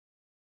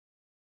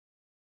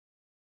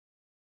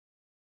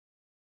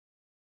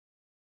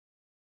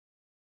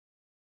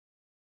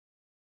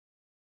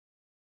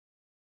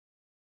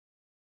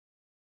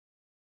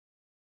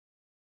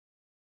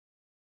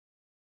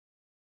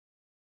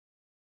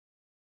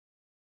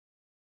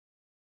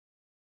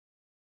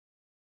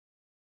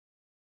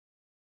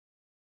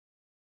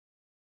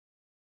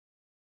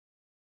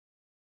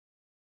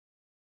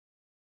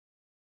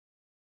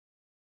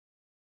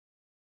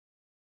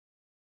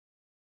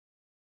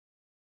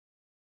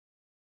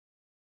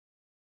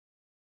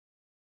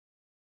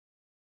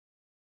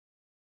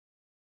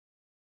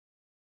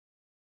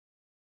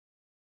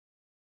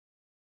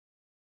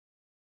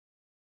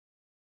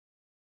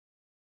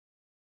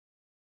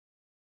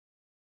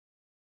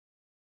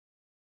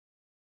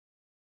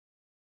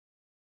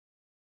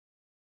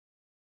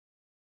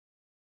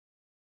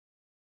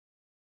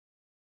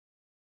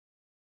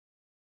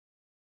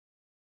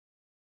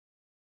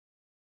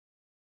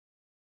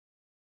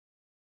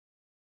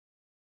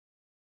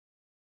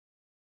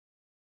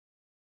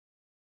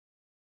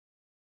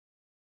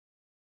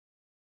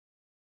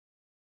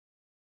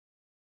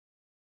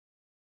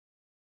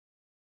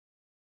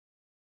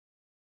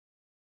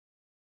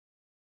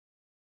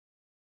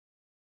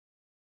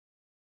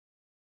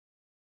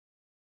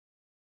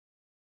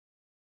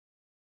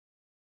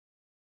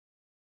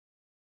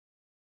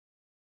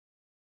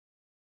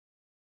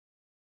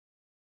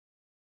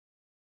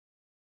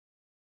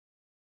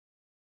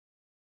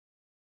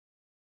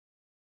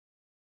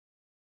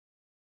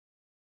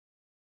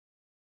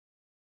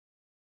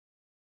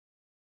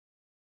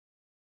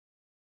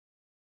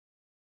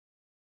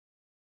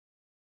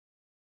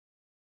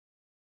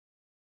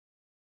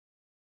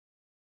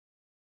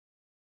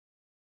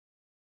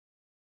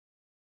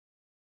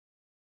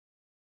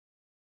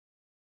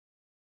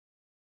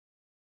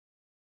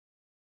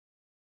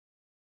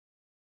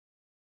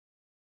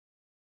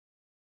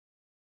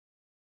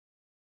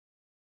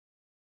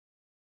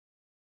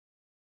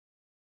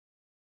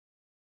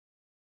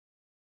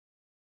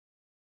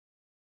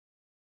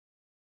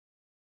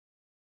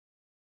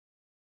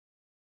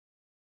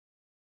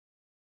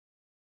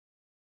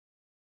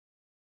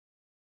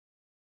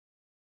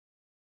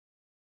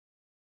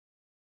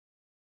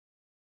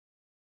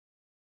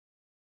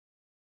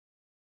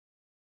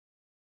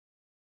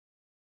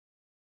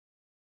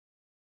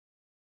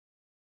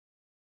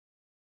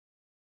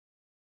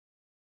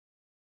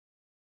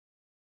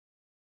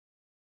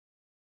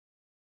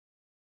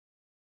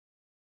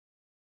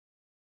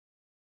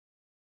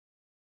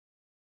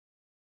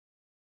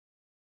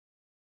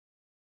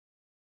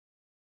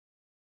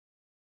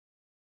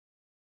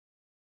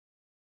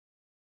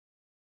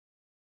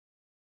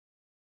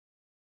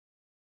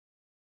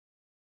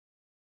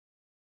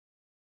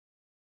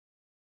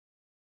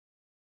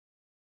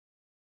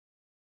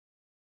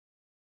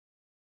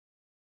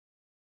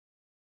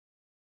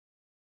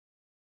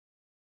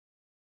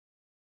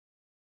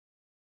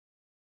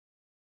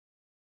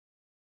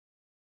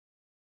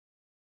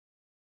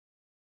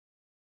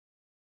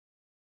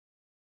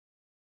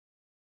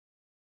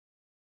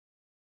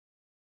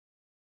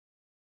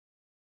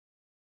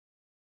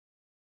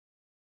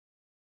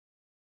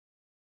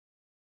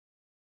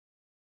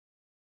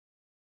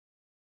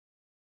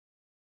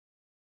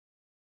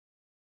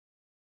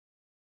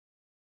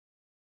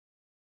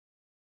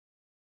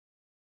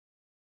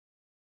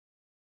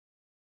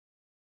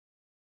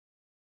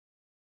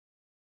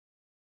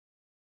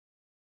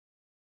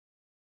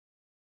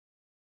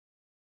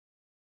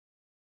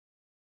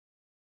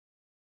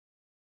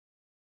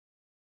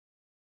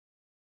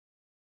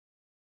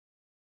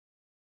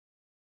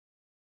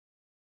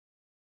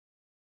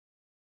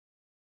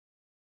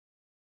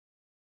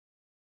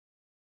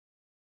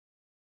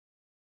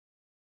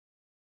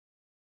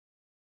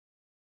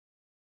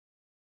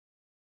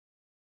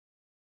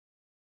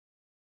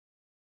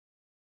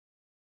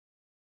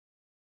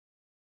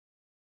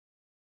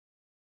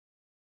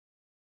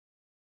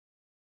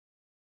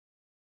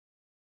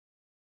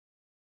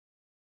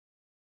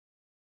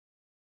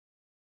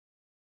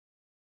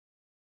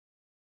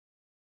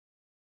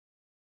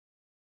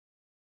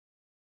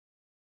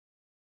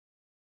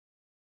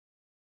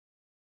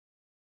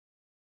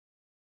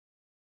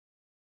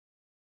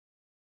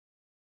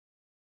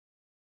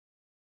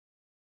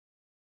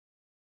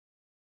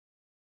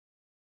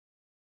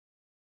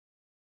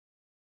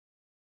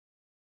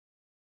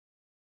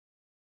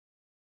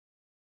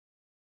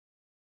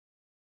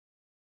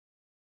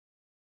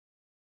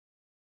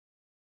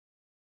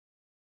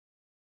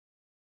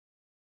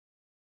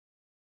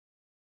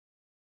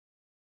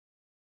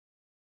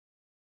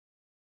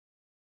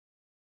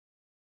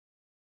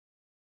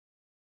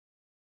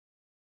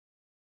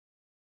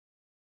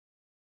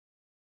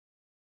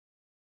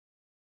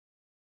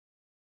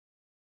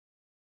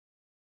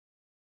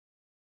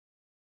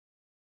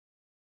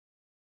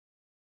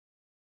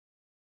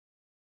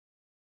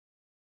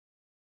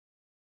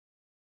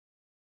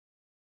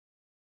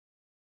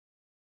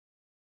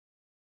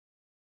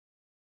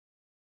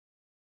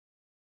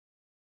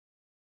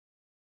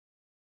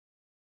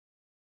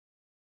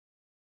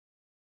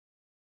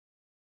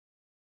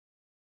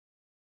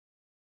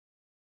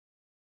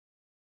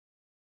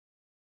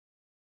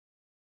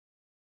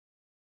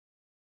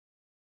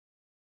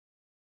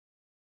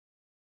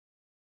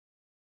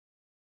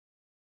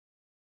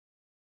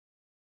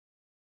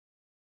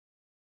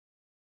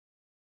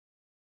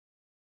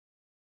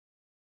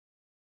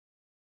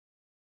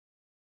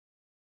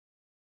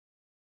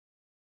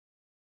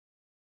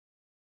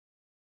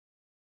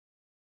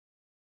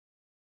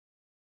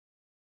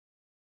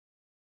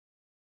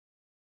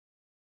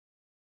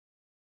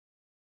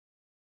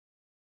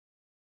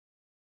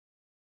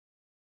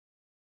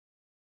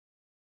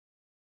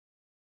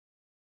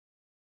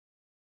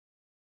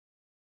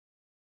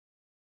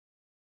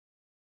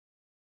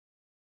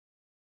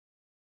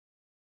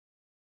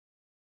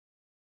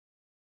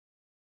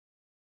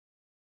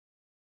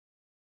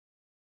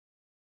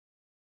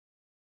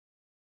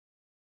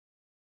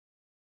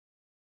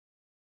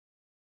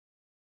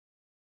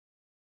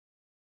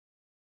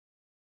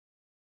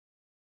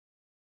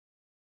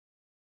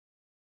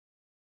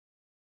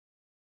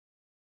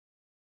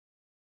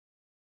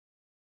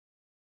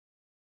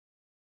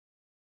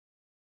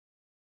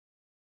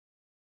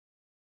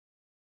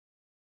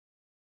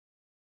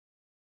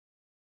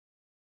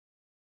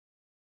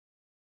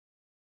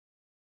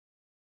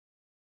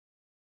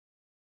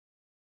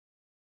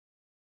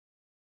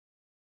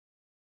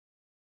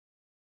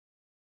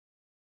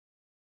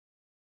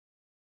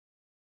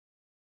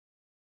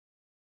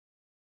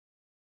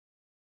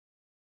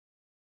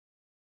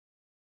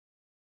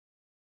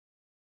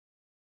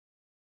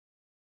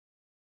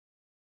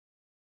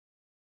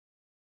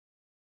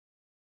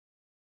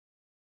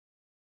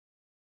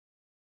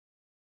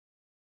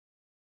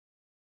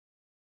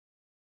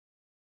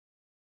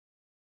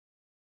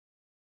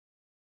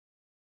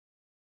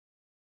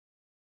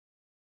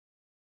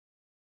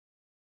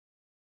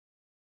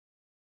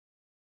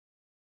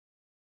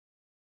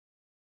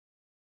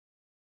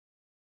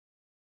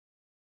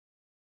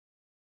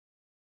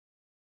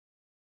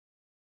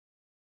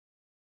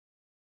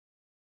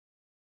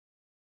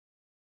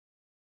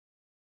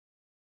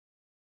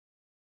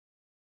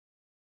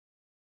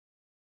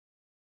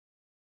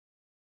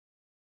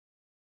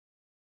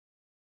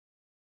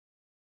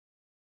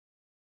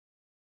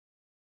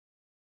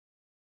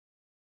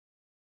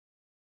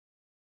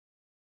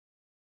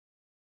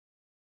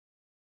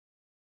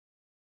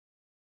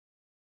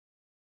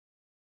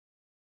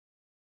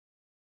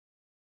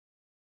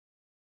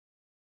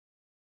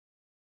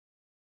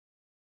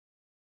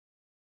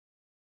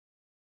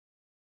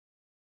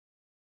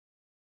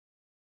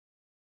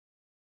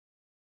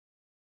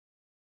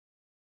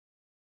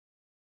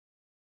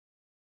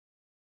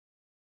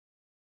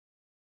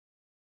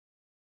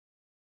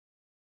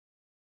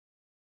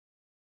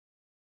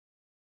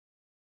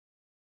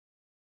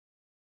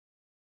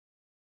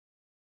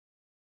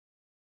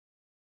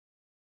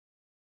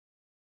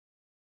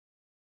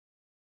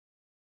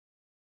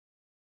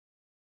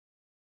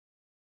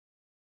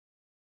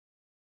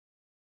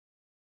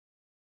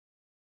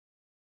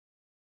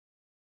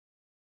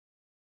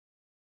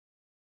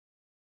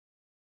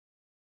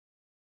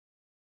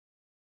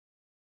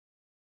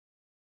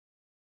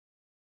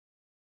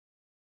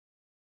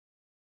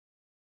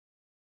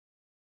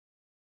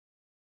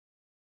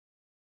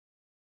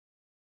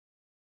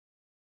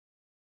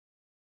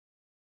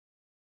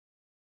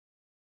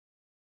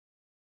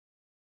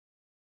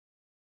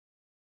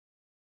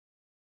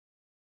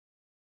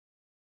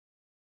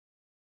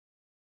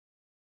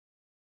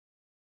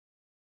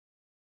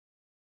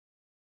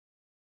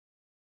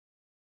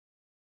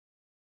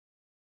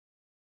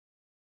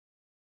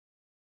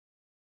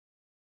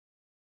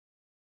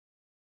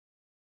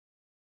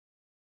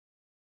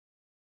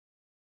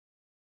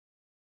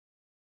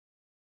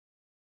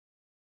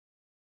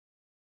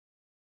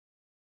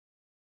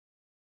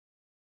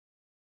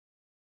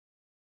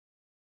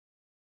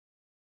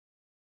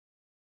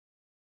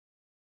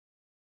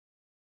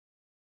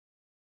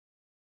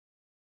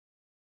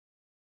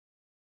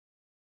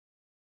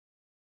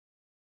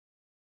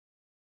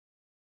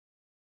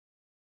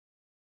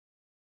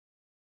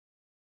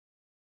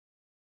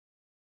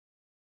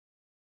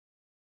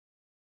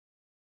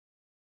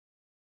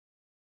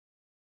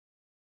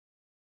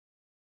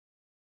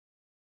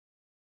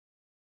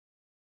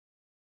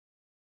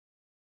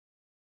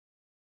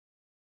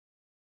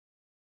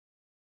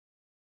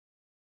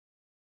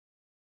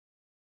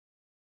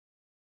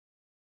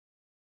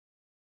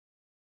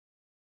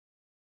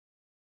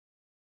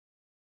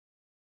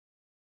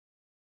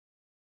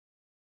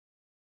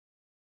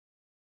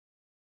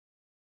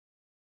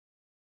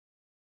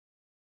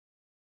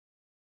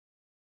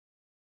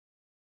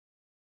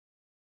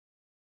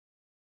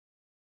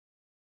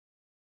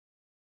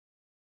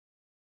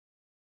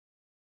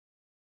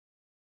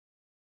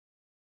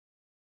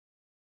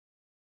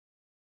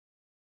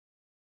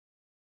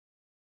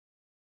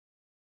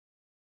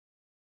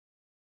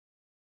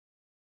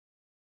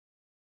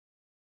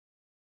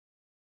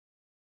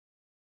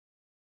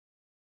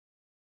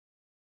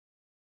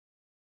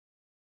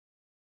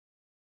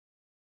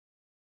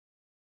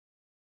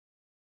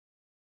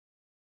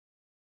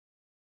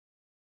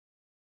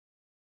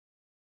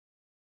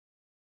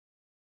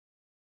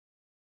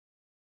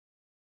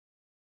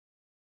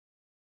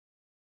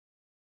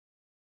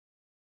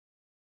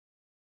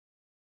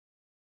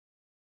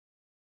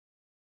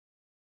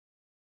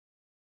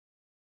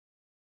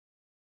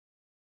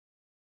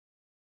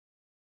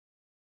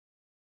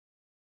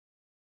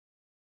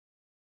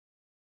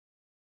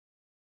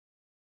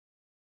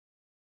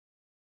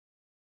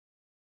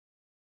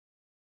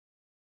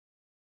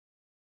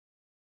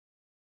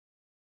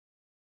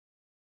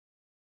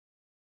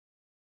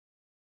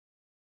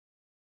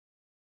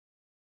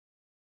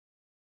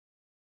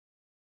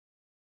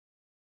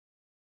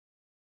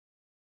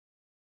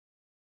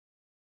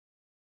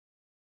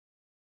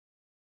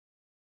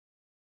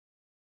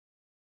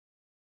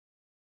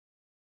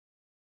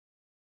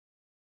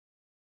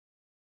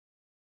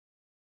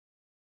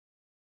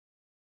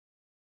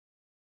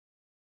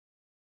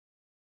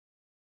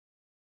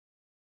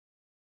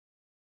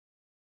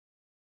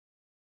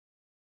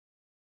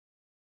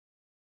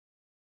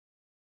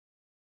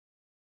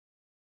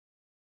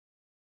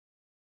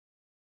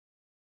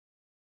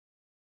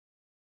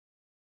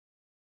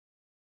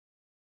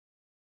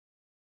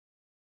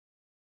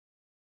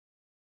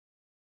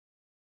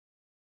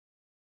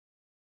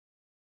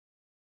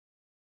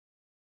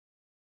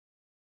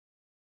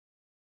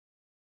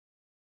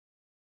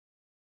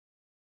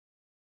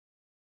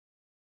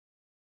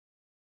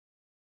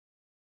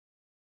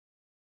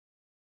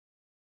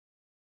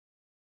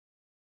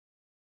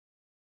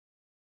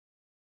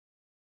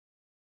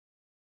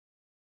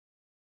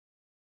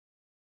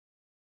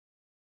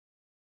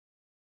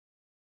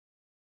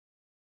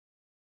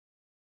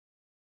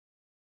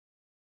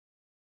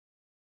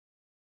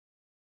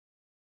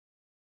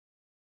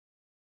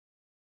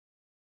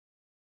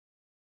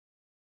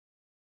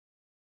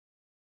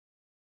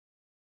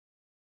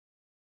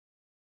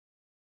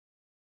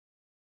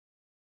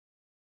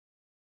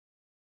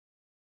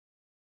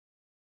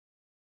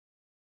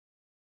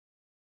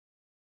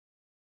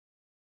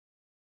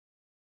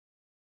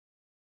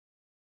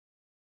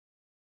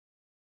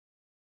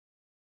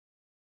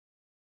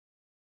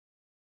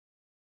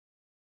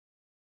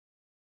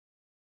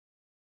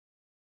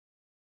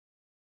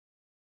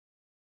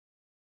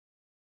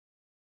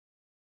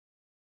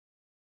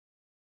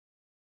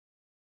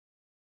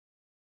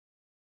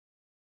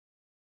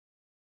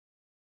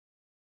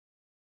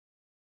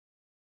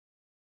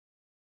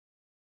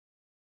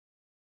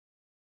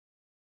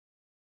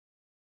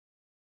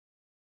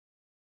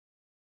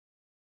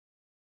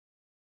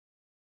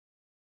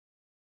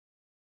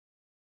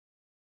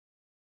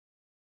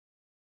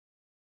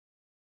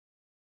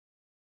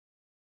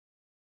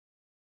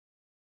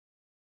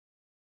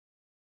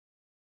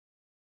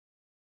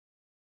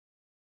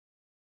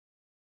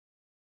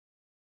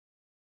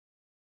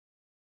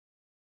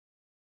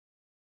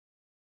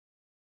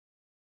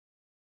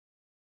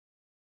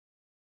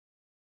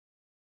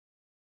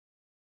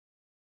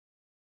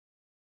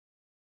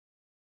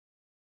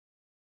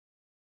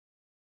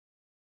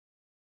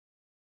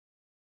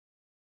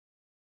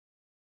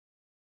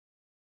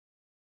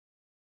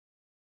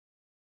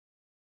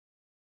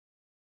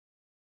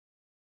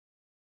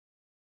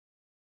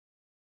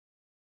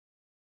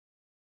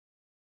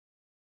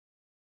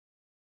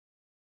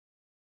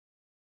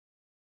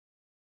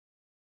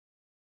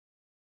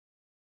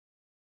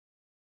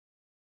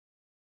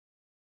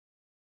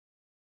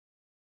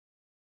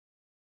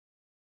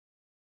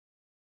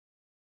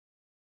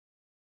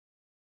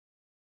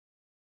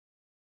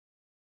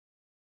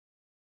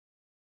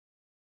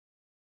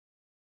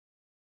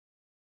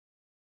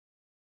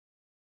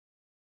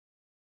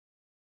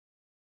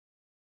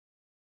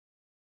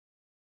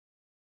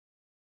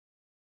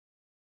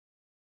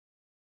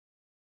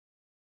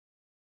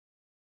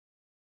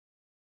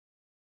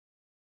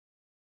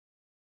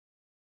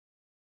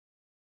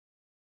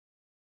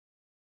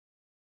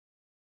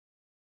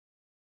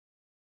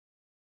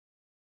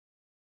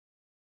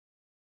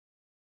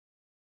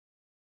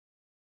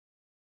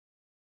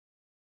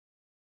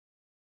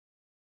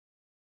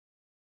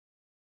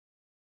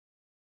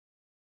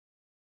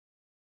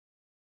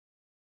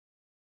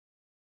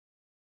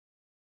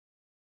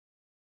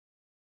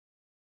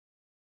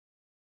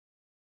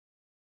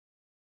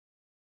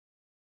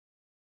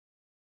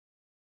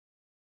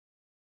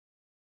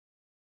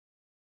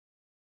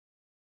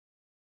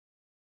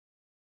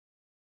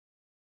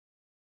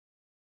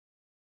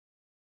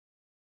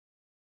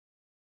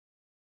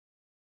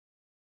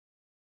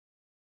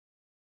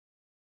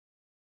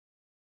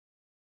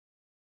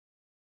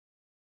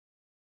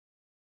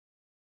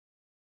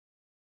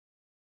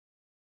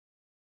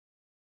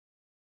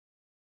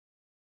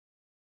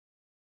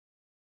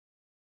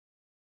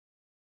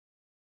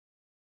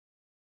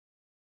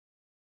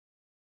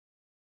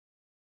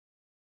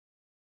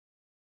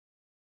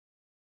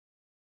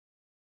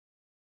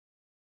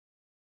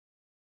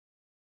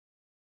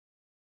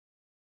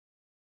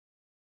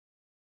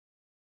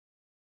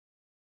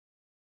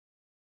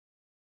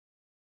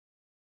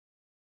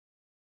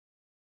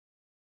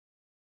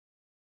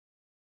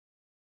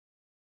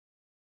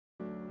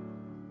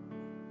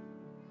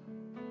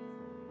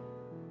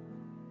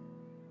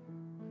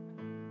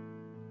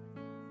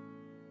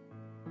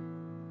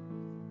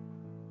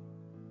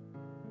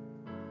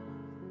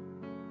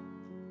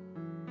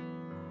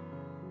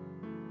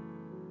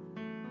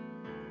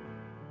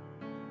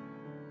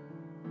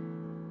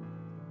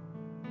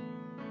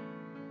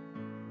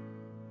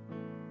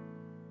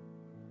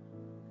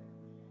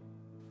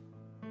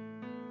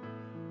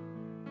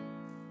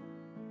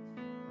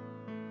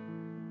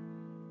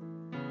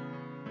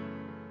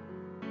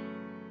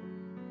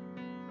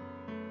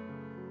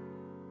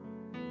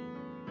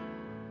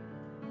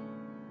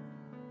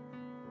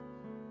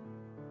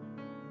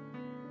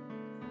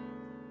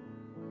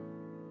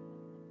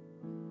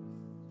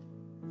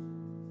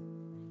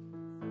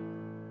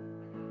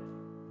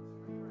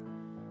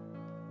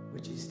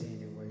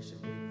stand and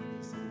worship with me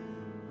this evening?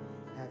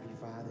 Happy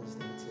Father's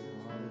Day to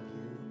all of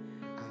you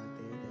out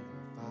there that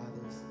are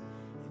fathers.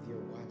 If you're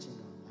watching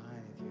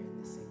online, if you're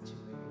in the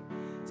sanctuary,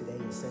 today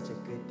is such a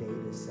good day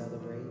to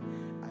celebrate.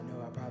 I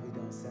know I probably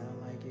don't sound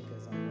like it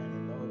because I'm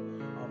running low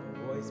on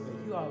my voice, but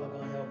you all are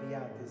going to help me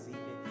out this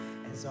evening.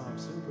 And so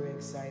I'm super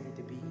excited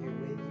to be here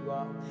with you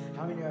all.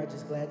 How many are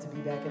just glad to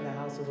be back in the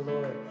house of the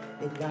Lord?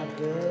 Isn't God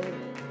good?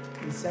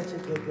 He's such a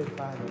good, good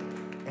Father.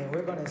 And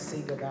we're going to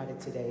sing about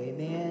it today.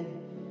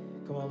 Amen?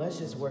 Come on, let's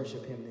just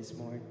worship him this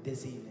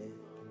evening.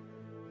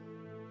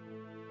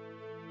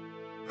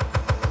 Can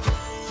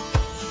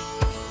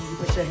you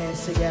put your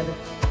hands together?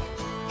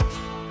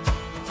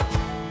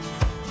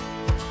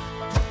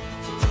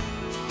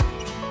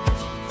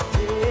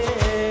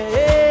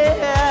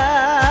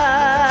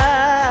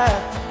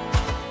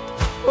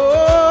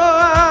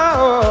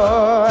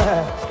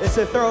 It's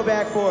a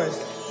throwback for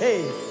us.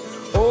 Hey,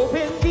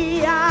 open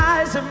the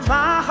eyes of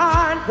my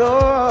heart,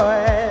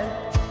 Lord.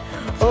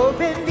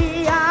 Open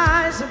the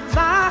eyes of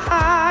my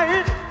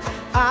heart.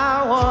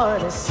 I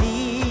want to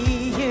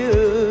see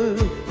you.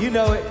 You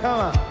know it, come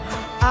on.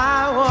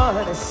 I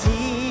want to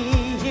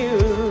see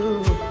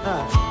you.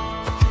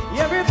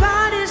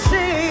 Everybody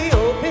say,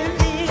 open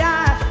the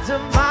eyes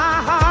of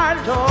my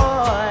heart,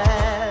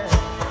 Lord.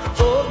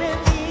 Open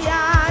the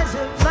eyes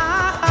of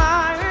my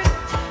heart.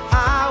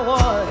 I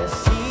want to see.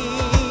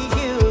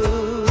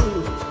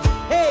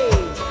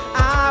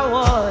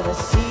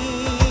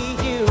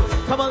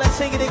 Come on, let's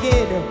sing it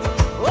again.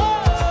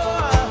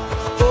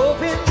 Oh,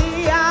 open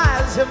the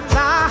eyes of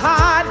my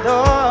heart,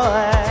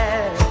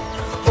 Lord.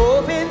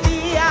 Open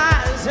the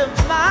eyes of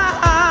my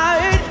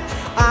heart.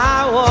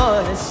 I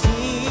want to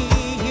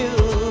see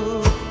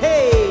you.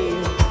 Hey,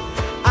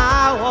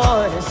 I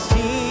want to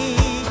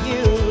see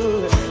you.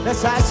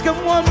 Let's ask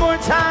him one more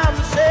time.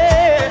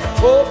 Say,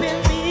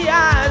 open the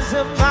eyes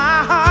of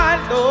my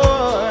heart,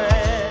 Lord.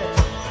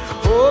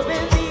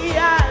 Open the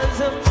eyes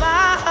of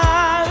my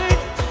heart.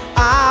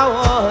 I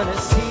want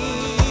to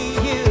see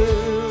you.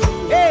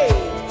 Hey,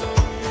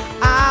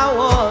 I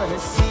want to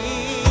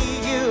see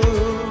you.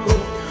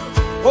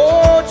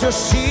 Oh, to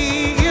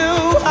see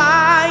you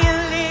high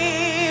and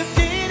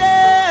lifted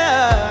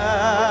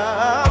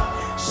up,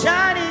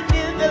 shining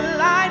in the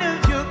light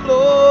of your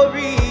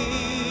glory.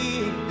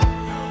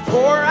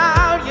 Pour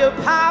out your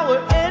power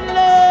and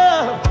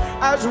love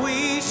as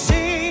we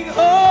sing,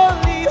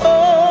 holy,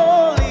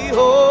 holy,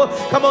 holy.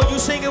 Come on, you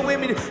sing it with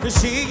me. To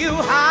see you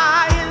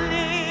high and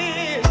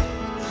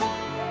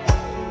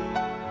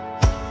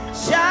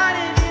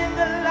shining in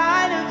the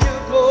light of your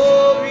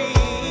glory.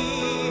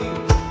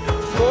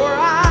 Pour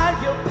out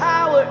your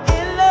power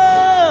and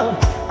love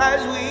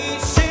as we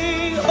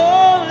sing,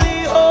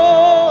 holy,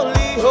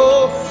 holy,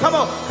 holy. Come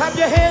on, clap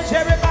your hands,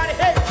 everybody.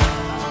 Hey.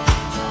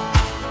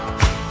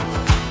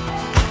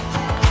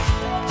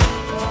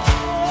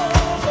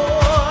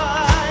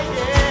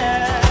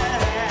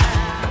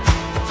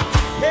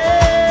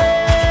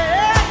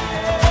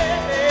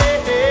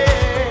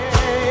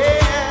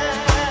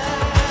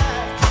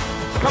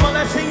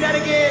 Sing that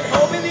again.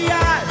 Open the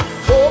eyes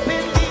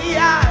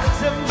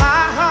of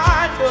my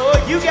heart. Oh,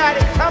 you got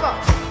it. Come on.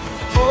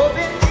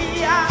 Open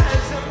the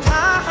eyes of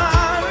my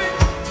heart.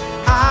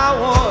 I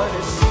want to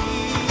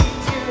see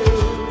you.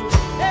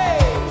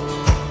 Hey,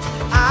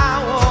 I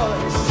want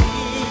to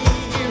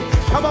see you.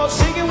 Come on,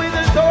 sing it with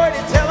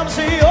authority. Tell them,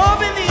 say,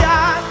 open the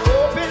eyes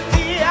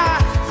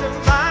of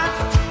my.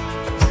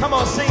 Come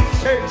on, sing,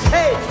 church.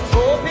 Hey,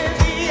 open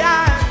the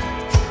eyes.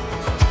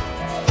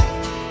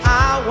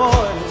 I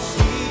want to see.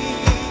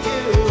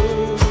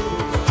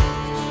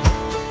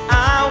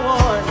 I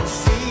want to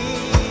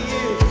see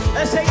you.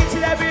 Let's take it to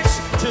that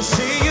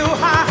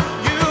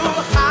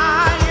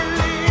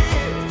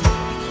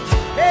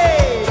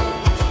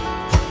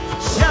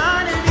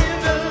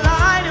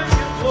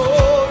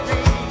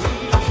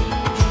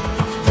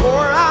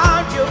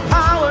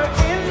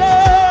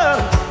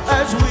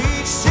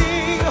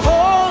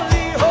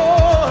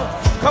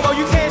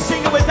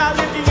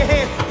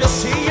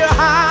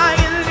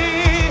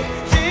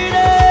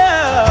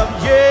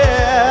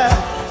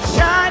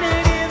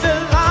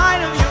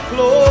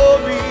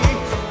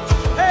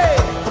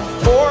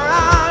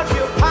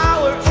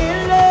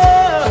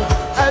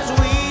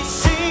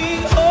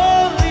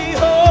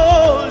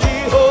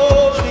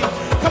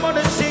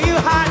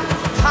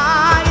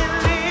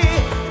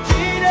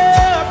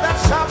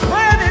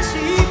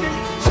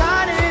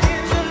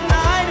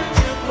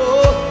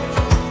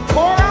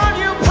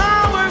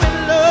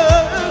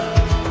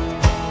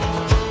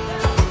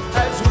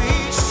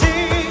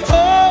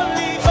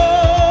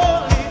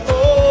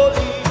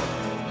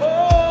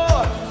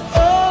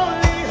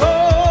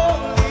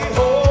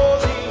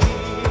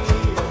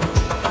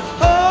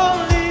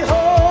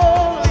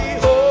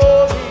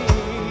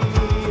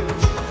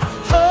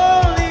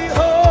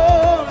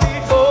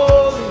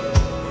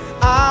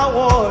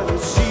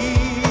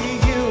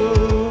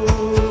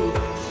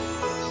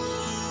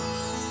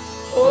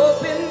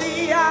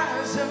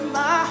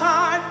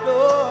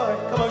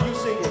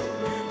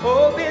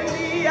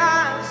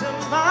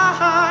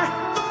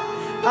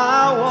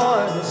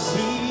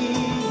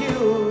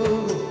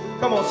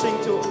sing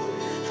to him.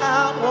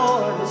 I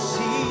want to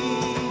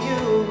see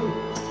you.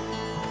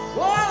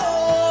 Whoa,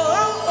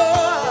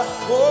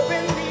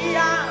 open the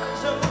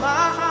eyes of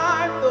my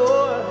heart,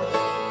 Lord.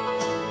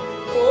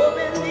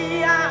 Open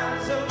the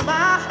eyes of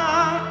my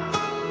heart.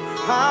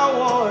 I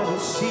want to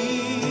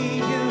see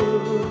you.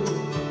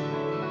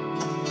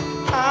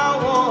 I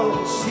want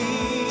to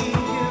see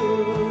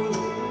you.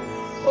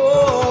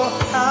 Oh,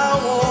 I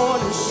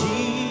want to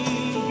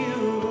see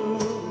you.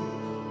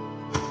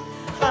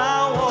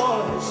 I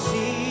want to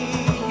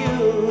see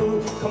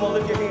you. Come on,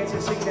 lift your hands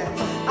and sing that.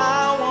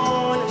 I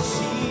want to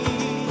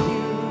see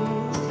you.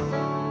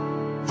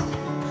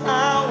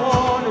 I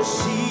want to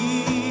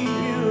see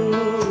you.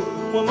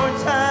 One more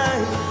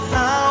time.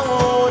 I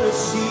want to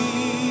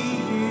see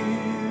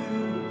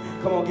you.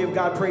 Come on, give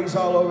God praise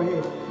all over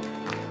here.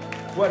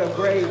 What a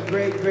great,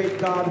 great, great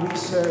God we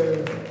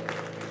serve.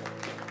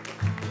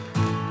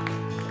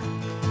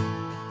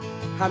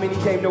 How many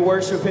came to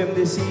worship him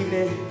this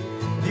evening?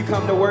 If you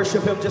come to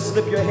worship him, just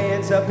slip your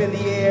hands up in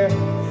the air.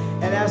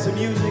 And as the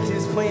music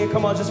is playing,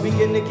 come on, just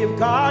begin to give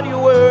God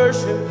your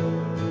worship.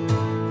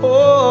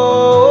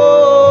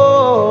 Oh,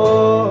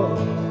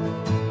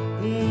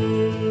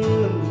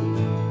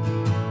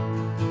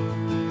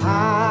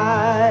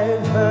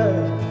 I've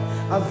heard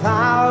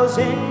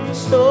 1,000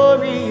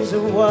 stories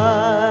of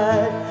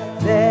what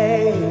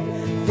they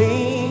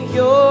think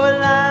you're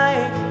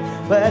like,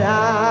 but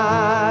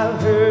I've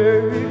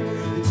heard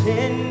the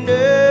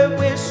tender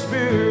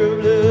whisper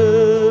of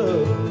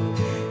love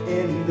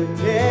in the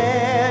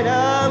dead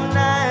of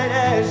night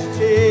as you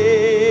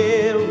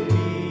tell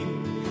me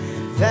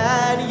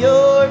that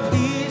you're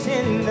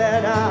pleasing,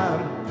 that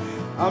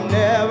I'm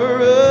never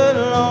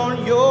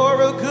alone.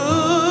 You're a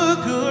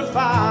good, good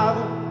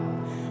Father.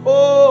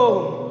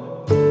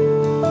 Oh,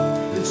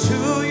 it's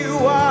who you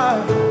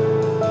are.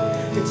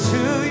 It's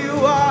who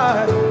you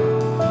are.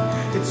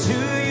 It's who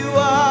you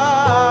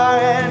are,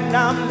 and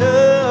I'm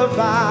loved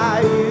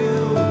by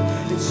you.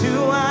 It's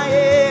who I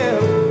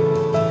am.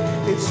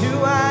 It's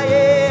who I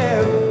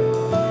am.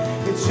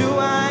 It's who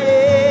I am.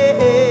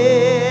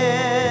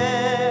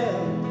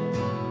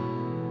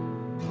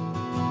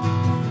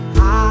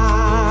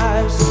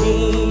 I've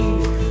seen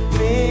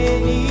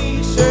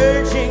many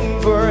searching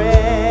for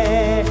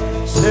answers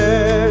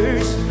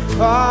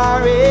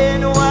far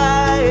and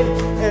wide,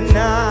 and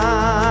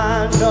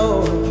I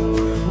know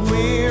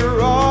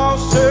we're all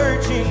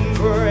searching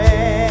for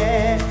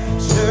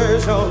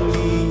answers.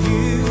 Only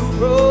you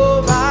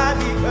provide,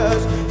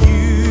 because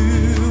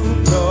you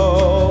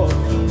know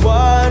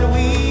what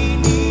we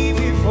need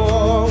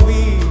before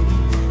we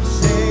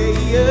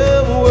say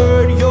a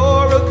word.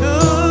 You're a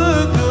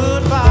good,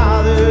 good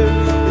Father.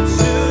 It's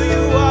who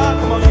you are.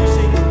 Come on, you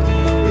sing it.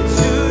 It's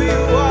who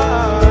you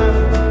are.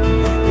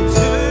 It's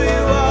who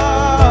you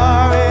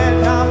are,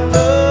 and I'm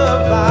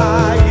loved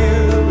by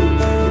you.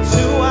 It's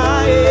who I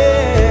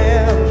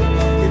am.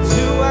 It's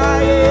who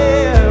I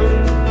am.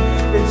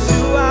 It's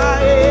who I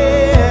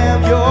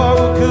am. You're a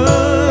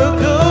good,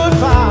 good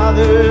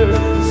Father.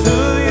 It's who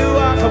you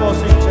are. Come on,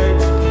 sing,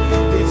 church.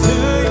 It's who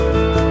you are.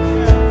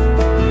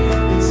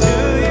 It's who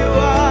you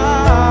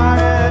are,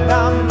 and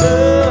I'm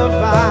loved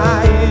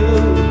by you.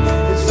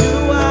 It's who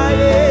I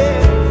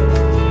am.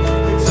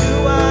 It's who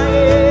I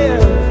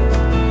am.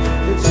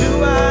 It's who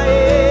I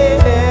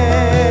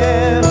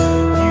am.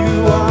 You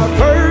are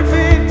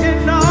perfect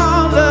in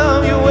all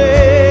of your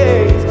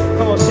ways.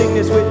 Come on, sing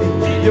this with me.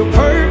 You're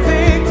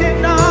perfect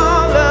in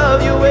all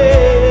of your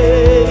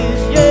ways.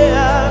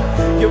 Yeah,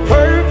 you're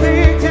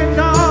perfect in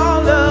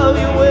all of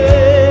your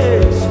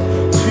ways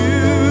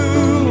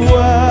to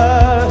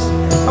us.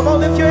 Come on,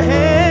 lift your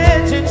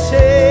hands and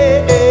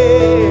say,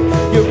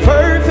 you're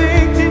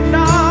perfect in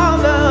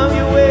all of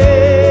your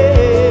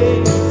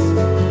ways.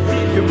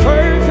 You're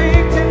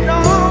perfect in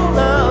all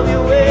of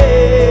your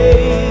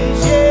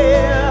ways.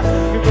 Yeah,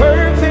 you're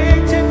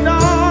perfect in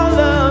all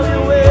of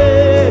your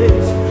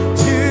ways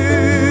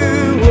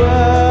to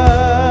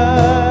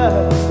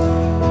us.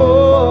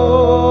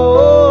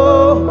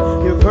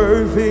 Oh, you're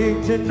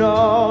perfect in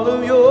all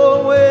of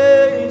your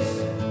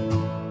ways.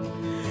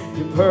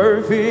 You're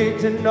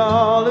perfect in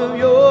all of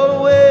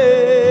your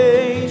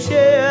ways.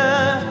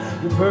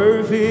 Yeah, you're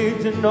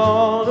perfect in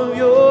all of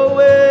your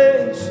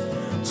ways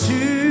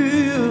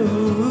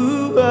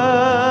to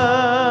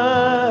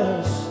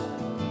us.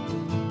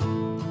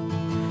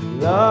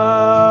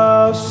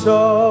 Love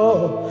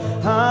so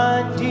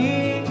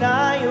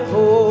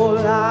undeniable,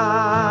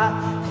 I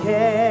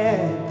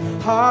can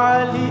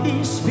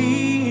hardly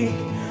speak.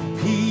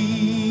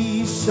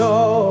 Peace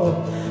so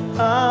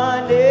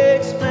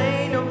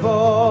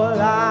unexplainable,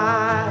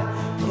 I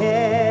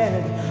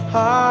can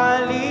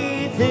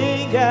hardly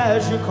think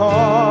as you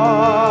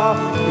call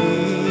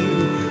me.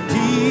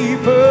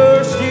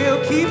 Deeper still,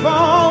 keep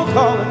on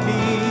calling me.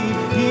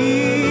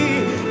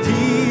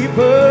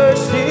 Deeper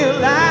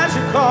still as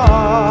you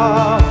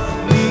call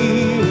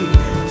me.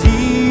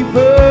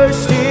 Deeper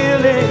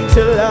still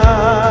into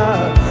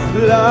love.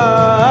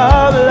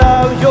 Love,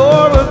 love,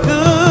 you're a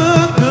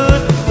good,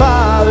 good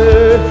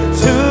Father.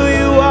 It's who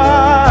you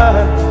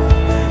are.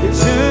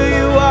 It's who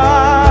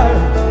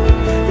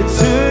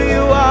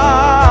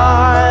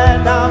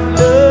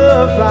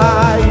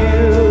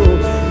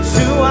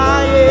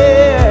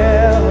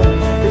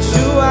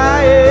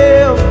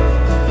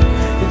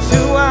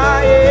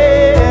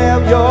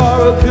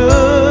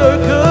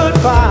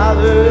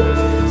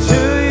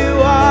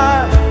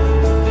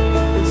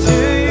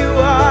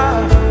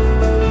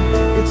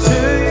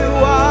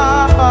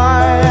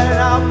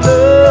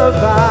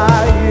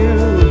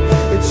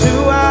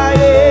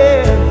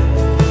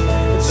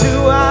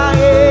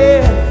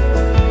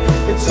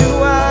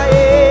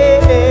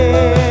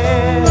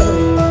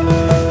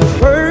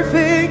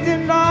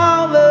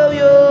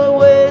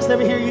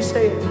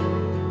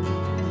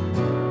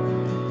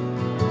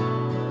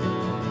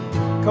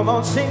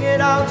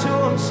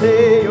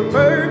say you're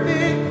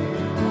perfect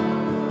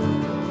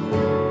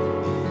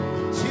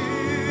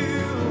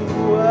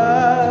to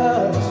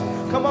us.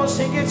 Come on,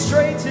 sing it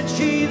straight to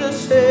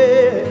Jesus.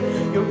 Say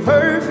you're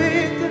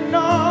perfect in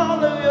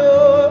all of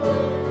your,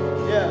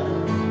 yeah.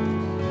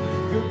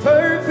 You're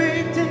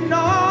perfect in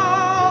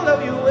all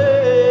of your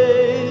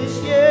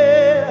ways,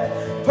 yeah.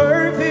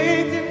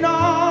 Perfect in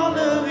all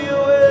of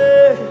your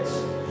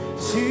ways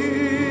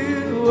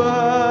to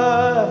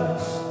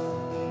us.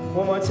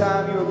 One more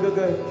time, you're a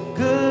good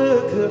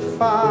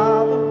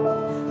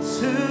Father. It's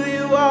who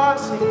you are,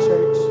 sing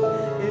church.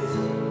 It's,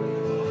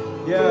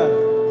 yeah.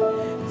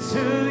 It's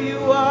who you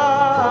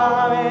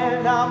are,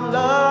 and I'm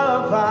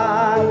loved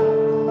by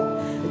you.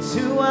 It's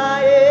who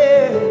I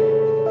am.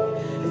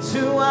 It's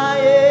who I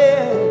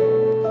am.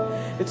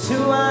 It's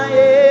who I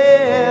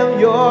am.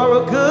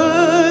 You're a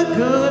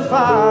good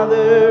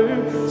Father.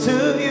 It's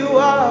who you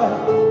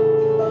are.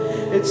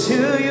 It's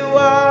who you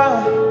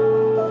are.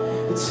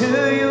 It's who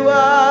you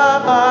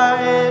are,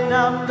 and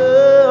I'm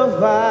loved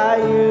by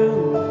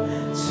you.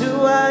 It's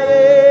who I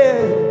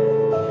am.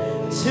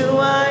 It's who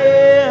I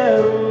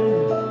am.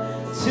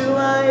 It's who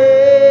I am.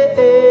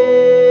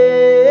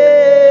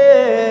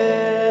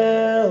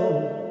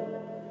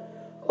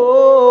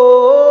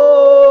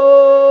 Oh,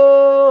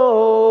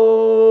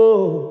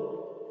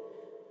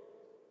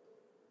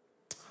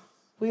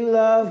 we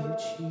love you,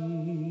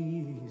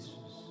 Jesus.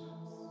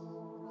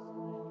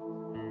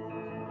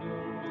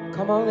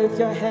 Come on, lift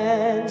your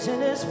hands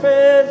in His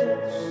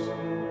presence.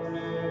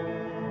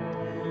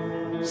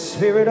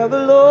 Spirit of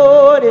the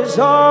Lord is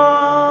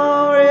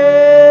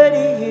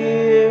already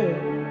here.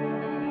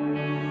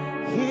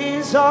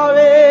 He's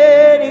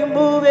already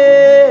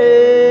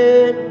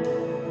moving.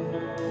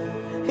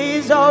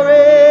 He's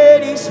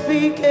already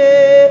speaking.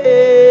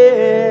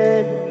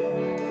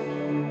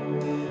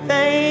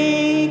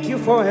 Thank you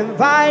for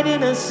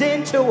inviting us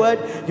into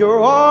what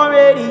you're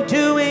already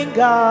doing,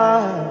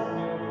 God.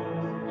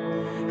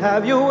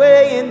 Have your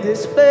way in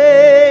this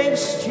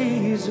place,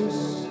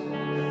 Jesus.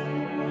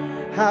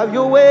 Have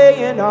your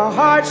way in our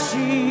hearts,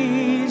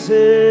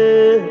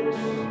 Jesus.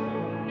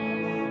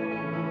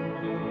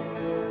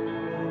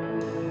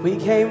 We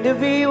came to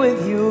be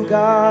with you,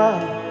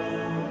 God.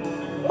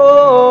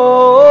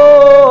 Oh,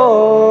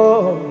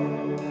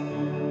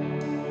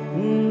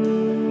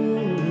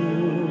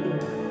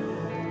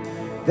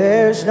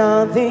 there's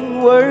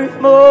nothing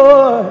worth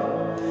more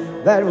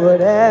that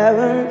would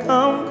ever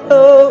come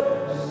close.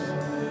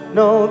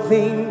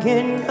 Nothing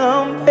can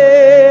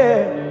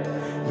compare.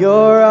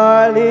 You're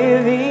our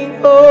living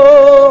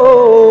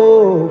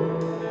hope.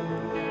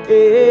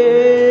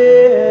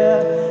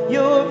 Yeah,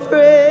 your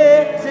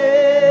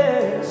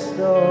presence,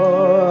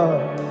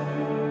 Lord.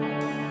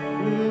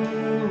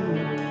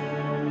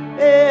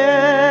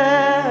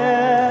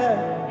 Yeah,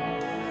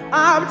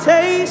 I've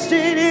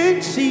tasted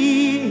and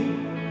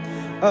seen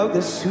of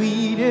the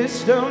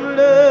sweetest of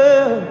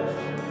love,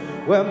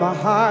 where my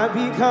heart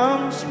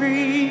becomes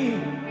free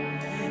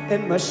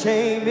and my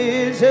shame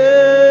is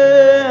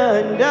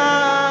undone.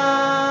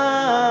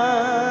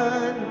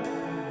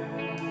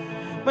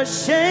 My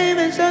shame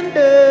is undone.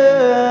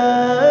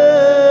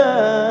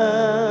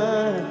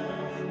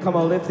 Come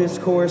on, lift this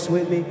chorus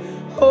with me.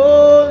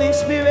 Holy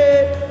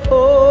Spirit,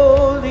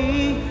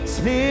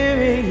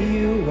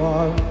 you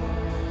are.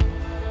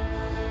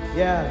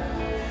 Yeah.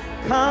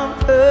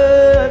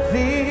 Comfort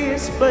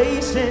this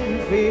place and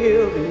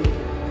fill me.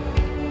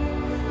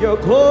 Your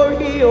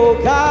glory, oh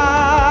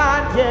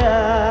God,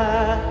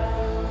 yeah.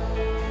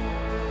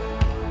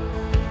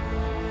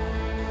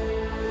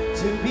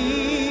 To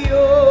be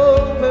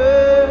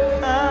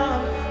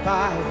overcome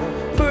by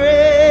the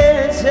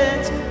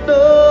presence,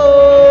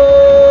 Lord.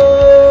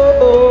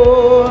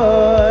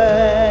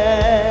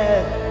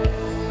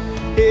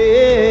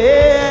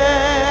 Yeah,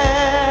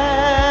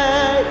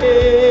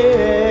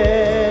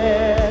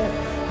 yeah.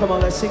 Come on,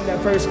 let's sing that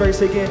first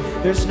verse again.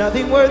 There's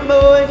nothing worth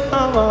more,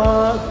 come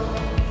on.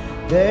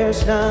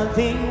 There's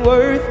nothing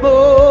worth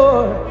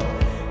more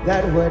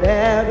that would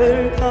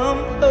ever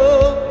come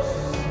close.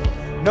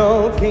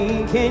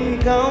 Nothing can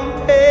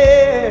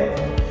compare.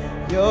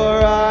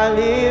 You're our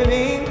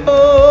living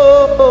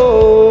hope.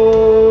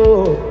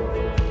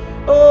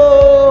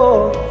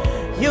 Oh,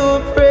 your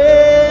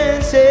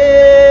presence,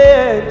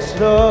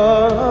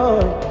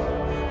 Lord.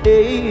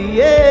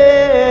 Yeah.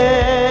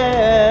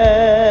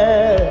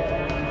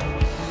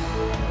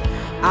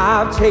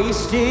 I've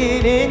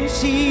tasted and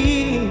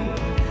seen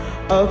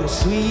of the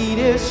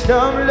sweetest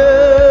of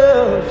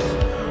loves,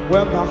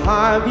 where my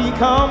heart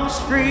becomes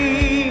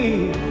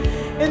free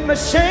and my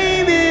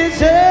shame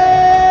is undone.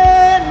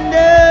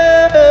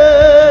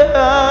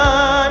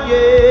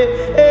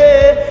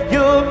 Yeah,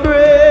 your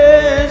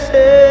presence,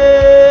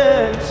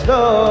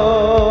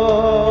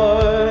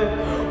 Lord.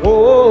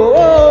 Oh,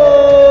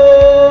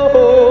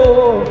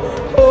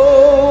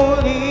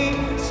 Holy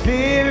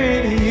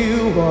Spirit,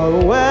 you are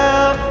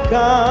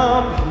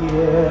welcome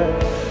here.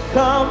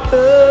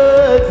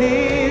 Comfort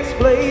this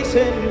place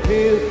and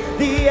fill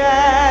the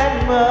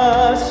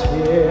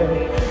atmosphere.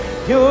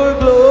 Your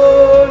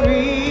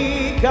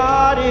glory,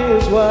 God. God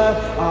is what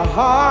our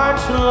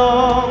hearts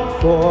long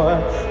for,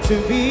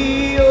 to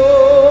be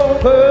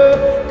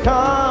overcome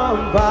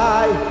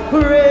by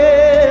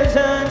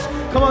presence.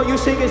 Come on, you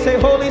sing it,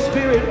 say, Holy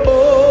Spirit,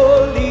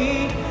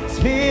 Holy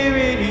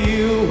Spirit,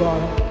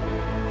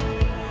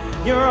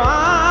 you're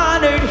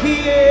honored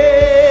here.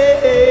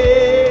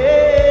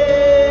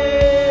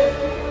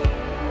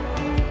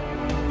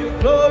 Your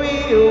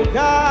glory, oh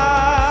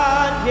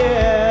God,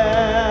 yeah.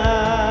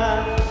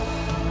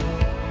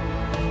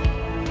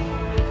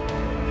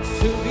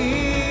 To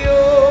be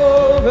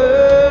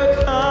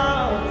overcome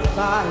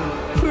by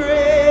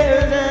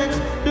presence,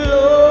 Lord.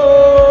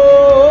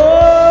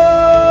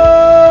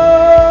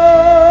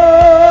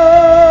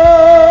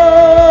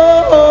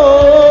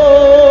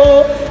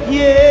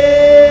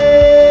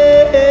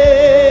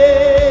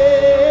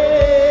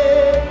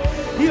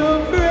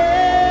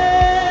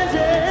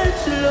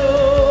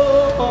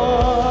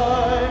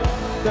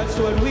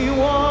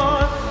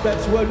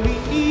 That's what we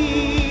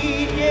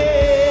need,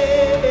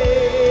 yeah.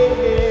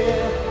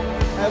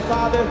 And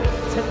Father,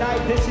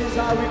 tonight this is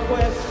our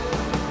request.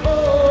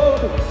 Oh,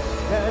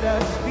 let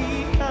us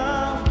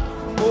become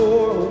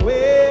more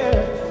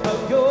aware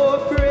of your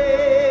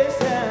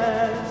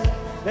presence.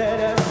 Let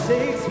us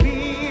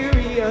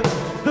experience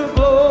the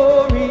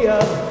glory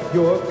of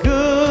your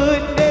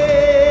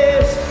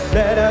goodness.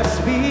 Let us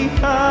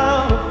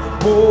become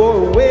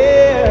more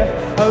aware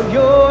of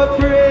your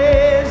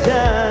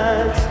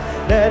presence.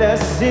 Let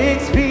us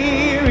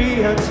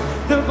experience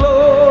the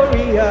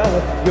glory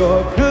of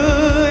your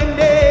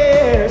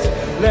goodness.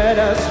 Let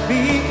us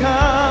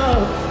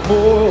become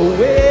more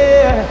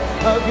aware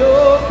of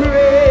your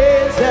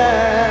presence.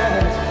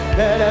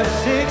 Let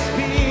us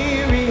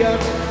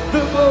experience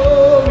the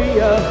glory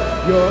of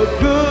your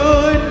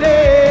goodness.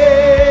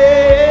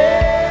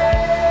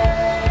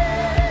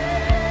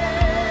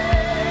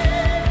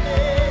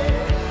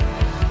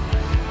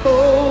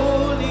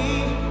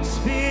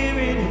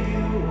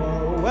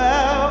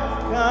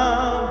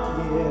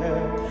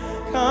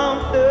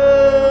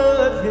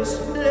 This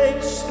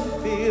place and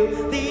feel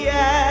the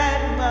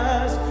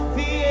atmosphere.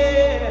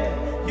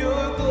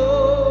 Your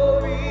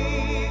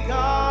glory,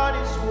 God,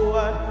 is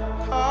what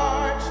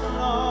hearts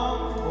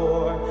long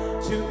for,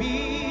 to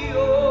be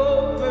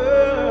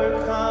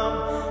overcome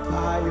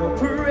by your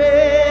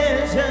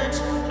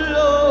presence,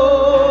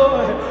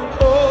 Lord.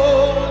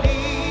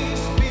 Holy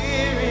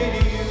Spirit,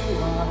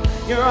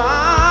 you're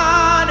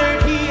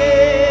honored here.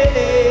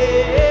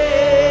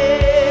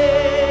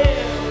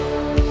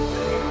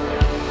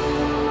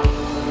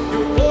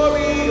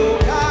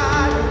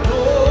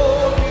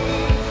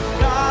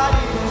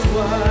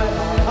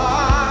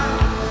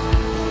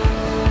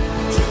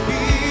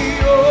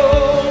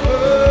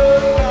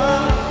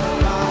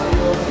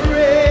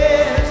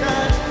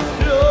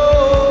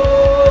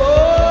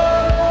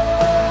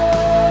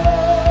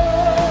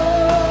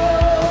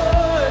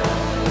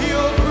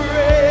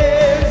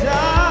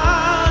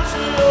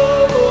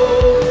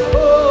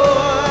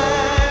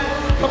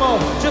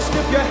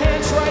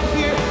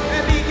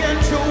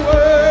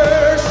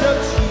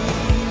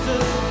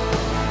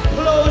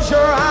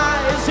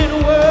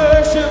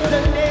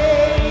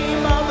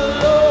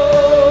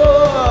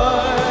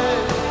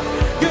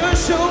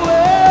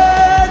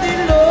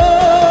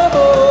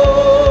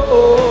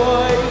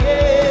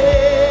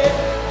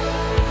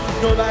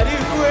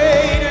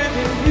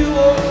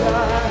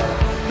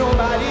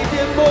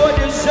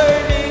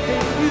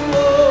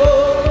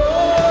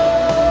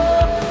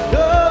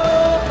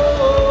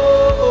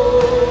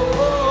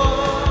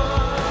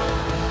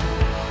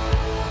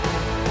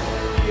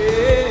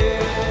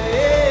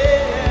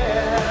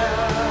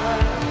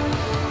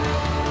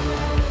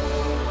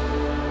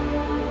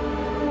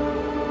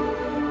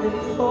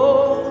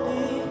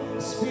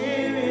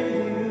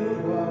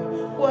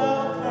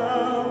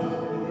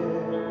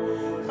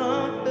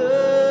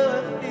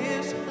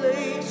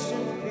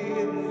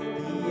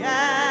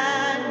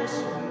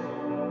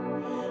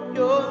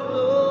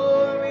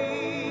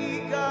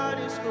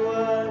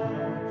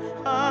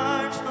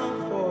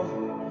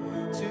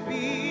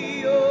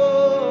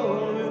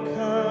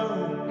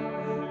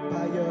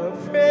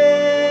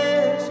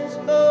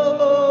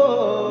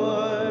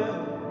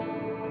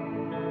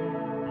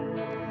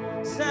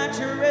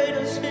 Saturate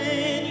us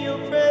in your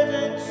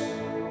presence.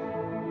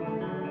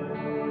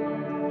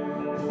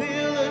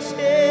 Fill us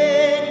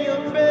in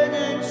your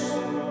presence.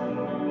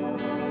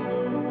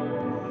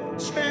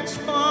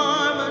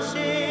 Transform us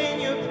in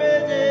your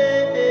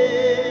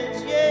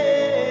presence. Yeah.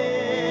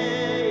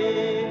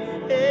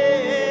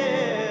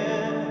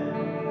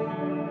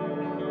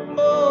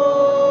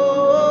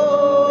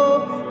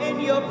 Oh, in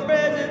your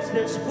presence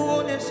there's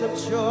fullness of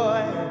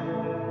joy.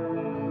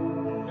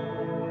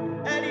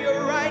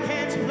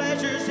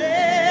 Pleasures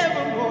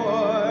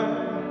evermore.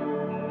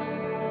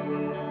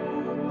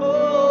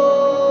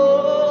 Oh,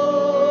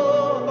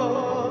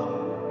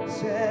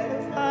 set a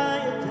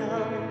fire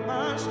down in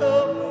my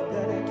soul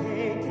that I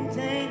can't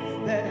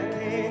contain, that I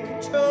can't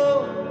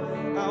control.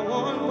 I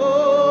want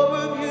more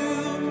of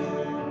you,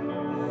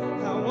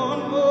 God. I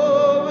want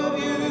more of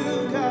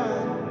you,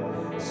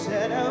 God.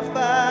 Set a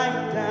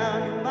fire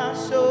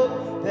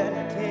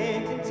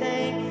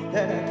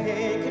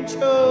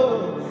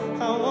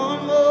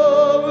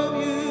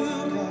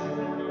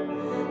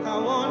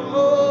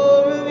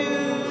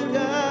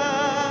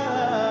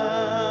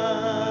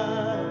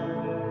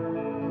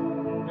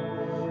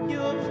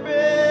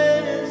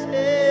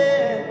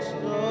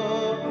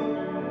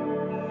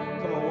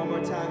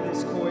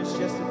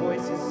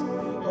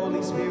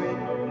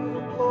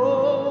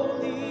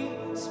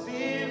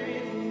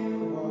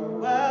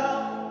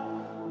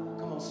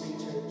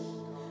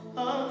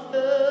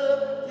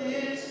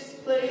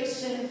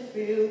place and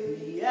fill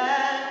the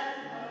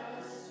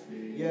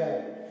atmosphere.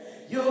 Yeah.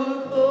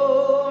 Your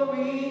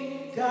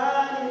glory,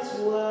 God, is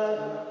what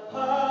our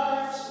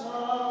hearts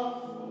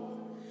long for,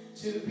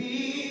 to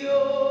be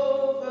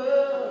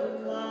overcome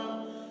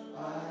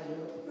by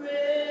your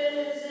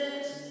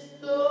presence,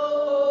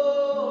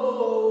 Lord.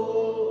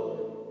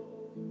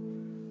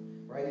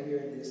 Right here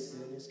in this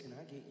stillness, can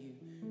I get you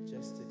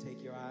just to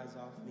take your eyes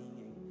off me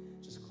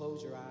and just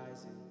close your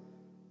eyes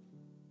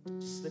and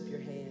just slip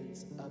your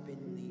hands up in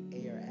the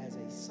air as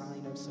a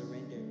sign of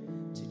surrender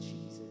to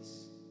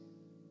Jesus.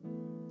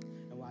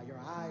 And while your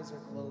eyes are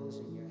closed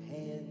and your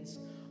hands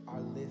are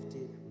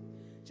lifted,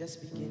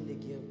 just begin to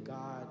give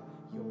God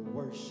your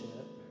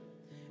worship.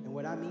 And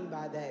what I mean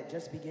by that,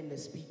 just begin to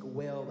speak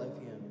well of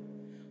him.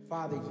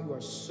 Father, you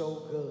are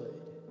so good.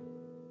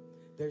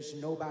 There's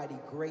nobody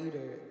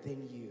greater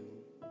than you.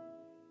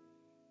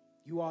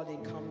 You all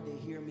didn't come to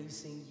hear me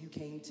sing. You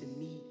came to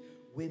meet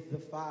with the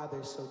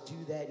Father, so do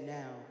that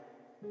now.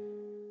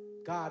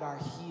 God, our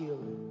healer,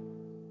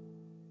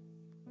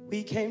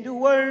 we came to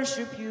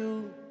worship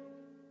you.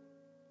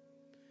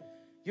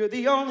 You're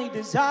the only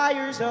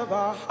desires of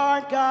our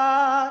heart,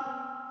 God.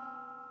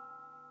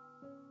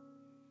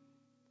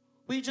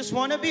 We just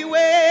want to be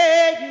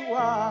where you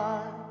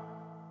are.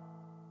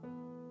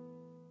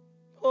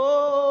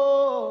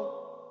 Oh,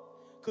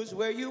 'cause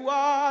where you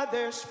are,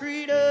 there's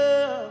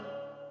freedom.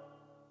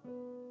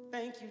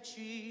 Thank you,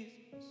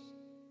 Jesus.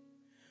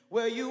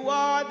 Where you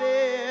are,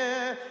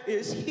 there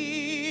is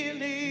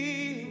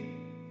healing.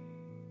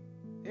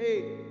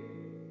 Hey,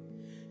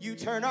 you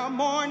turn our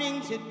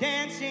mourning to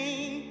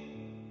dancing.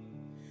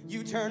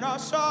 You turn our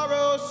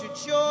sorrows to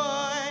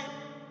joy.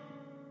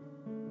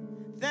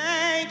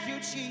 Thank you,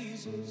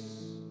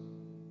 Jesus.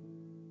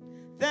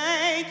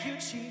 Thank you,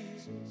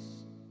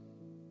 Jesus.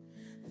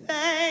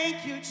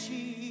 Thank you,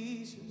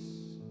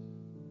 Jesus.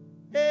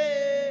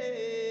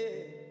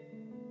 Hey,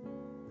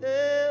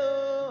 hey,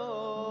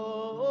 oh,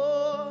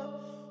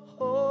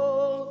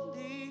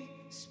 Holy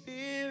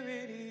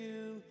Spirit,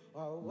 you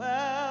are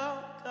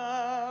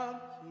welcome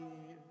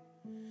here.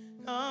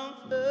 Come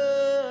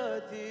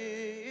flood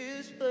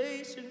this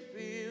place and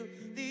fill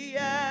the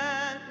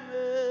atmosphere.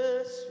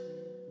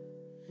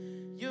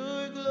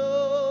 Your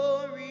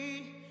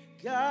glory,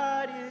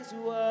 God, is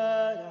what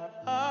our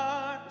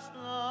hearts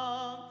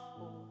long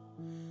for,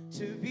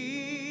 to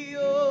be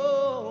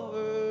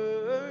overcome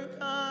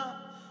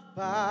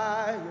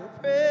by your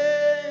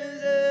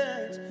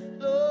presence,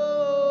 Lord.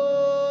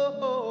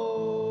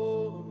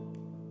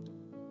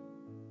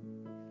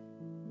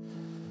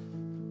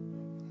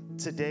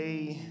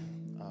 Today,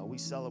 we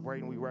celebrate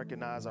and we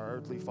recognize our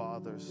earthly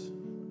fathers.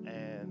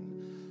 And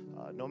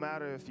no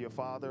matter if your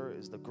father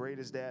is the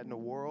greatest dad in the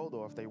world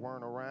or if they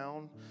weren't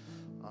around,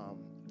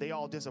 they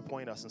all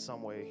disappoint us in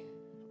some way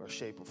or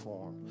shape or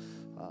form.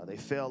 They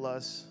fail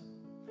us,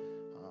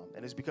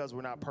 and it's because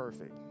we're not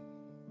perfect.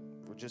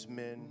 We're just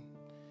men.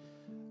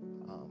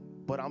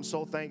 But I'm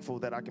so thankful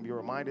that I can be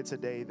reminded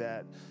today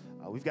that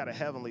we've got a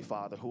heavenly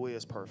Father who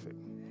is perfect.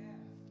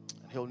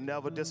 He'll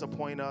never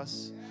disappoint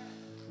us.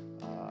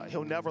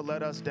 He'll never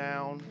let us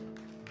down.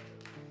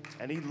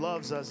 And he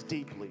loves us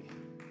deeply.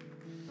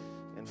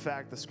 In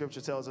fact, the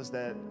scripture tells us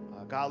that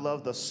God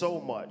loved us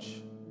so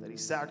much that he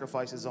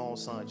sacrificed his own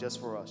son just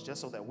for us, just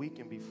so that we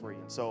can be free.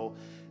 And so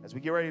as we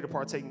get ready to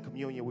partake in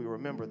communion, we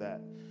remember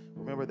that.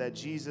 Remember that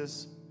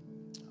Jesus,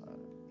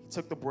 he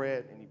took the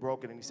bread and he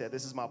broke it and he said,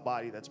 "This is my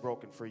body that's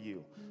broken for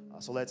you."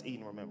 So let's eat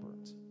in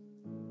remembrance.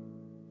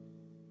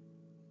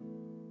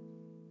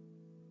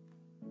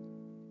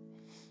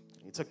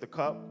 He took the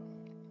cup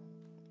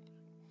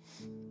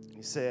and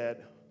he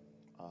said,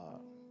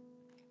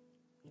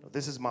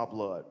 "This is my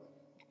blood,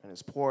 and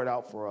it's poured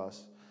out for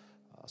us.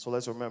 So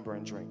let's remember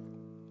and drink."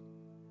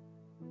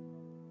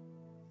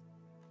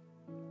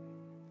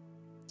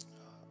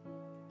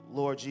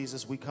 Lord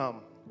Jesus, we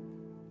come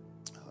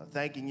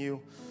thanking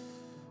you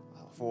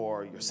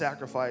for your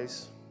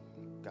sacrifice.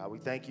 God, we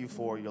thank you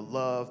for your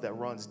love that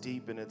runs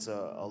deep, and it's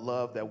a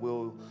love that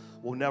we'll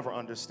never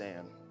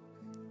understand.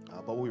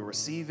 But we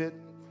receive it,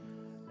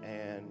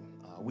 and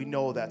we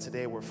know that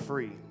today we're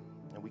free,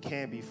 and we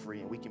can be free,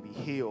 and we can be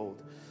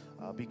healed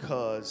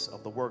because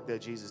of the work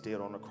that Jesus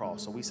did on the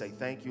cross. So we say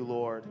thank you,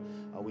 Lord.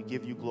 We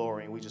give you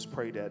glory, and we just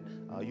pray that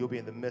you'll be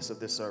in the midst of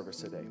this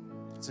service today.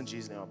 It's in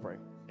Jesus' name I pray.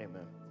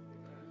 Amen.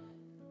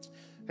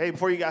 Hey,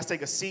 before you guys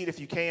take a seat, if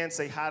you can,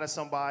 say hi to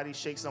somebody,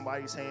 shake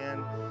somebody's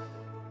hand.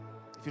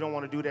 If you don't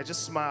want to do that,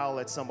 just smile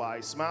at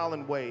somebody. Smile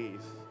and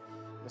wave.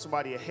 Give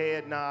somebody a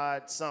head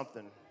nod,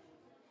 something.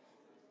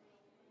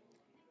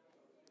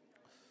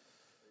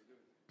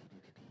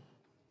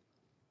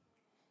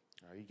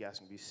 All right, you guys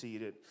can be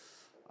seated.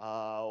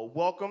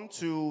 Welcome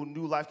to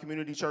New Life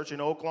Community Church in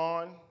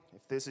Oaklawn.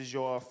 If this is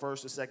your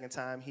first or second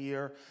time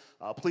here,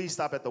 please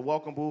stop at the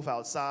welcome booth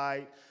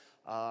outside.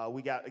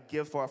 We got a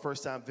gift for our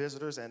first-time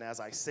visitors, and as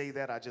I say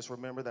that, I just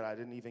remember that I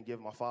didn't even give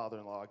my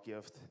father-in-law a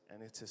gift,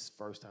 and it's his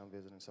first time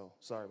visiting, so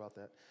sorry about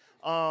that.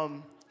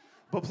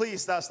 But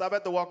please stop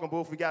at the welcome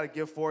booth. We got a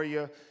gift for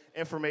you,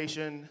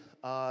 information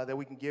that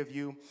we can give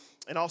you.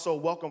 And also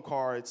welcome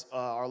cards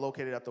are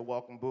located at the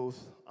welcome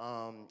booth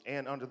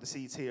and under the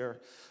seats here.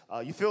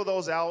 You fill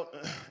those out,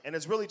 and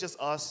it's really just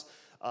us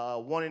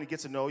wanting to get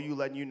to know you,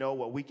 letting you know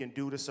what we can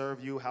do to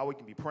serve you, how we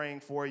can be praying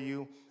for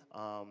you,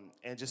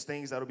 and just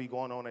things that will be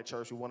going on at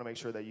church. We want to make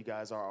sure that you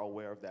guys are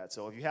aware of that.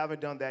 So if you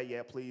haven't done that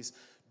yet, please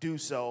do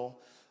so.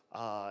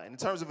 And in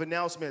terms of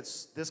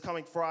announcements, this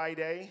coming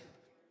Friday,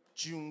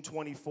 June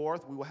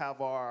 24th, we will have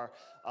our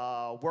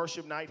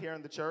worship night here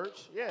in the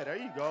church. Yeah, there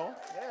you go.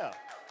 Yeah.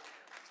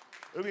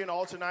 It'll be an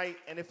altar night,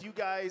 and if you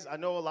guys, I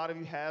know a lot of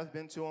you have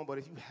been to them, but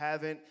if you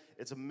haven't,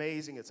 it's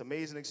amazing. It's an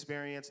amazing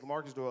experience.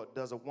 LaMarcus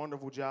does a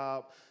wonderful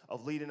job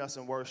of leading us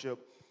in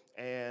worship,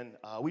 and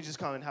we just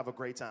come and have a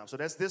great time. So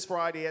that's this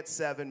Friday at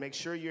 7. Make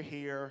sure you're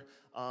here,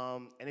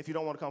 and if you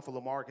don't want to come for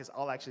LaMarcus,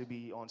 I'll actually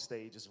be on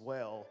stage as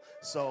well,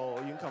 so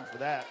you can come for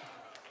that.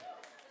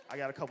 I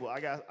got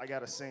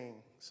to sing,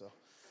 so.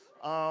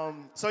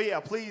 So yeah,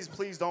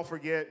 please don't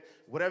forget,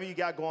 whatever you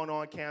got going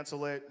on,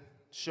 cancel it,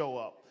 show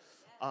up.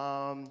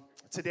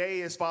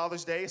 Today is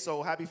Father's Day,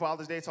 so happy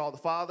Father's Day to all the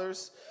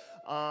fathers.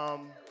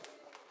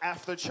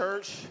 After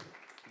church,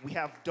 we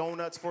have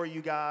donuts for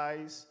you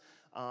guys.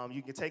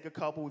 You can take a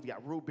couple. We've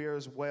got root beer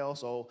as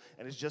well,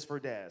 and it's just for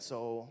dad.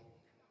 So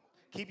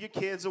keep your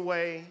kids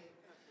away,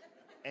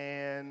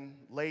 and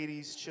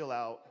ladies, chill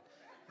out.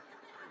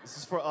 This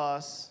is for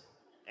us,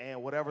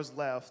 and whatever's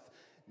left,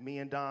 me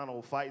and Donald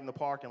will fight in the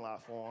parking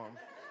lot for them,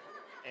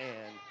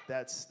 and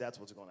that's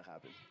what's going to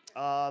happen.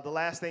 The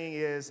last thing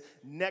is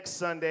next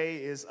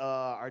Sunday is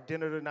our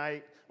dinner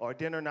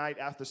night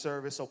after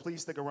service, so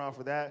please stick around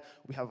for that.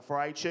 We have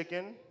fried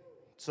chicken,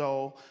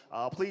 so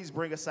please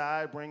bring a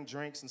side, bring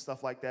drinks and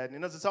stuff like that.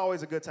 And it's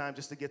always a good time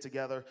just to get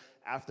together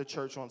after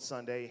church on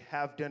Sunday,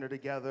 have dinner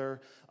together,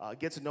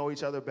 get to know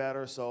each other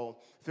better. So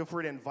feel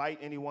free to invite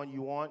anyone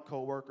you want,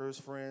 coworkers,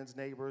 friends,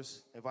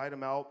 neighbors. Invite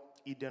them out,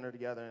 eat dinner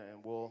together, and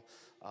we'll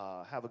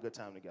have a good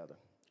time together.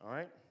 All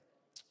right?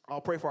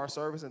 I'll pray for our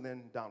service, and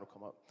then Don will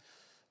come up.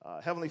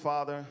 Heavenly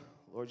Father,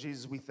 Lord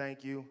Jesus, we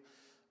thank you.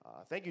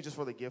 Thank you just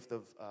for the gift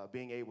of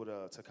being able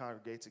to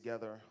congregate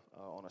together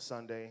on a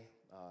Sunday,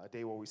 a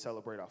day where we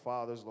celebrate our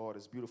fathers. Lord,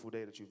 it's a beautiful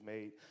day that you've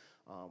made.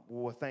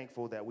 We're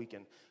thankful that we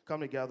can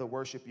come together,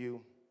 worship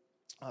you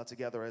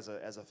together as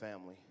a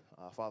family.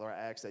 Father, I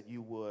ask that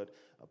you would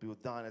be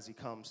with Don as he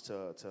comes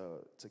to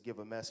give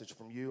a message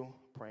from you,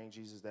 praying,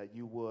 Jesus, that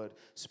you would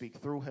speak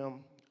through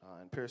him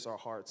and pierce our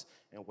hearts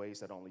in ways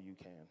that only you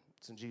can.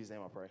 It's in Jesus'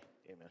 name I pray.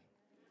 Amen.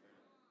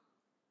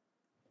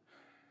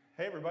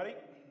 Hey, everybody.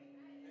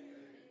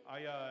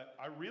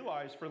 I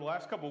realized for the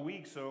last couple of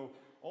weeks, so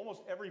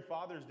almost every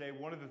Father's Day,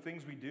 one of the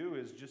things we do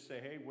is just say,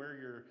 hey, wear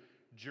your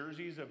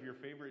jerseys of your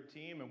favorite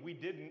team, and we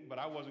didn't, but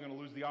I wasn't going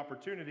to lose the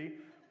opportunity.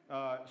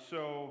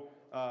 So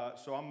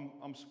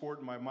I'm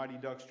sporting my Mighty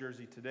Ducks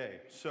jersey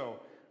today. So,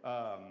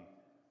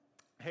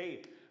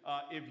 hey,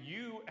 if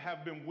you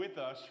have been with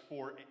us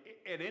for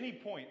at any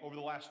point over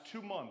the last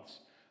 2 months,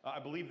 I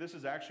believe this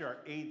is actually our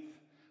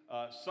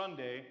 8th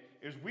Sunday,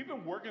 is we've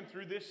been working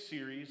through this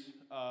series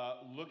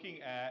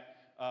looking at,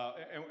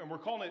 and we're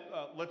calling it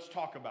Let's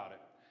Talk About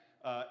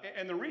It.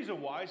 And the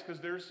reason why is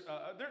because there's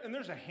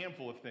a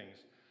handful of things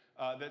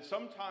that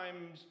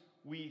sometimes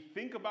we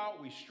think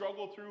about, we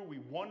struggle through, we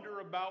wonder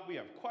about, we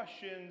have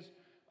questions,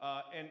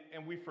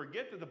 and we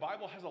forget that the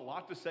Bible has a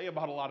lot to say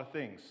about a lot of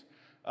things.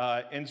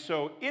 And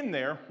so in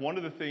there, one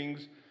of the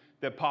things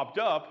that popped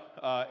up,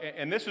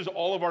 and this is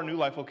all of our New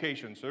Life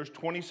locations. So there's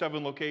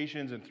 27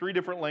 locations in 3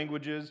 different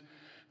languages.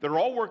 They're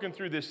all working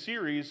through this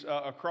series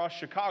across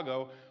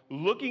Chicago,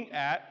 looking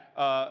at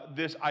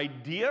this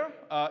idea,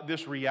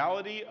 this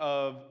reality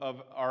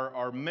of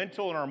our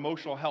mental and our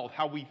emotional health,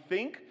 how we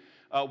think,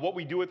 what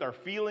we do with our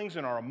feelings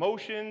and our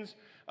emotions,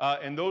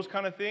 and those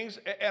kind of things.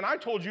 And I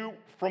told you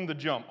from the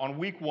jump on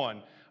week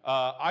 1,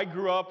 I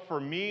grew up, for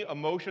me,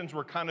 emotions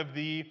were kind of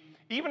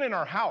even in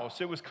our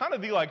house, it was kind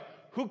of like,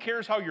 who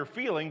cares how you're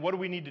feeling? What do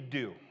we need to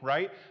do,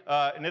 right?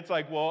 And it's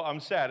like, well,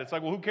 I'm sad. It's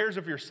like, well, who cares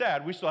if you're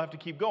sad? We still have to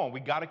keep going. We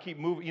got to keep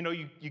moving. You know,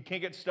 you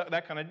can't get stuck,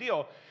 that kind of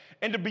deal.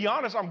 And to be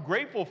honest, I'm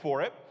grateful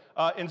for it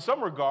in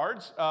some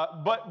regards.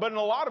 But in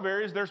a lot of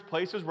areas, there's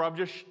places where I've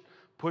just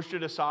pushed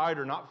it aside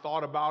or not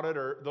thought about it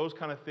or those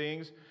kind of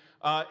things.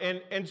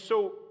 And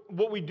so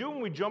what we do when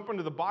we jump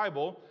into the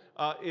Bible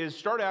is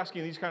start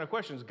asking these kind of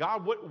questions.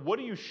 God, what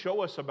do you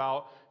show us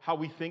about how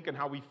we think and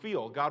how we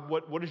feel? God,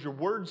 what does your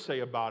word say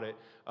about it?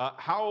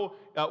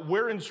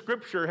 Where in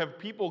Scripture have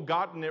people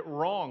gotten it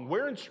wrong?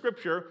 Where in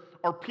Scripture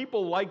are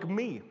people like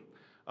me,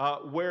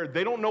 where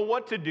they don't know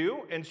what to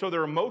do, and so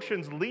their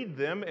emotions lead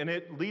them, and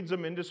it leads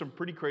them into some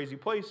pretty crazy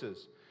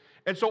places.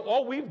 And so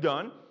all we've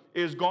done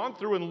is gone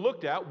through and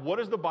looked at what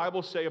does the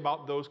Bible say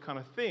about those kind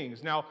of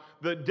things. Now,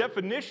 the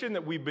definition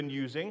that we've been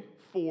using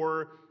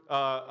for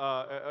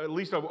at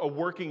least a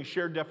working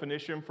shared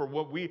definition for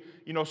what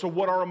so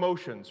what are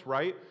emotions,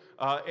 right?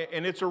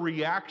 And it's a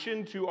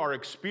reaction to our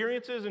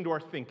experiences and to our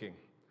thinking.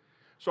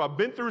 So I've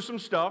been through some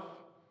stuff,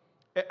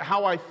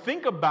 how I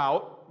think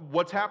about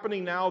what's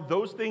happening now,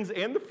 those things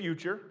and the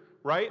future,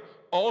 right?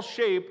 All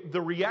shape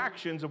the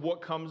reactions of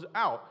what comes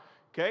out.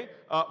 Okay?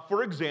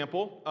 For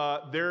example,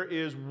 there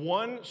is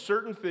one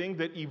certain thing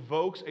that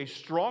evokes a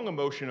strong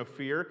emotion of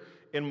fear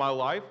in my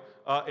life,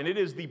 and it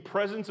is the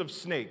presence of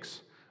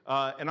snakes.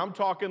 And I'm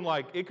talking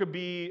like it could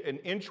be an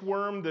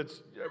inchworm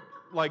that's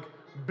like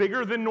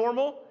bigger than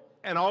normal,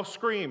 and I'll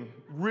scream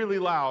really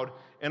loud,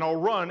 and I'll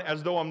run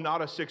as though I'm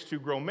not a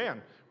 6'2" grown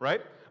man,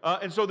 right?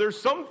 And so there's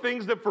some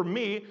things that for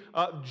me,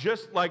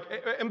 just like,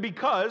 and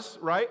because,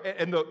 right,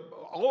 and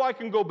all I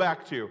can go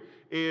back to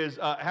is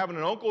having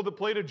an uncle that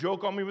played a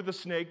joke on me with a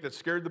snake that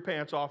scared the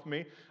pants off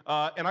me.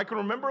 And I can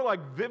remember like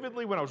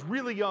vividly when I was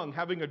really young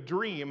having a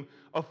dream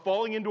of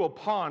falling into a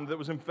pond that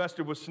was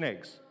infested with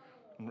snakes.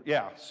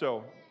 Yeah,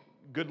 so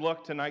good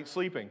luck tonight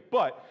sleeping.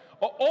 But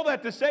all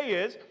that to say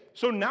is,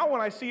 so now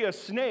when I see a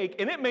snake,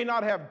 and it may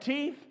not have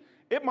teeth,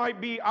 it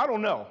might be, I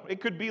don't know,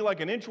 it could be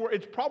like an inchworm.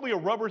 It's probably a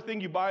rubber thing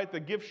you buy at the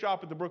gift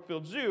shop at the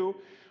Brookfield Zoo.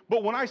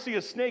 But when I see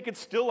a snake, it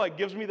still like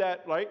gives me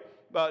that, right?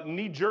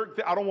 Knee-jerk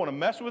thing. I don't want to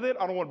mess with it.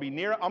 I don't want to be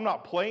near it. I'm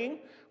not playing.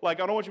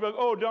 Like, I don't want you to be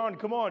like, oh, Don,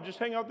 come on, just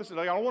hang out this.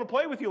 Like, I don't want to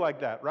play with you like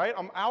that, right?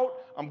 I'm out.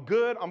 I'm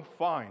good. I'm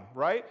fine,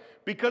 right?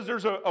 Because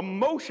there's an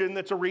emotion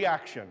that's a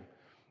reaction.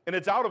 And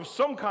it's out of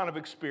some kind of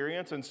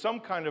experience and some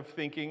kind of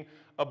thinking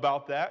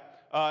about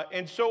that.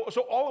 And so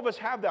all of us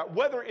have that,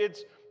 whether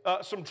it's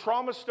some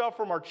trauma stuff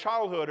from our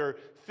childhood or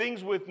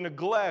things with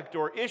neglect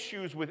or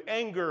issues with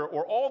anger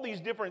or all these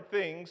different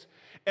things.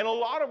 And a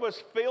lot of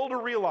us fail to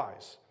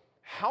realize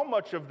how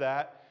much of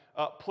that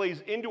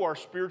plays into our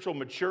spiritual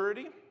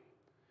maturity,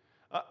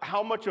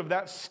 how much of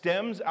that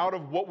stems out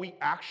of what we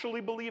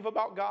actually believe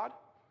about God.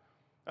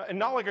 And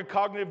not like a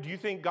cognitive, do you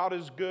think God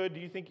is good?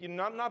 Do you think,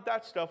 not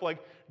that stuff. Like,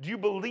 do you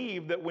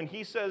believe that when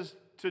he says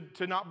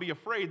to not be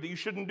afraid that you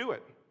shouldn't do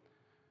it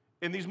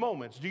in these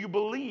moments? Do you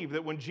believe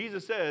that when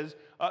Jesus says,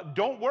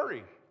 don't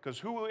worry, because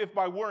who, if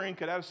by worrying,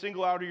 could add a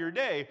single hour of your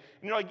day?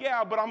 And you're like,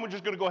 yeah, but I'm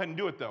just going to go ahead and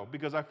do it, though,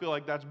 because I feel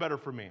like that's better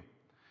for me.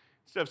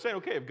 Instead of saying,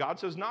 okay, if God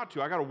says not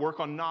to, I got to work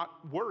on not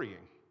worrying,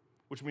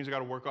 which means I got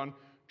to work on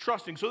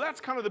trusting. So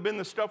that's kind of been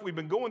the stuff we've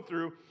been going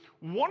through.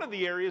 One of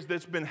the areas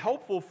that's been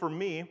helpful for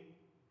me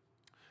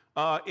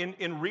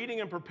in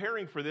reading and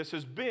preparing for this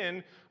has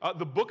been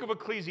the book of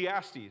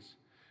Ecclesiastes.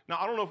 Now,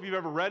 I don't know if you've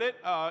ever read it.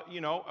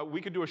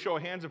 We could do a show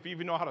of hands if you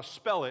even know how to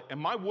spell it.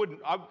 And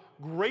I'm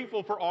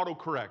grateful for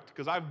autocorrect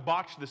because I've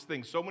botched this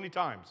thing so many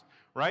times,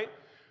 right?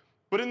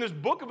 But in this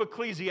book of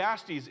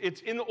Ecclesiastes,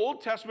 it's in the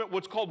Old Testament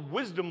what's called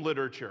wisdom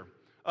literature,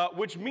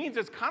 which means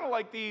it's kind of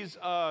like these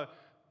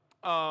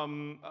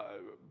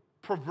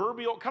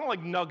proverbial, kind of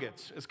like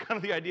nuggets is kind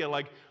of the idea.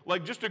 Like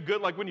just a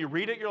good, like when you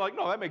read it, you're like,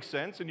 no, that makes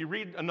sense. And you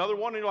read another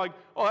one and you're like,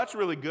 oh, that's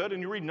really good.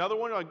 And you read another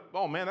one, you're like,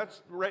 oh man,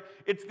 that's right.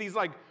 It's these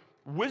like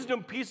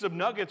wisdom piece of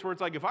nuggets where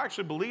it's like, if I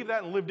actually believed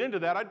that and lived into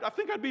that, I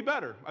think I'd be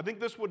better. I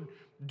think this would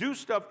do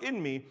stuff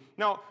in me.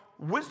 Now,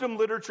 wisdom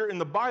literature in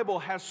the Bible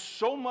has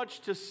so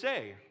much to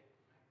say.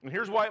 And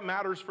here's why it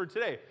matters for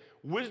today.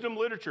 Wisdom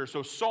literature,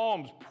 so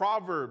Psalms,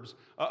 Proverbs,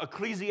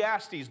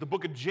 Ecclesiastes, the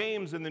book of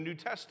James in the New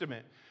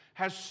Testament,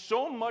 has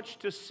so much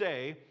to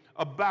say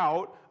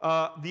about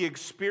the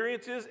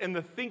experiences and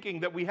the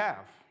thinking that we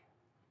have.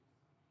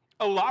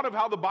 A lot of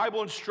how the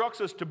Bible instructs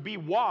us to be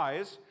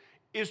wise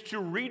is to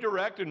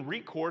redirect and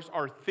recourse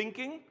our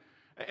thinking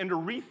and to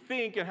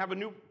rethink and have a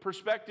new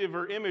perspective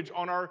or image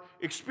on our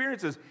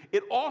experiences.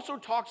 It also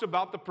talks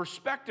about the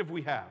perspective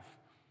we have.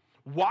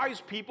 Wise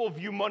people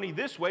view money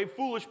this way,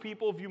 foolish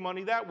people view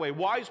money that way.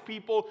 Wise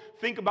people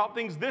think about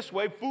things this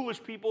way,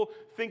 foolish people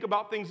think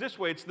about things this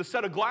way. It's the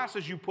set of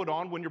glasses you put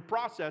on when you're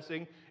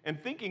processing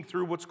and thinking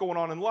through what's going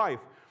on in life.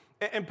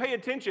 And pay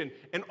attention,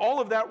 and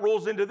all of that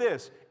rolls into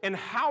this, and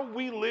how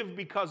we live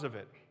because of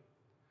it.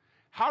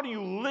 How do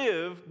you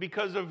live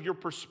because of your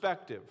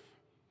perspective?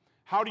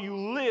 How do you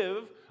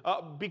live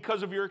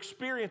because of your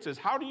experiences?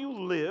 How do you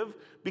live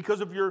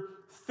because of your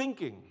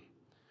thinking?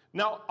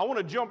 Now, I want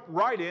to jump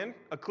right in.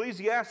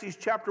 Ecclesiastes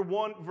chapter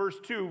 1, verse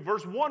 2.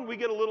 Verse 1, we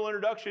get a little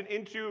introduction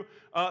into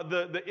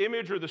the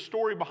image or the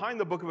story behind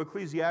the book of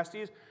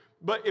Ecclesiastes.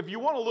 But if you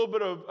want a little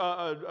bit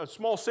of a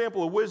small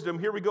sample of wisdom,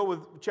 here we go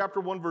with chapter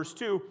 1, verse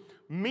 2.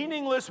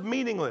 Meaningless,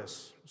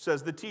 meaningless,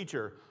 says the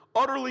teacher.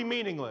 Utterly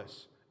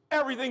meaningless.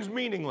 Everything's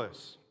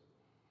meaningless.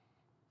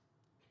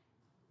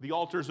 The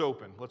altar's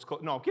open.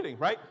 No, I'm kidding,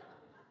 right?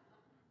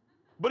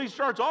 But he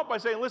starts off by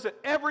saying, listen,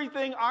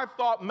 everything I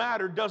thought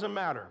mattered doesn't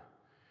matter.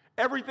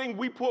 Everything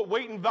we put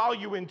weight and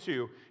value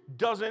into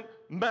doesn't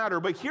matter.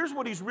 But here's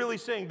what he's really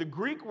saying. The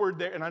Greek word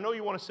there, and I know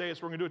you want to say it,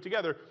 so we're going to do it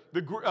together.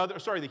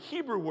 The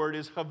Hebrew word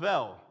is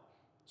havel.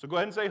 So go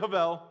ahead and say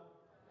havel.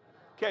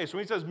 Okay, so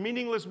when he says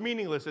meaningless,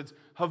 meaningless, it's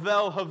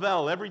havel,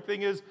 havel.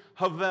 Everything is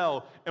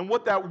havel. And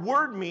what that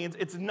word means,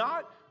 it's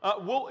not,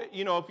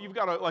 if you've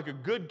got a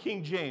good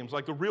King James,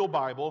 like the real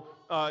Bible,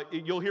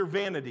 you'll hear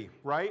vanity,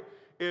 right?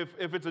 If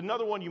it's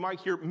another one, you might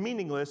hear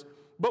meaningless.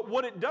 But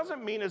what it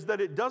doesn't mean is that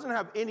it doesn't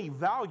have any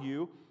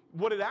value.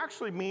 What it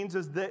actually means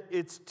is that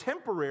it's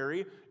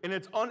temporary and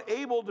it's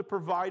unable to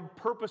provide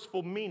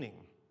purposeful meaning.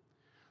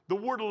 The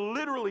word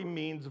literally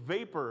means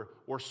vapor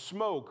or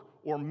smoke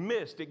or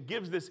mist. It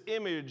gives this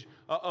image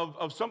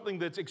of something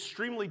that's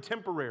extremely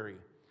temporary.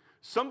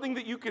 Something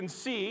that you can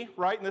see,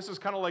 right? And this is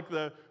kind of like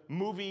the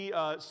movie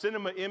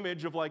cinema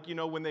image of like,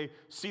 when they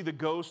see the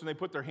ghost and they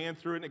put their hand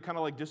through it and it kind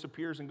of like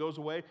disappears and goes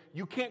away.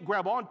 You can't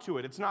grab onto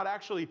it. It's not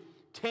actually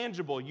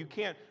tangible. You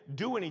can't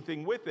do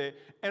anything with it.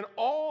 And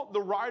all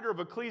the writer of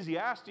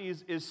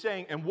Ecclesiastes is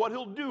saying, and what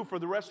he'll do for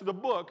the rest of the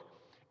book,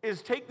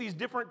 is take these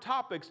different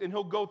topics and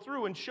he'll go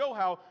through and show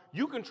how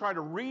you can try to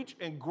reach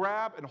and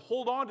grab and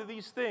hold on to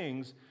these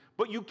things,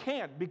 but you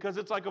can't because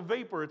it's like a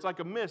vapor, it's like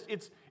a mist,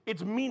 it's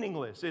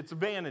meaningless, it's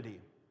vanity.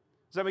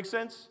 Does that make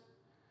sense?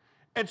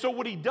 And so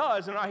what he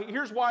does, and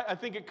here's why I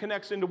think it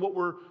connects into what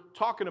we're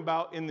talking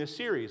about in this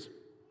series,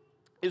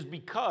 is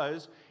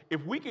because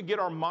if we could get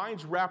our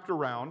minds wrapped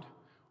around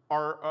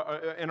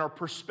and our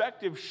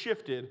perspective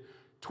shifted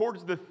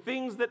towards the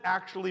things that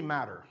actually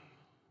matter,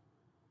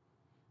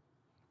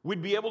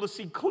 we'd be able to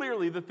see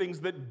clearly the things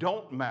that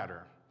don't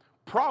matter.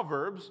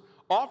 Proverbs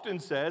often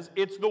says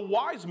it's the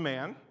wise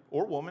man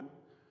or woman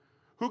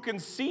who can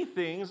see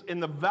things in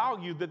the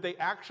value that they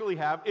actually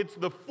have. It's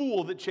the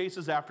fool that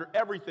chases after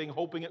everything,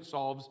 hoping it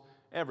solves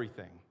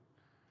everything.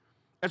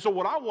 And so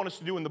what I want us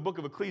to do in the book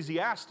of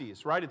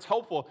Ecclesiastes, right, it's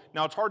helpful.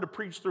 Now, it's hard to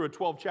preach through a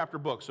 12-chapter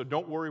book, so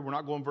don't worry, we're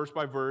not going verse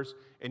by verse,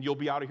 and you'll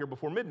be out of here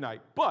before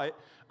midnight. But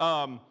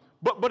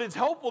it's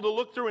helpful to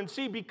look through and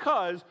see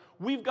because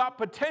we've got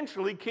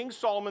potentially King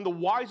Solomon, the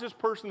wisest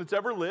person that's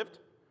ever lived,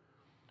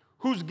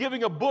 who's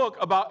giving a book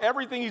about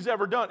everything he's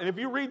ever done. And if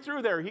you read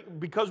through there,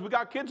 because we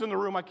got kids in the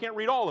room, I can't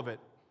read all of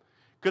it,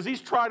 because he's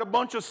tried a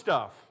bunch of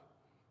stuff,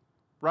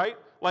 right,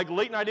 like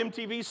late-night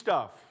MTV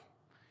stuff,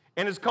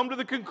 and has come to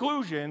the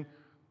conclusion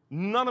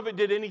none of it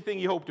did anything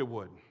he hoped it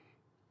would.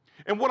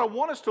 And what I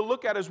want us to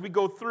look at as we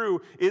go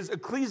through is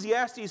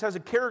Ecclesiastes has a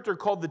character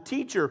called the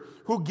teacher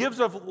who gives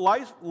us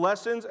life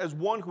lessons as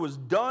one who has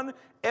done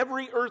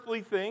every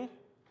earthly thing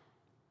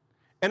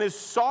and has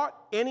sought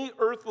any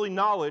earthly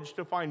knowledge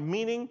to find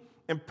meaning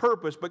and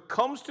purpose, but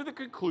comes to the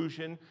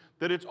conclusion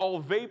that it's all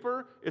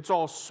vapor, it's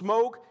all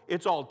smoke,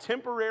 it's all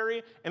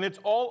temporary, and it's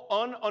all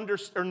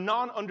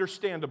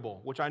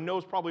non-understandable, which I know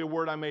is probably a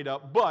word I made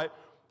up, but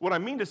what I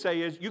mean to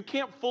say is you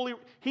can't fully,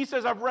 he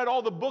says, I've read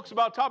all the books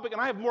about topic and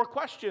I have more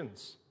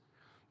questions.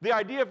 The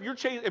idea if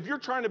you're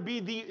trying to be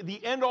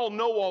the end-all,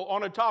 know-all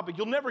on a topic,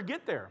 you'll never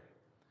get there.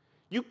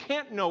 You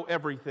can't know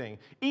everything.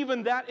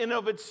 Even that in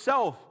of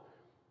itself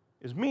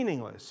is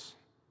meaningless.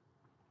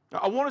 Now,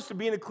 I want us to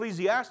be in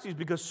Ecclesiastes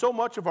because so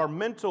much of our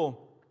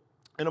mental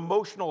and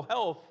emotional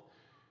health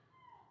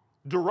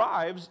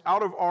derives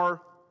out of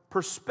our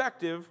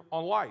perspective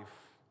on life,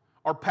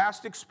 our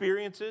past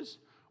experiences,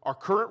 our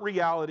current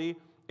reality,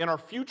 and our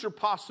future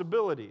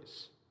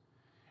possibilities,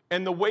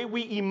 and the way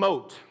we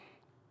emote,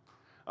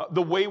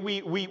 the way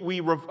we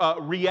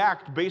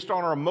react based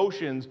on our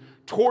emotions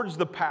towards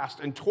the past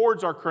and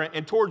towards our current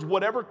and towards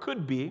whatever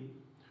could be,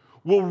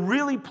 will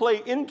really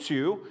play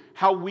into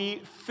how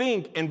we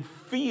think and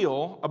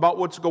feel about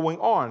what's going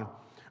on.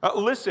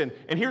 Listen,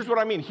 and here's what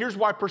I mean. Here's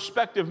why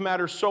perspective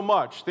matters so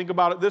much. Think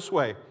about it this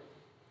way.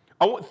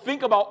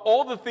 Think about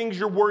all the things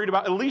you're worried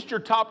about, at least your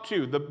top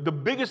two, the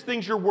biggest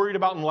things you're worried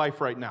about in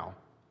life right now.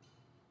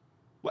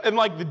 And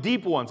like the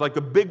deep ones, like the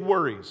big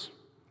worries,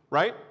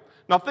 right?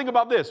 Now think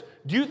about this.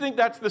 Do you think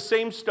that's the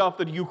same stuff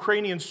that a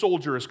Ukrainian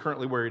soldier is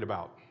currently worried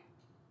about?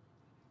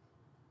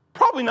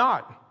 Probably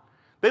not.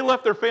 They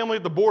left their family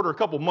at the border a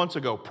couple months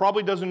ago.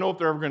 Probably doesn't know if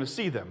they're ever going to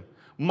see them.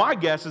 My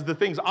guess is the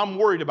things I'm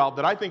worried about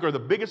that I think are the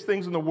biggest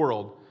things in the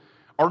world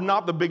are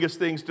not the biggest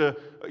things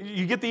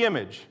you get the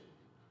image,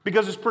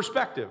 because it's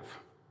perspective.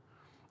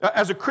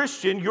 As a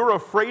Christian, you're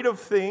afraid of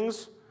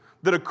things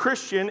that a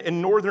Christian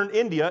in northern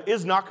India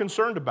is not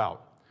concerned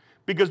about,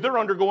 because they're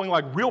undergoing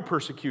like real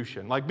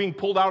persecution, like being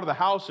pulled out of the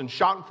house and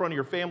shot in front of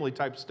your family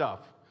type stuff,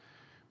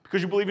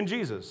 because you believe in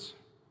Jesus.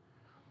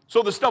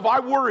 So the stuff I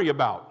worry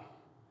about,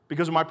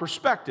 because of my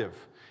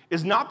perspective,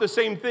 is not the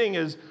same thing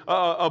as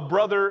a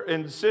brother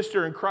and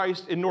sister in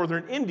Christ in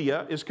northern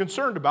India is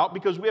concerned about,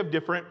 because we have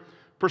different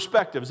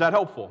perspectives. Is that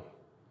helpful?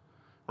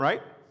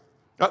 Right?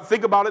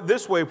 Think about it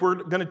this way. If we're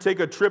going to take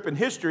a trip in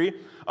history,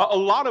 a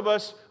lot of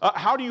us,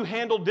 how do you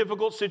handle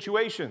difficult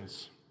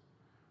situations?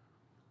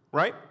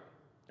 Right?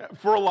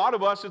 For a lot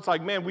of us, it's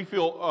like, man, we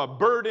feel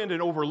burdened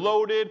and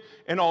overloaded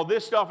and all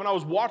this stuff. And I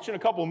was watching a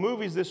couple of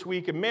movies this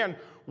week, and man,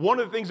 one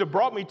of the things that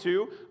brought me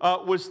to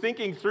was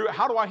thinking through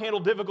how do I handle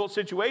difficult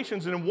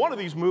situations. And in one of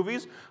these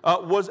movies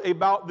was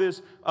about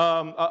this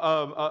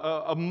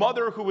a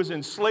mother who was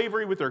in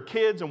slavery with her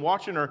kids and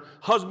watching her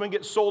husband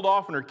get sold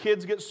off and her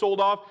kids get sold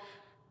off.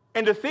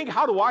 And to think,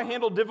 how do I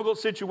handle difficult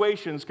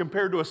situations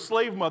compared to a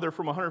slave mother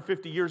from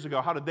 150 years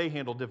ago? How did they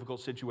handle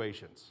difficult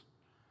situations?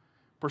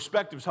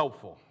 Perspective's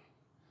helpful.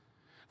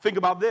 Think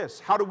about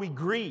this. How do we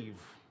grieve?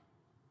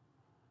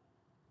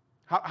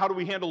 How do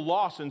we handle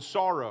loss and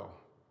sorrow?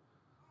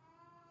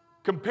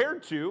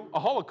 Compared to a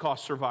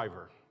Holocaust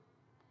survivor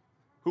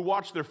who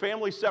watched their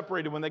family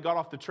separated when they got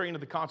off the train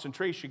at the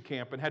concentration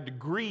camp and had to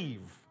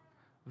grieve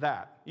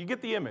that. You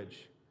get the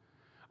image.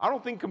 I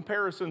don't think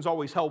comparison's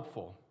always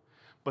helpful.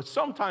 But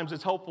sometimes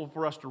it's helpful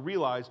for us to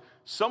realize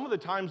some of the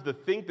times the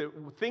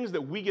things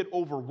that we get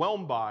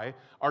overwhelmed by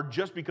are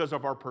just because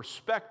of our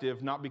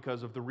perspective, not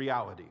because of the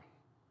reality.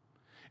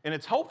 And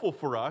it's helpful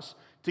for us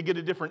to get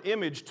a different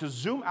image, to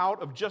zoom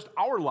out of just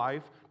our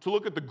life, to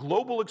look at the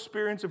global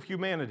experience of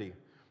humanity,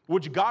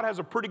 which God has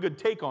a pretty good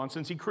take on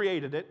since He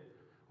created it,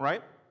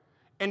 right?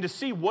 And to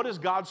see what does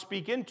God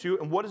speak into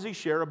and what does He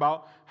share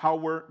about how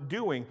we're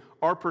doing.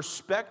 Our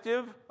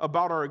perspective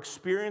about our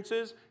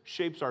experiences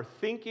shapes our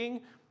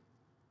thinking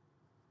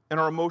and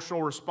our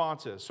emotional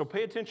responses. So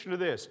pay attention to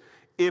this.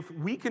 If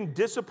we can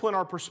discipline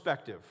our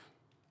perspective,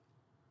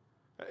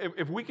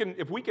 if we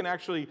can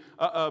actually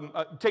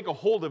take a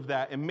hold of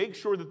that and make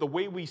sure that the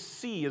way we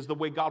see is the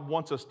way God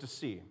wants us to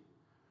see,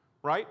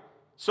 right?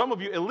 Some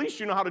of you, at least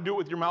you know how to do it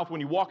with your mouth when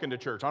you walk into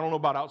church. I don't know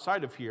about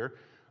outside of here,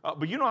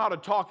 but you know how to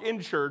talk in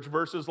church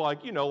versus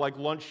like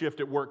lunch shift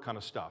at work kind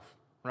of stuff,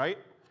 right?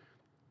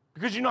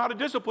 Because you know how to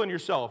discipline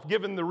yourself,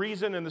 given the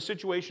reason and the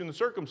situation, the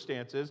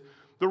circumstances.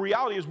 The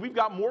reality is we've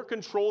got more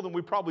control than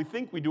we probably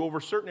think we do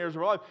over certain areas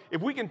of our life.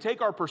 If we can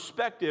take our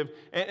perspective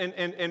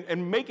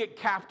and make it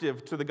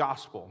captive to the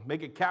gospel,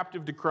 make it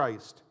captive to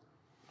Christ,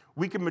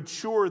 we can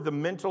mature the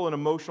mental and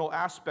emotional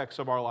aspects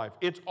of our life.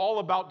 It's all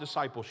about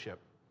discipleship.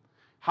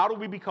 How do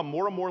we become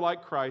more and more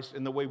like Christ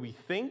in the way we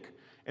think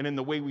and in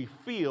the way we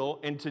feel,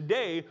 and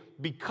today,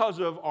 because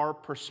of our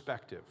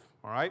perspective,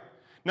 all right?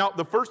 Now,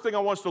 the first thing I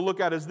want us to look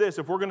at is this.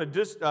 If we're going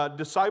to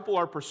disciple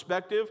our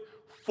perspective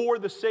for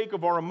the sake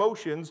of our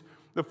emotions,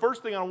 the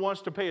first thing I want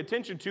us to pay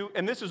attention to,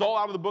 and this is all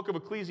out of the book of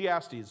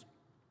Ecclesiastes,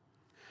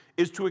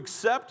 is to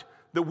accept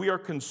that we are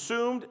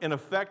consumed and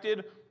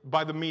affected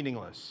by the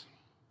meaningless.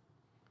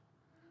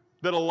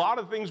 That a lot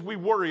of things we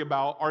worry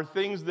about are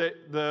things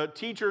that the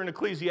teacher in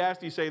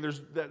Ecclesiastes say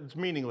that it's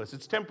meaningless,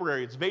 it's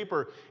temporary, it's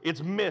vapor,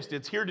 it's mist,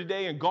 it's here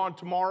today and gone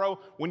tomorrow.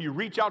 When you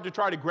reach out to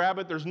try to grab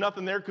it, there's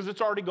nothing there because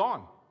it's already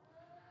gone.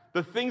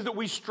 The things that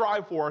we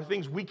strive for are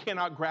things we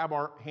cannot grab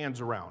our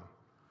hands around.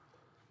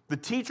 The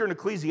teacher in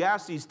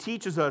Ecclesiastes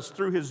teaches us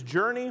through his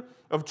journey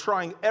of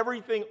trying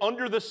everything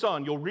under the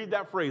sun. You'll read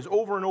that phrase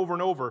over and over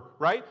and over,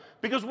 right?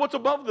 Because what's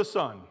above the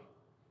sun?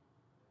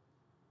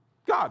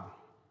 God.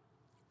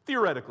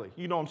 Theoretically,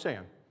 you know what I'm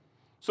saying.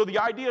 So the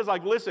idea is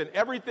like, listen,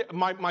 everything,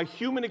 my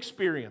human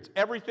experience,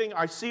 everything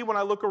I see when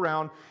I look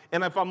around,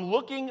 and if I'm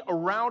looking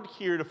around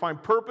here to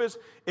find purpose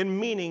and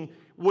meaning,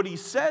 what he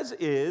says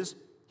is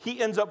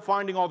he ends up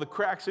finding all the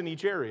cracks in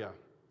each area.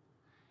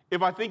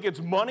 If I think it's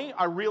money,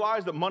 I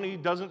realize that money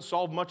doesn't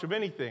solve much of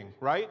anything,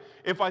 right?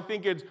 If I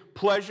think it's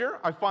pleasure,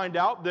 I find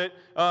out that,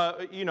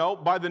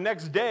 by the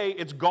next day,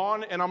 it's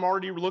gone and I'm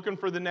already looking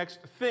for the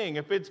next thing.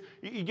 If it's,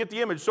 you get the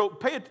image. So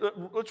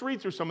let's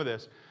read through some of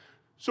this.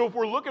 So if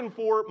we're looking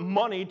for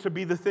money to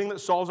be the thing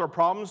that solves our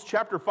problems,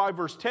 chapter 5,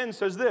 verse 10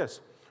 says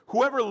this: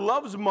 whoever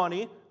loves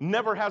money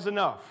never has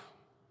enough.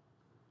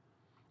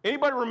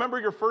 Anybody remember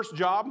your first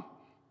job?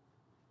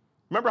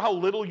 Remember how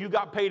little you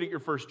got paid at your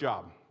first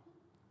job?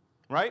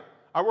 Right?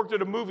 I worked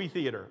at a movie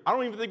theater. I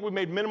don't even think we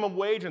made minimum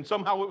wage, and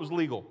somehow it was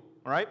legal,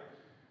 all right?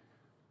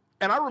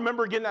 And I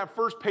remember getting that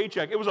first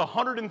paycheck. It was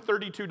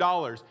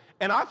 $132,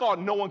 and I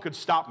thought no one could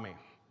stop me.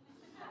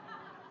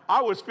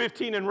 I was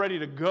 15 and ready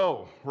to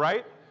go,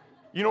 right?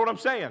 You know what I'm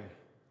saying?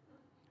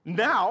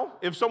 Now,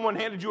 if someone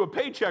handed you a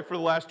paycheck for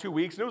the last 2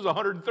 weeks and it was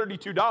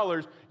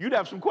 $132, you'd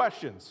have some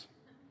questions.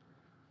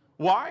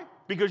 Why?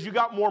 Because you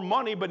got more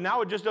money, but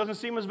now it just doesn't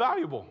seem as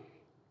valuable.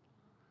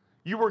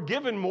 You were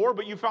given more,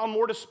 but you found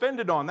more to spend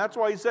it on. That's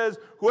why he says,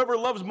 whoever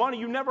loves money,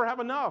 you never have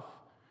enough.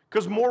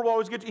 Because more will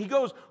always get you. He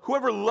goes,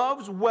 whoever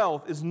loves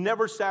wealth is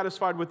never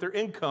satisfied with their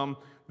income.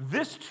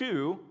 This,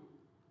 too,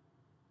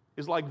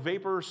 is like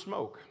vapor or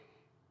smoke.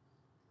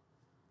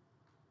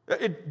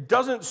 It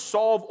doesn't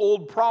solve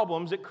old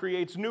problems. It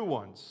creates new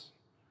ones.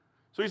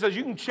 So he says,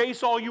 you can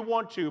chase all you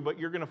want to, but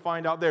you're going to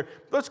find out there.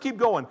 Let's keep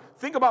going.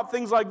 Think about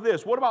things like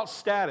this. What about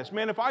status?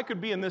 Man, if I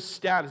could be in this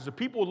status, if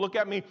people would look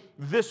at me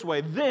this way,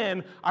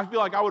 then I feel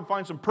like I would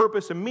find some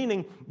purpose and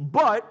meaning.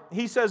 But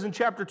he says in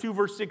chapter 2,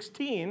 verse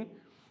 16,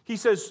 he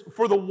says,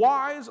 for the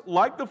wise,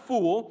 like the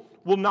fool,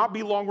 will not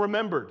be long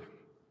remembered.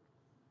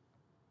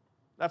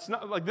 That's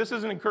not, like, this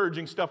isn't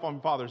encouraging stuff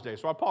on Father's Day,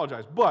 so I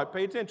apologize. But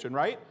pay attention,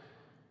 right?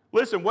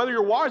 Listen, whether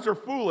you're wise or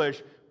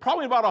foolish,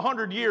 probably about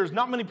 100 years,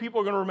 not many people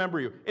are going to remember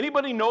you.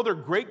 Anybody know their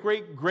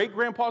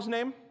great-great-great-grandpa's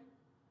name?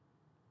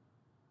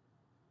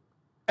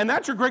 And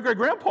that's your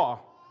great-great-grandpa.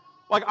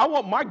 Like, I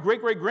want my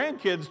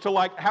great-great-grandkids to,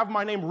 like, have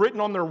my name written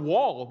on their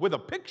wall with a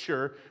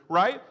picture,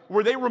 right,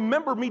 where they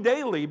remember me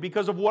daily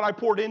because of what I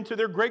poured into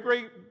their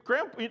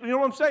great-great-grandpa. You know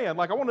what I'm saying?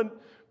 Like, I want to,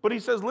 but he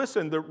says,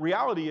 listen, the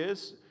reality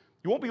is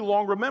you won't be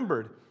long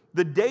remembered.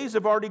 The days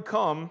have already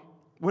come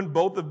when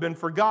both have been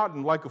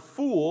forgotten. Like a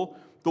fool,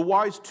 the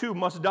wise too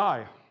must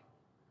die.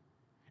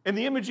 And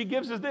the image he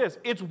gives is this: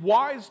 it's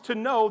wise to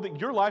know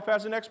that your life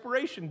has an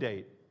expiration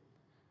date.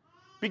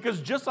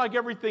 Because just like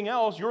everything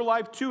else, your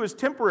life too is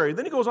temporary.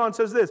 Then he goes on and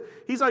says this.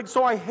 He's like,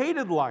 so I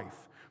hated life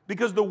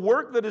because the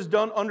work that is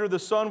done under the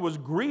sun was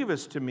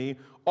grievous to me.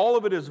 All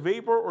of it is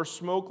vapor or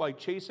smoke, like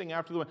chasing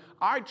after the wind.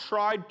 I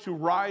tried to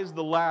rise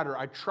the ladder.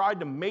 I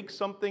tried to make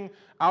something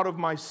out of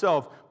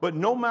myself. But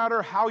no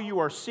matter how you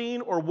are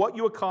seen or what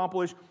you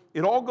accomplish,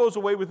 it all goes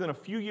away within a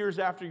few years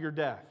after your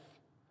death.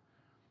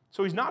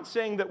 So he's not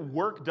saying that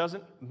work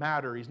doesn't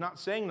matter. He's not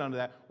saying none of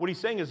that. What he's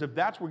saying is if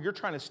that's where you're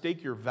trying to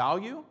stake your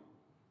value,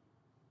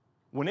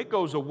 when it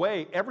goes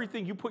away,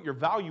 everything you put your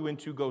value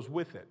into goes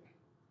with it.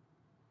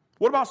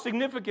 What about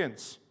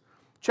significance?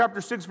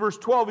 Chapter 6, verse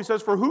 12, he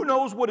says, for who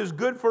knows what is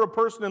good for a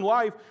person in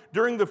life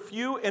during the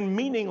few and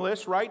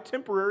meaningless, right,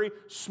 temporary,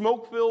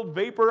 smoke-filled,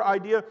 vapor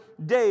idea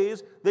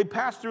days they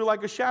pass through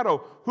like a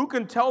shadow? Who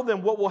can tell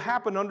them what will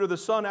happen under the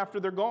sun after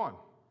they're gone?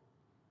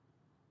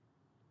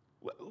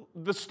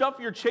 The stuff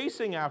you're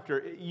chasing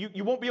after,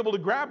 you won't be able to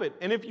grab it.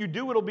 And if you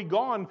do, it'll be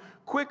gone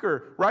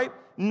quicker, right?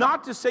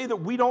 Not to say that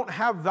we don't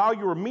have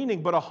value or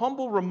meaning, but a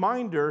humble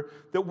reminder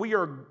that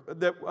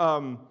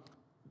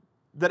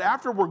that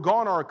after we're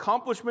gone, our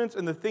accomplishments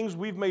and the things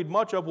we've made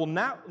much of will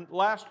not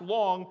last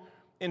long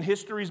in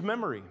history's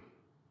memory,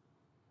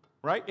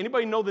 right?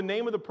 Anybody know the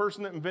name of the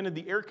person that invented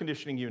the air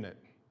conditioning unit?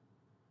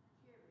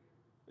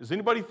 Is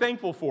anybody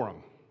thankful for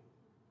him?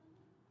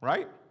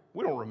 Right?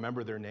 We don't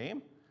remember their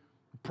name.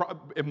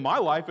 In my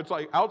life, it's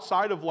like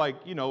outside of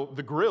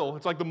the grill,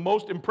 it's like the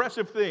most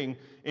impressive thing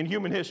in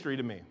human history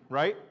to me,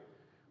 right?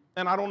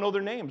 And I don't know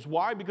their names.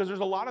 Why? Because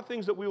there's a lot of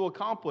things that we will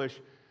accomplish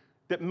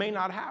that may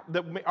not have,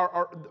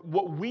 are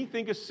what we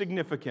think is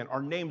significant.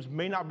 Our names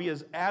may not be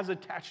as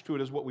attached to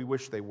it as what we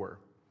wish they were.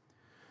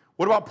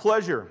 What about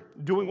pleasure?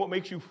 Doing what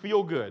makes you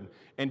feel good.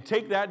 And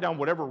take that down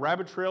whatever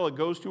rabbit trail it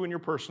goes to in your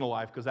personal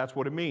life, because that's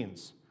what it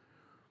means.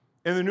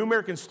 In the New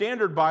American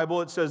Standard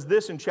Bible, it says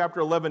this in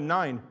chapter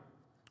 11:9.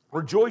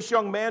 Rejoice,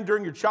 young man,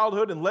 during your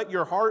childhood, and let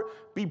your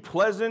heart be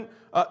pleasant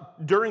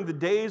during the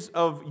days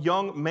of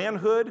young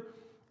manhood,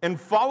 and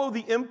follow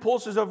the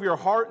impulses of your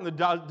heart and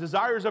the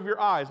desires of your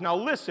eyes. Now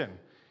listen,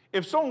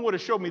 if someone would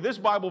have showed me this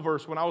Bible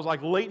verse when I was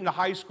like late into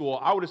high school,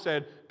 I would have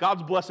said,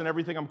 God's blessing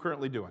everything I'm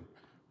currently doing,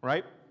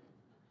 right?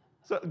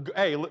 So,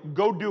 hey,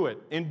 go do it.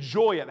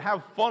 Enjoy it.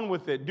 Have fun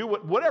with it. Do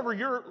whatever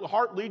your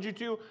heart leads you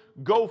to,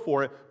 go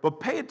for it. But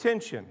pay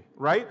attention,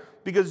 right?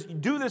 Because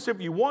do this if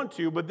you want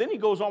to, but then he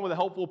goes on with a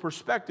helpful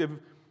perspective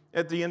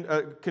at the end,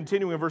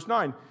 continuing in verse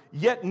 9.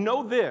 Yet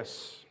know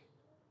this,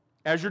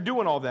 as you're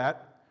doing all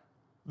that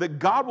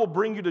God will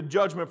bring you to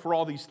judgment for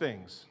all these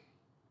things.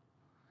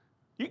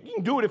 You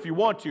can do it if you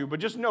want to, but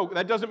just know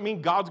that doesn't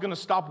mean God's going to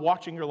stop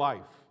watching your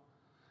life.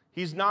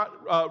 He's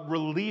not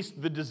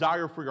released the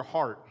desire for your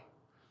heart.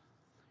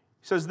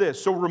 He says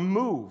this, so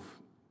remove,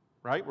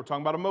 right? We're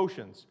talking about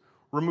emotions.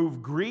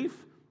 Remove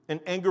grief and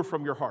anger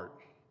from your heart.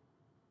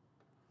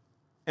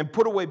 And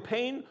put away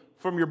pain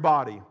from your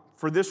body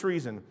for this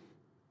reason,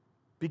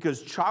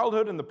 because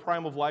childhood and the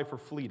prime of life are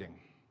fleeting.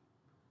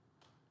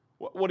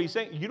 What he's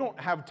saying, you don't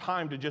have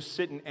time to just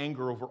sit in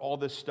anger over all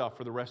this stuff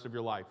for the rest of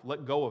your life.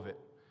 Let go of it.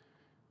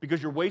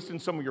 Because you're wasting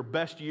some of your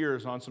best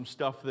years on some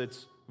stuff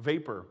that's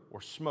vapor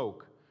or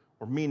smoke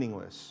or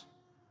meaningless.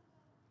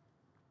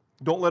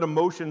 Don't let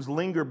emotions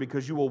linger,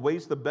 because you will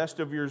waste the best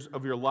of years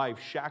of your life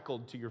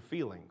shackled to your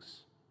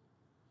feelings.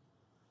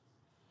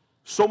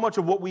 So much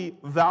of what we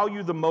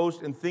value the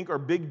most and think are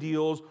big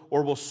deals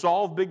or will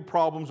solve big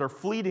problems are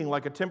fleeting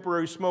like a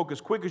temporary smoke. As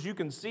quick as you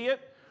can see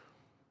it,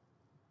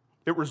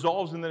 it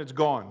resolves and then it's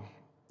gone.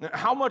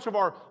 How much of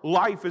our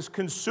life is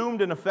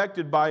consumed and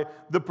affected by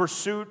the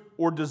pursuit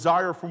or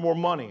desire for more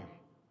money?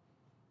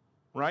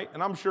 Right?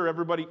 And I'm sure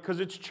everybody, because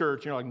it's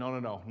church, you're like,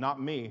 no,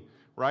 not me.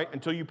 Right?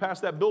 Until you pass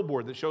that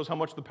billboard that shows how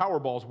much the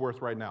Powerball's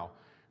worth right now.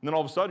 And then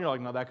all of a sudden you're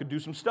like, no, that could do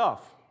some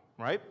stuff.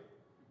 Right?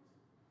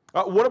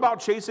 What about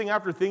chasing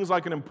after things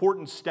like an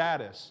important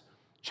status?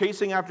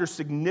 Chasing after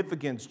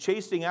significance?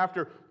 Chasing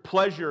after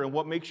pleasure and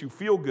what makes you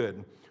feel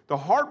good? The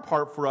hard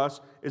part for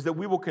us is that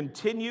we will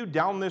continue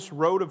down this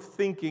road of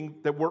thinking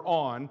that we're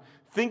on,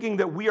 thinking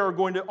that we are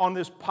going to, on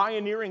this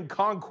pioneering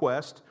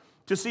conquest,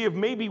 to see if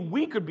maybe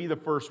we could be the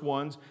first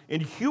ones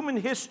in human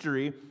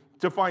history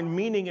to find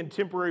meaning in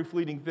temporary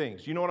fleeting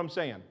things. You know what I'm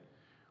saying?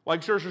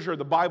 Like, sure,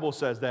 the Bible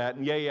says that,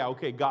 and yeah,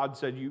 okay, God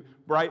said you,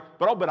 right?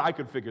 But I'll bet I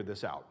could figure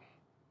this out.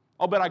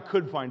 I'll bet I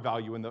could find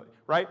value in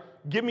right?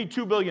 Give me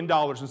 $2 billion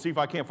and see if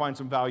I can't find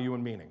some value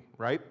and meaning,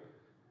 right?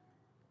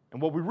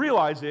 And what we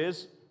realize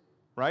is,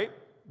 right,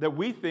 that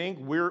we think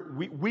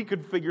we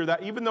could figure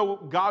that, even though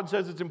God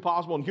says it's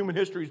impossible and human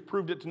history has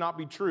proved it to not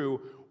be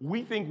true,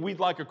 we think we'd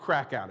like a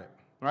crack at it,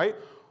 right?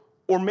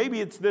 Or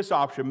maybe it's this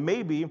option.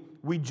 Maybe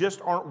we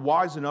just aren't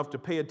wise enough to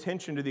pay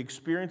attention to the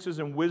experiences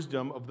and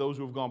wisdom of those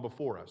who have gone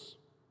before us.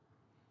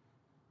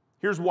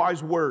 Here's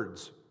wise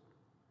words.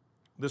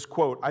 This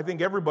quote, I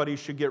think everybody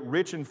should get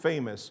rich and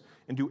famous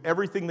and do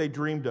everything they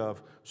dreamed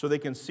of so they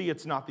can see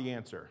it's not the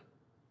answer.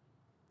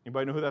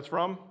 Anybody know who that's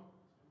from?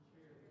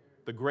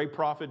 The great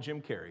prophet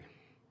Jim Carrey,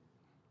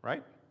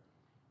 right?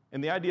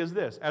 And the idea is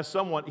this, as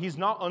someone, he's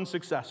not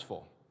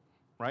unsuccessful,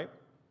 right?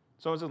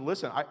 Someone said,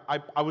 listen,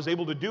 I was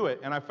able to do it,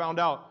 and I found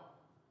out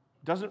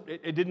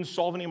it didn't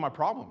solve any of my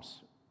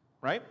problems,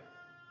 right?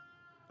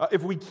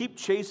 If we keep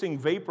chasing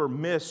vapor,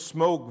 mist,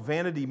 smoke,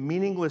 vanity,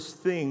 meaningless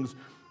things,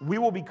 we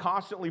will be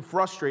constantly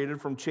frustrated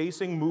from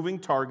chasing moving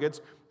targets,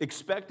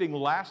 expecting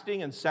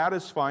lasting and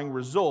satisfying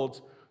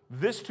results.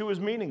 This too is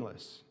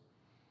meaningless.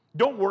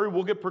 Don't worry,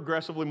 we'll get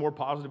progressively more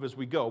positive as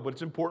we go, but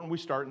it's important we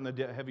start in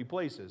the heavy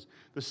places.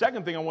 The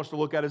second thing I want us to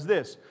look at is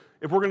this.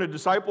 If we're going to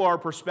disciple our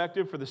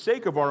perspective for the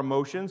sake of our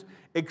emotions,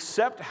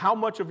 accept how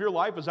much of your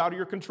life is out of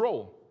your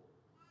control.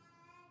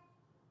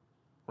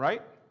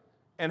 Right?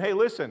 And hey,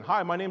 listen,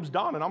 hi, my name's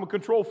Don, and I'm a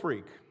control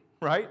freak,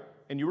 right?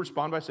 And you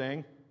respond by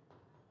saying,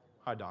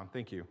 hi, Don,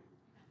 thank you.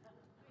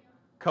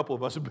 A couple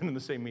of us have been in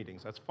the same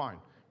meetings. That's fine,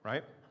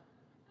 right?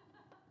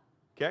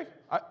 Okay?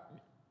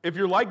 If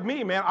you're like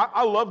me, man,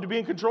 I love to be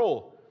in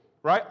control,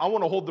 right? I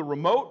want to hold the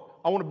remote.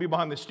 I want to be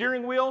behind the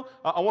steering wheel.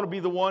 I want to be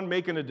the one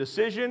making a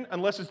decision,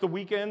 unless it's the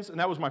weekends, and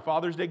that was my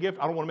Father's Day gift.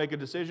 I don't want to make a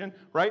decision,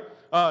 right?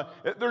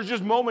 There's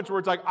just moments where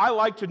it's like, I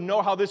like to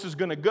know how this is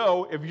going to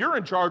go. If you're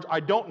in charge, I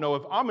don't know.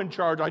 If I'm in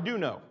charge, I do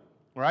know,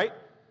 right?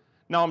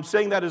 Now, I'm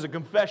saying that as a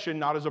confession,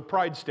 not as a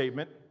pride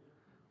statement.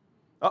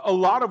 A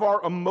lot of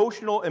our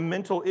emotional and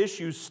mental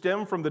issues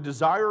stem from the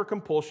desire or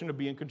compulsion to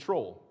be in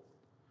control.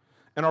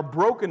 And our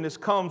brokenness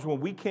comes when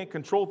we can't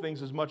control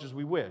things as much as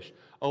we wish.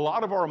 A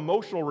lot of our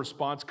emotional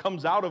response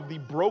comes out of the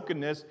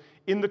brokenness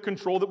in the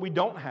control that we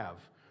don't have.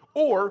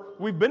 Or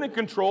we've been in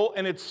control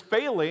and it's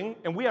failing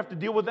and we have to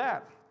deal with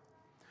that.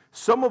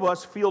 Some of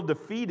us feel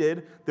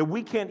defeated that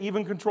we can't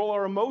even control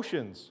our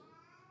emotions.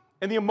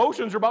 And the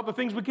emotions are about the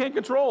things we can't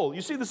control.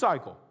 You see the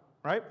cycle,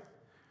 right?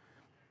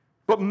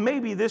 But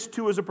maybe this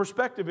too is a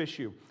perspective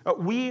issue.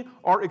 We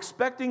are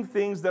expecting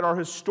things that are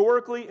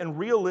historically and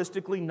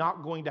realistically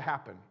not going to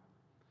happen.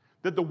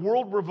 That the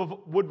world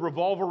would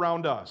revolve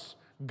around us.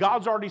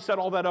 God's already set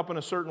all that up in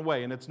a certain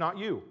way, and it's not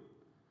you,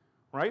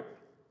 right?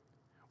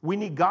 We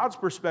need God's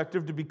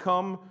perspective to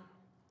become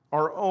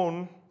our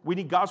own. We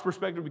need God's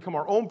perspective to become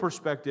our own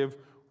perspective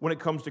when it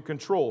comes to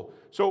control.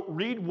 So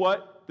read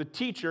what the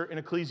teacher in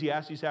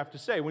Ecclesiastes have to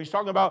say. When he's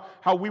talking about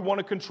how we want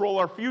to control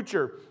our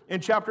future. In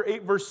chapter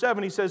 8, verse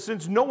 7, he says,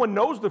 since no one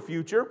knows the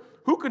future,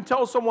 who can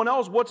tell someone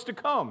else what's to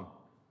come?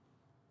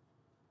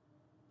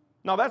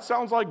 Now, that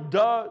sounds like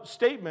duh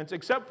statements,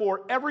 except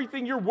for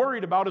everything you're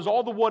worried about is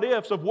all the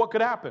what-ifs of what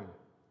could happen.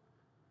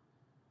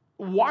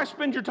 Why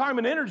spend your time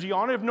and energy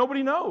on it if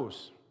nobody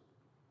knows?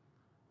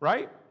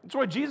 Right? That's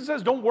why Jesus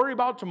says, don't worry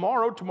about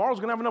tomorrow. Tomorrow's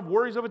going to have enough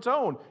worries of its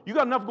own. You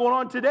got enough going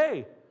on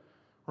today.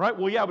 Right?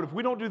 Well, yeah, but if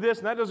we don't do this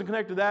and that doesn't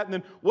connect to that, and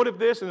then what if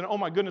this, and then, oh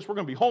my goodness, we're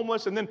going to be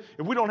homeless, and then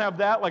if we don't have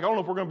that, like, I don't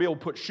know if we're going to be able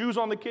to put shoes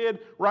on the kid,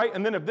 right?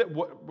 And then if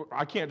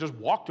I can't just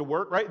walk to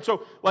work, right?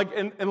 So, like,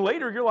 and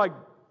later you're like,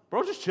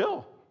 bro, just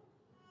chill.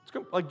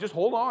 Like, just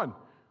hold on.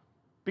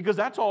 Because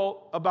that's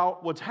all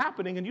about what's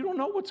happening, and you don't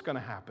know what's going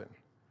to happen.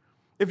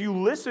 If you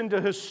listen to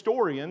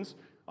historians,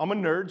 I'm a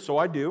nerd, so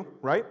I do,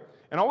 right?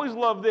 And I always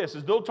love this,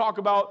 is they'll talk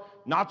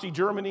about Nazi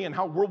Germany and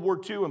how World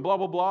War II and blah,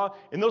 blah, blah.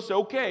 And they'll say,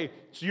 okay,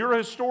 so you're a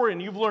historian.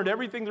 You've learned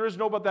everything there is to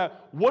know about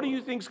that. What do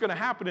you think is going to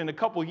happen in a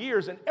couple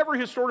years? And every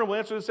historian will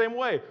answer the same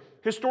way.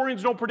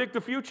 Historians don't predict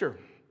the future.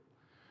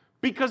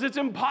 Because it's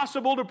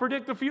impossible to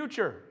predict the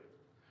future.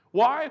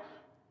 Why?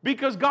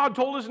 Because God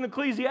told us in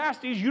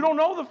Ecclesiastes, you don't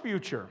know the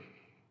future.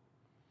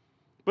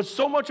 But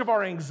so much of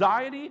our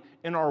anxiety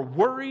and our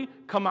worry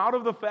come out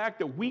of the fact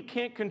that we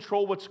can't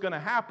control what's going to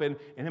happen,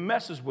 and it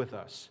messes with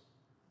us.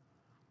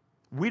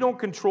 We don't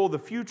control the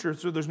future,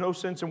 so there's no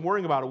sense in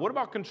worrying about it. What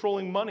about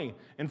controlling money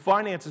and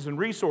finances and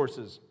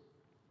resources?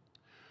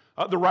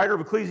 The writer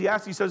of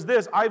Ecclesiastes says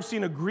this, I've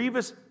seen a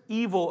grievous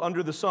evil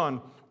under the sun,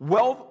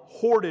 wealth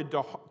hoarded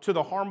to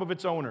the harm of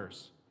its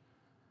owners.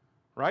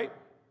 Right?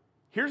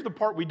 Here's the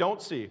part we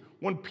don't see.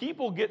 When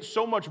people get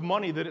so much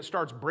money that it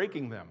starts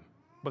breaking them,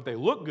 but they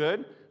look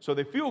good, so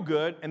they feel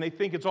good, and they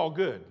think it's all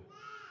good.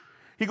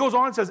 He goes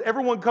on and says,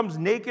 everyone comes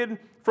naked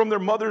from their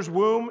mother's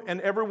womb,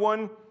 and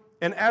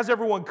as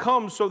everyone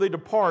comes, so they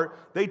depart.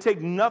 They take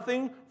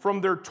nothing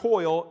from their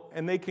toil,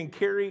 and they can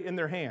carry in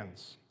their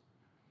hands.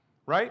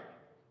 Right?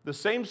 The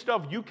same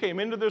stuff you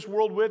came into this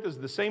world with is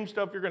the same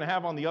stuff you're going to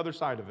have on the other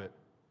side of it.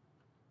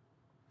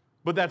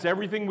 But that's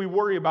everything we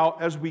worry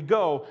about as we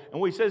go. And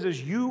what he says is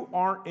you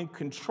aren't in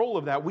control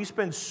of that. We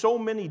spend so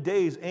many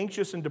days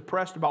anxious and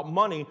depressed about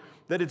money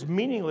that it's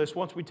meaningless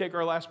once we take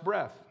our last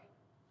breath.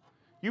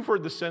 You've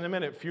heard the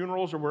sentiment at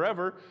funerals or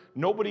wherever.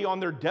 Nobody on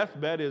their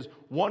deathbed is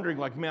wondering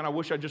like, man, I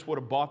wish I just would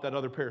have bought that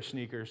other pair of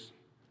sneakers.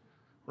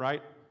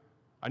 Right?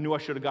 I knew I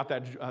should have got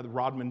that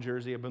Rodman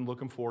jersey. I've been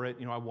looking for it.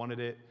 You know, I wanted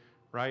it.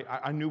 Right?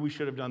 I knew we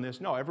should have done this.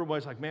 No,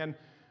 everybody's like, man,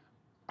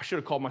 I should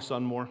have called my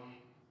son more.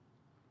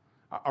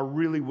 I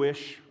really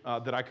wish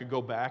that I could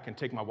go back and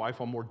take my wife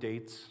on more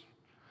dates.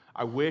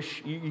 I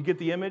wish, you get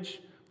the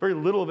image? Very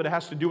little of it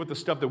has to do with the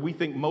stuff that we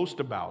think most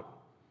about.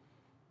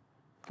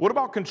 What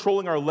about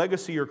controlling our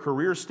legacy or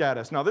career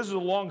status? Now, this is a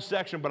long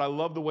section, but I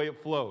love the way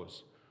it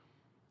flows.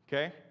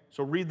 Okay?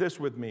 So read this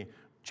with me.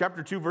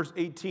 Chapter 2, verse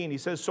 18, he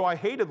says, so I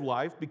hated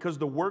life because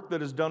the work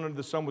that is done under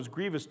the sun was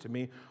grievous to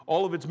me.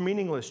 All of it's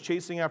meaningless,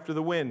 chasing after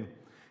the wind.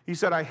 He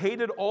said, I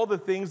hated all the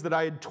things that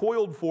I had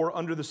toiled for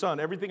under the sun,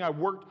 everything I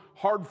worked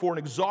hard for and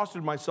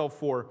exhausted myself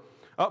for,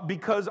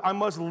 because I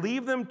must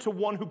leave them to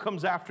one who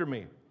comes after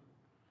me.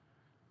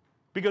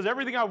 Because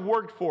everything I've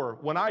worked for,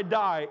 when I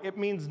die, it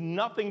means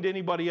nothing to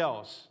anybody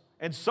else.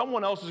 And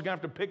someone else is going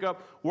to have to pick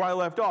up where I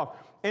left off.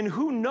 And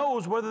who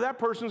knows whether that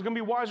person is going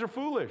to be wise or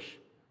foolish.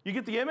 You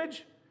get the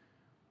image?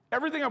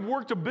 Everything I've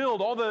worked to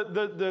build, all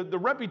the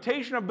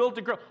reputation I've built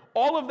to grow,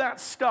 all of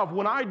that stuff,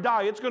 when I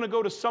die, it's going to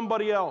go to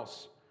somebody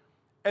else.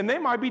 And they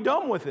might be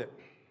done with it.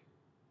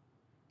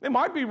 They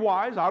might be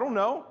wise, I don't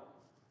know.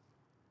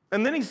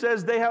 And then he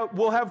says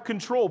will have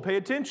control. Pay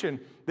attention.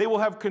 They will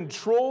have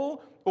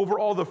control over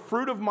all the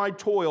fruit of my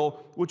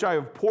toil, which I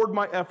have poured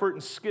my effort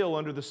and skill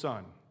under the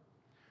sun.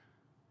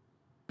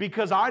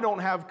 Because I don't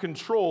have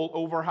control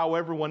over how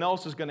everyone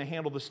else is going to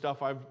handle the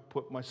stuff I've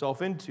put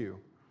myself into.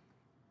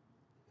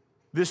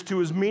 This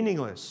too is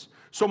meaningless.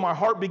 So my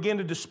heart began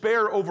to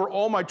despair over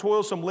all my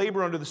toilsome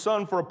labor under the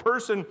sun, for a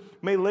person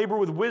may labor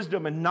with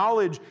wisdom and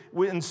knowledge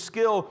and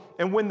skill,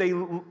 and when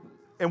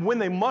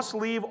they must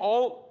leave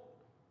all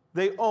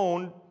they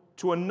own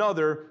to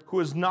another who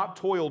has not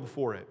toiled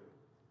for it.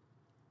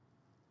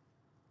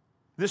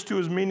 This too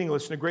is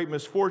meaningless and a great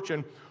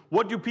misfortune.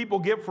 What do people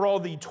get for all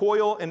the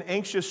toil and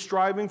anxious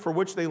striving for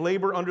which they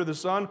labor under the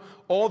sun?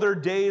 All their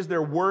days,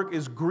 their work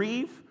is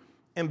grief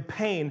and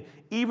pain.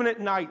 Even at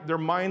night, their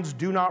minds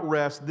do not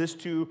rest. This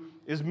too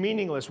is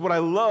meaningless. What I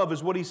love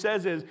is what he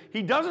says is,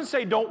 he doesn't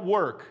say don't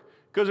work,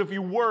 because if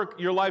you work,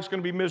 your life's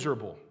going to be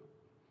miserable.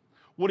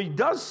 What he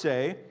does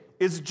say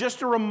is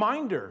just a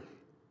reminder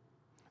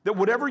that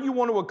whatever you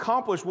want to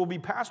accomplish will be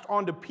passed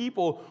on to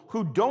people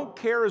who don't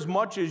care as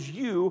much as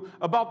you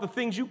about the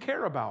things you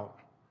care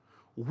about.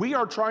 We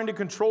are trying to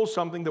control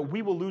something that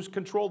we will lose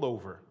control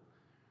over.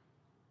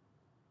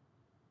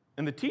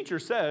 And the teacher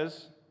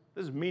says,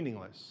 this is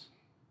meaningless.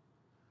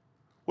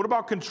 What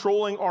about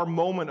controlling our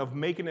moment of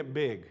making it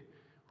big,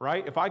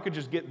 right? If I could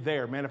just get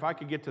there, man, if I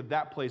could get to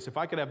that place, if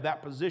I could have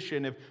that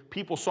position, if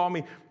people saw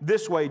me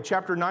this way.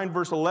 Chapter 9,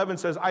 verse 11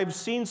 says, I've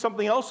seen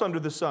something else under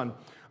the sun.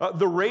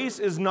 The race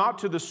is not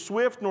to the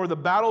swift, nor the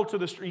battle to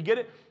the strong. You get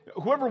it?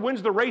 Whoever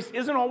wins the race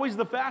isn't always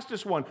the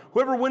fastest one.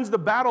 Whoever wins the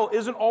battle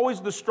isn't always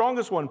the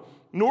strongest one.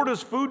 Nor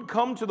does food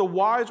come to the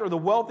wise or the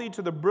wealthy,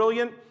 to the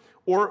brilliant,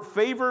 or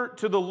favor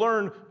to the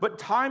learned, but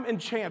time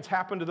and chance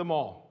happen to them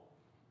all.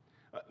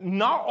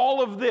 Not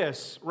all of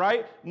this,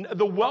 right?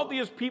 The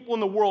wealthiest people in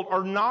the world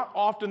are not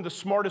often the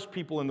smartest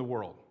people in the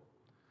world.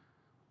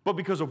 But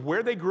because of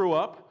where they grew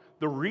up,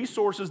 the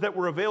resources that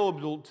were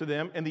available to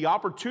them, and the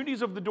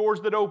opportunities of the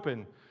doors that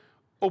open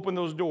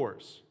those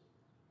doors.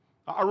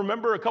 I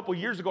remember a couple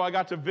years ago, I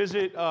got to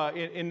visit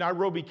in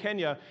Nairobi,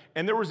 Kenya,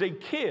 and there was a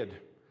kid,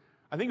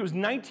 I think he was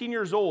 19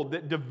 years old,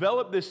 that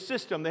developed this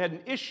system. They had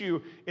an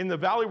issue in the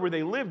valley where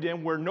they lived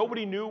in where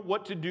nobody knew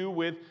what to do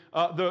with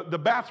the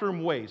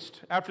bathroom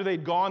waste. After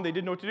they'd gone, they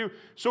didn't know what to do.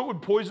 So it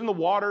would poison the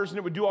waters and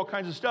it would do all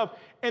kinds of stuff.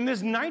 And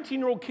this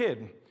 19-year-old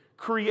kid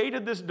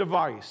created this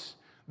device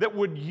that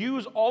would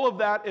use all of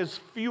that as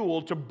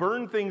fuel to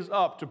burn things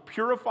up, to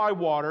purify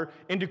water,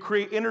 and to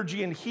create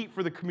energy and heat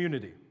for the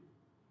community.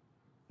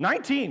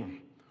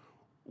 19,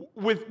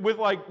 with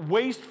like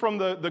waste from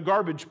the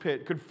garbage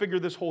pit, could figure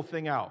this whole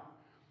thing out.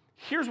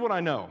 Here's what I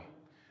know.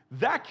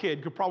 That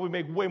kid could probably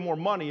make way more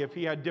money if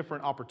he had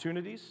different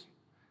opportunities,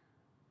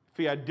 if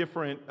he had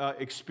different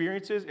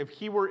experiences, if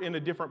he were in a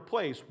different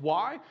place.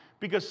 Why?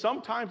 Because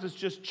sometimes it's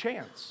just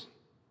chance.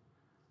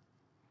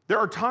 There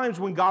are times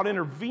when God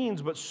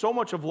intervenes, but so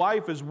much of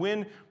life is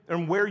when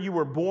and where you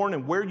were born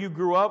and where you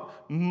grew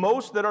up.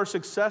 Most that are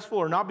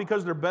successful are not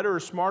because they're better or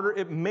smarter.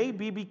 It may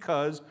be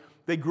because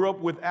they grew up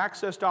with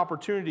access to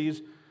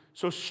opportunities.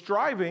 So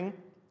striving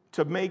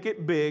to make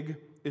it big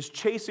is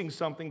chasing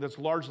something that's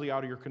largely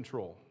out of your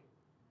control.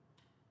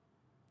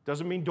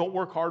 Doesn't mean don't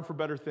work hard for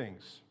better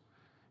things.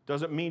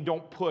 Doesn't mean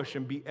don't push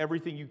and be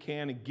everything you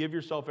can and give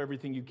yourself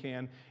everything you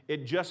can.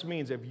 It just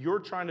means if you're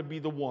trying to be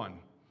the one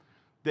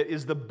that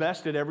is the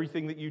best at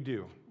everything that you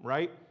do,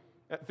 right?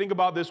 Think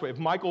about it this way. If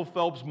Michael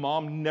Phelps'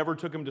 mom never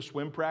took him to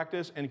swim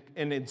practice and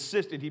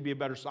insisted he'd be a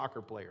better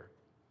soccer player,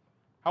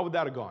 how would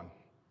that have gone?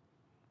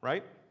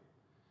 Right?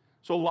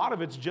 So a lot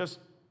of it's just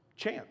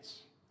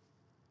chance.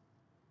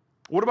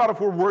 What about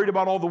if we're worried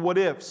about all the what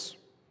ifs?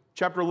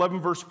 Chapter 11,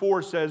 verse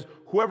 4 says,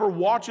 whoever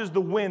watches the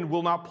wind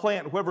will not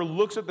plant. Whoever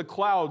looks at the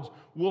clouds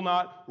will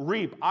not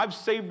reap. I've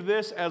saved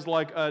this as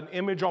like an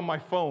image on my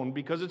phone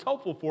because it's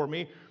helpful for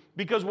me.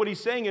 Because what he's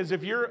saying is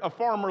if you're a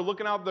farmer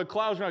looking out the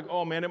clouds, you're like,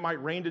 oh man, it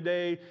might rain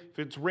today. If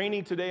it's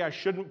raining today, I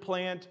shouldn't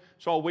plant,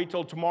 so I'll wait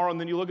till tomorrow.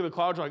 And then you look at the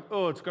clouds, you're like,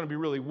 oh, it's going to be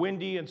really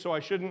windy, and so I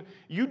shouldn't.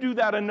 You do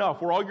that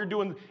enough where all you're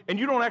doing, and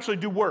you don't actually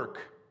do work.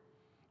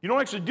 You don't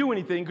actually do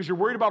anything because you're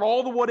worried about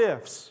all the what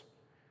ifs.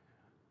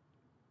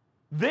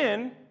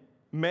 Then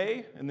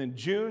May, and then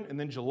June, and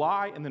then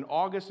July, and then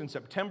August, and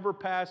September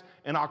pass,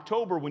 and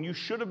October, when you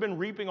should have been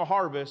reaping a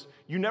harvest,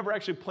 you never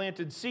actually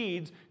planted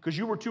seeds because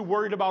you were too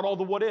worried about all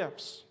the what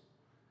ifs.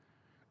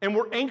 And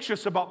we're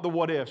anxious about the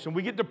what ifs, and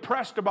we get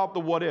depressed about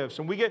the what ifs,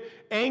 and we get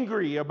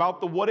angry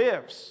about the what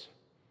ifs.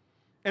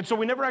 And so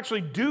we never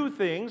actually do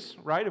things,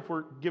 right? If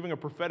we're giving a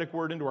prophetic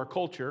word into our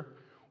culture,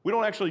 we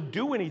don't actually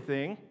do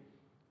anything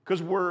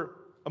because we're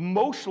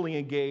emotionally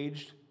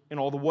engaged in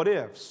all the what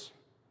ifs.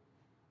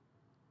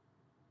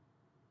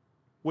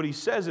 What he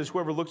says is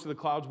whoever looks to the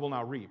clouds will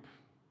not reap.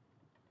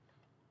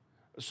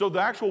 So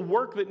the actual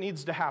work that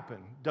needs to happen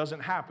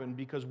doesn't happen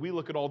because we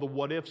look at all the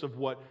what ifs of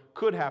what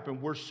could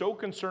happen. We're so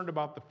concerned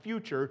about the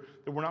future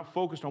that we're not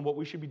focused on what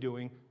we should be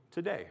doing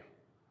today.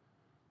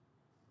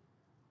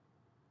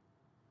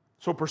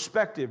 So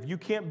perspective, you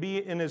can't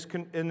be in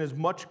as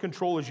much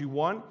control as you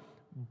want,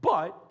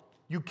 but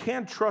you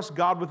can trust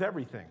God with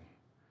everything.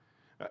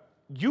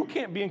 You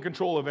can't be in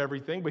control of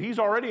everything, but he's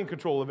already in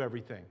control of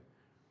everything.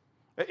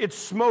 It's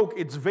smoke,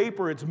 it's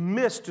vapor, it's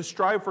mist to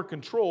strive for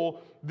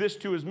control. This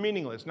too is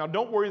meaningless. Now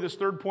don't worry, this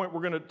third point,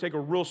 we're going to take a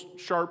real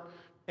sharp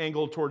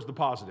angle towards the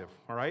positive,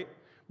 all right?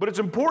 But it's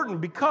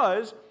important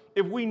because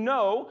if we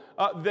know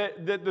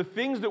that the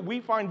things that we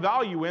find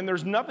value in,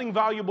 there's nothing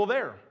valuable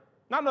there.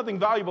 Not nothing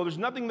valuable, there's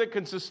nothing that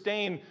can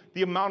sustain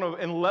the amount of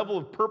and level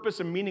of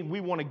purpose and meaning we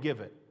want to give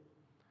it.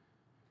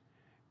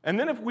 And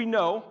then if we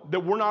know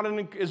that we're not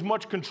in as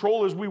much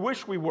control as we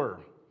wish we were,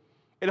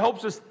 it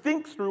helps us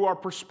think through our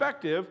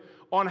perspective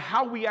on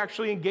how we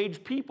actually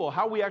engage people,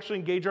 how we actually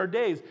engage our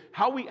days,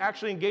 how we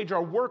actually engage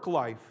our work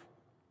life.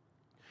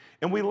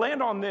 And we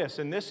land on this,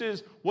 and this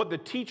is what the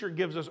teacher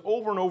gives us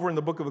over and over in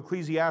the book of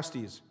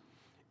Ecclesiastes,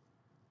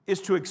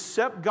 is to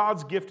accept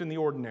God's gift in the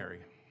ordinary.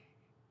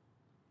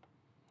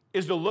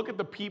 Is to look at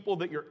the people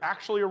that you're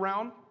actually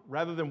around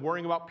rather than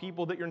worrying about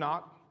people that you're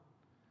not.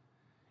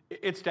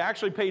 It's to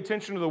actually pay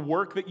attention to the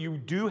work that you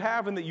do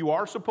have and that you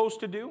are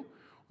supposed to do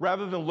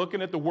rather than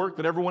looking at the work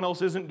that everyone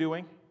else isn't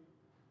doing.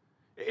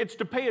 It's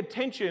to pay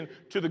attention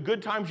to the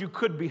good times you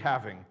could be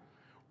having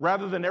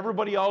rather than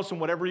everybody else and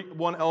what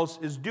everyone else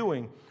is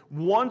doing.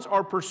 Once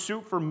our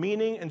pursuit for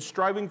meaning and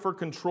striving for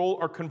control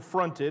are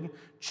confronted,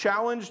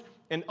 challenged,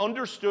 and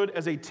understood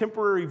as a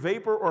temporary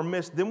vapor or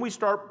mist, then we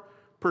start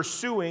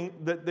pursuing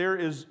that there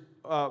is,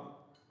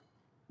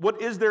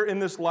 what is there in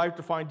this life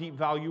to find deep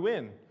value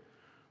in?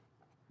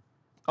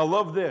 I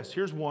love this.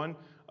 Here's one.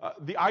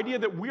 The idea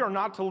that we are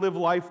not to live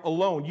life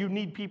alone. You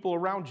need people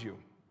around you.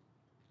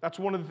 That's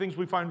one of the things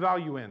we find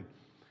value in.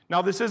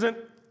 Now, this isn't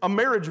a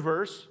marriage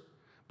verse,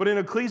 but in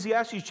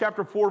Ecclesiastes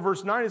chapter 4,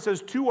 verse 9, it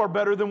says, 2 are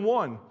better than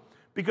 1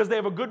 because they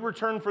have a good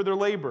return for their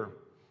labor.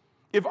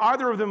 If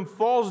either of them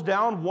falls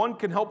down, one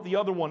can help the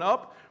other one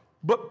up,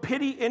 but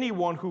pity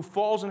anyone who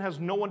falls and has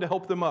no one to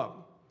help them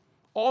up.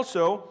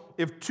 Also,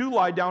 if 2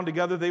 lie down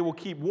together, they will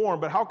keep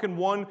warm, but how can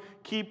one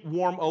keep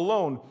warm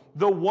alone?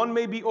 Though one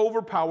may be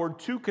overpowered,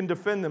 2 can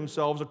defend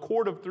themselves. A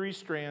cord of 3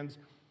 strands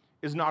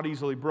is not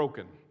easily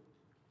broken.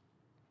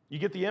 You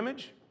get the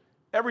image?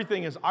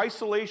 Everything is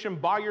isolation,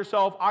 by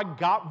yourself. I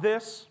got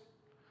this.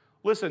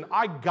 Listen,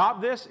 I got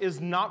this is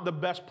not the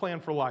best plan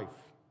for life.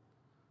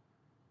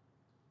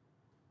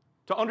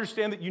 To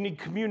understand that you need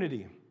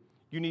community.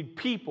 You need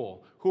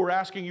people who are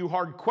asking you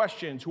hard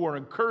questions, who are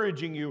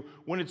encouraging you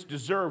when it's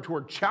deserved, who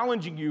are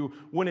challenging you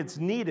when it's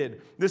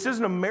needed. This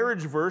isn't a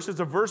marriage verse. It's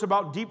a verse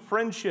about deep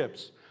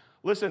friendships.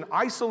 Listen,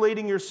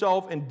 isolating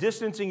yourself and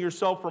distancing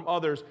yourself from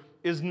others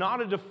is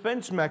not a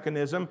defense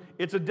mechanism.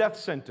 It's a death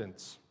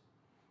sentence.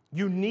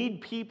 You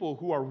need people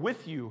who are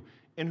with you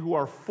and who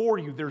are for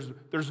you.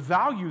 There's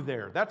value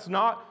there. That's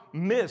not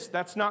mist.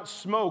 That's not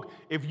smoke.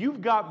 If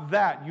you've got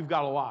that, you've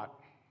got a lot.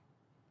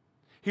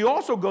 He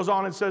also goes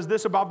on and says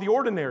this about the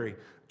ordinary.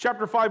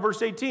 Chapter 5,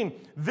 verse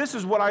 18, this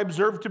is what I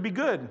observe to be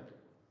good,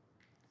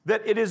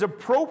 that it is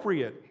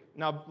appropriate.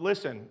 Now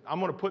listen, I'm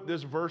going to put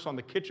this verse on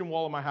the kitchen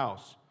wall of my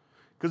house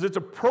because it's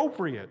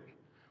appropriate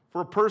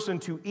for a person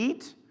to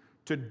eat,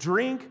 to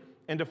drink,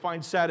 and to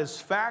find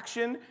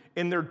satisfaction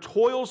in their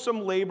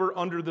toilsome labor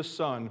under the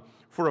sun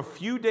for a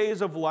few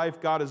days of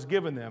life God has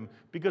given them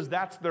because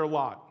that's their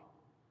lot.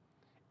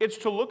 It's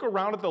to look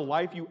around at the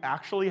life you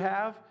actually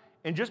have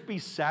and just be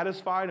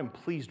satisfied and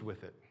pleased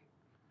with it.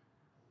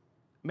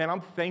 Man,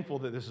 I'm thankful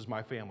that this is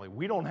my family.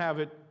 We don't have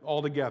it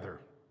all together,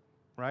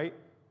 right?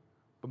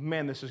 But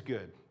man, this is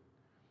good.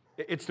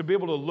 It's to be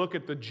able to look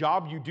at the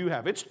job you do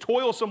have. It's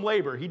toilsome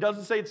labor. He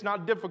doesn't say it's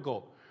not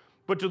difficult.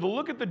 But to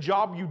look at the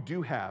job you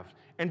do have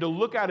and to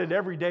look at it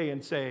every day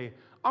and say,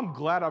 I'm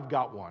glad I've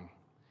got one.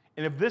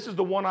 And if this is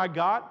the one I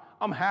got,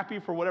 I'm happy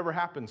for whatever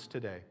happens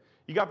today.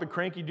 You got the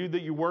cranky dude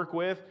that you work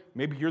with.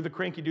 Maybe you're the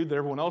cranky dude that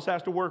everyone else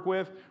has to work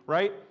with,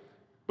 right?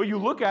 But you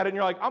look at it and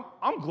you're like,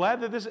 I'm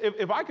glad that this,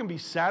 if I can be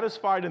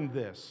satisfied in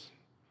this,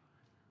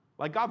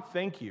 like, God,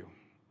 thank you.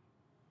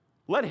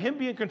 Let him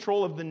be in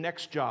control of the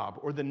next job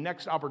or the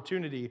next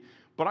opportunity.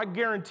 But I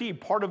guarantee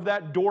part of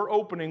that door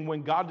opening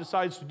when God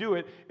decides to do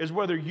it is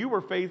whether you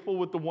were faithful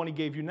with the one he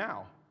gave you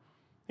now.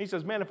 He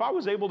says, man, if I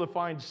was able to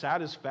find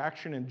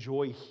satisfaction and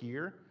joy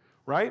here,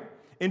 right?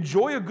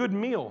 Enjoy a good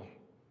meal.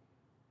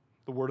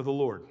 The word of the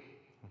Lord,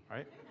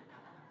 right?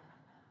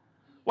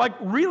 Like,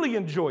 really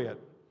enjoy it.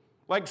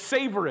 Like,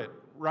 savor it,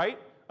 right?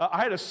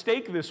 I had a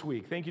steak this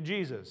week. Thank you,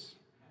 Jesus.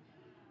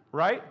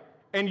 Right?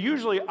 And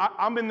usually,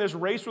 I'm in this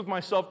race with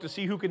myself to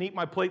see who can eat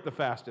my plate the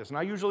fastest. And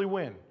I usually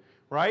win,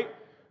 right?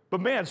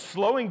 But man,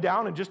 slowing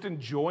down and just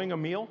enjoying a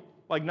meal,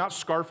 like not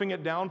scarfing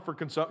it down for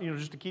consumption,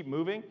 just to keep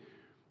moving,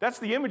 that's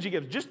the image he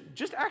gives.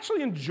 Just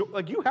actually enjoy,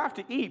 like you have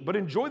to eat, but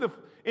enjoy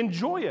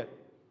it.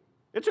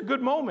 It's a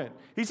good moment.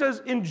 He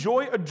says,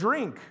 enjoy a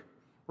drink,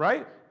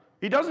 right?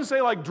 He doesn't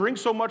say like drink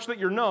so much that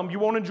you're numb, you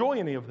won't enjoy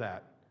any of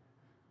that.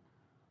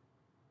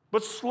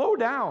 But slow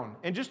down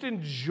and just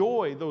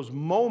enjoy those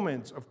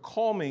moments of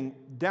calming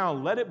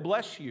down. Let it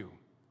bless you.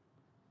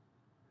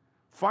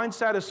 Find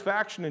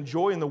satisfaction and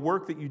joy in the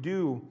work that you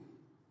do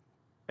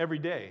every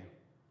day.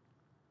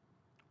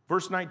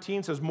 Verse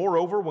 19 says,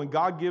 moreover, when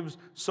God gives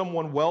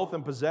someone wealth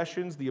and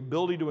possessions, the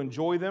ability to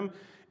enjoy them,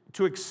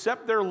 to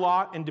accept their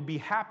lot and to be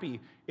happy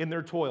in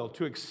their toil,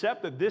 to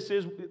accept that this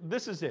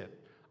is it.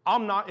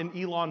 I'm not in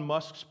Elon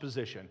Musk's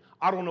position.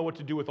 I don't know what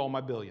to do with all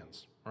my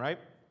billions, right?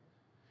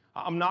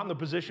 I'm not in the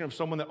position of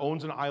someone that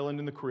owns an island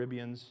in the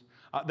Caribbean.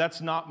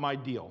 That's not my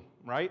deal,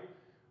 right?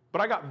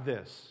 But I got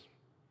this.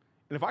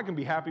 And if I can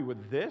be happy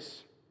with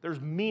this,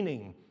 there's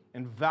meaning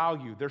and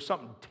value. There's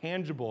something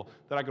tangible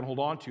that I can hold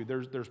on to.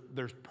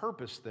 There's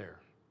purpose there.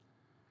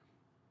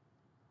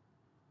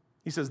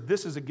 He says,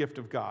 this is a gift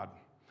of God.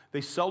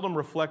 They seldom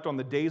reflect on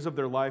the days of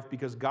their life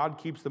because God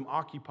keeps them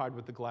occupied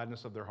with the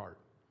gladness of their heart.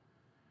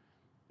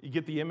 You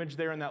get the image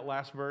there in that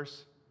last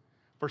verse?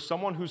 For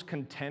someone who's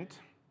content,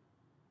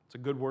 it's a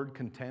good word,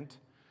 content,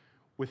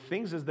 with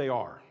things as they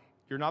are.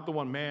 You're not the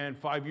one, man,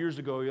 5 years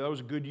ago, that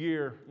was a good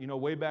year,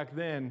 way back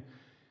then.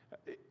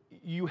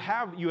 You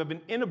have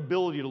an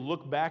inability to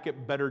look back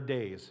at better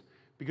days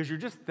because you're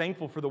just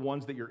thankful for the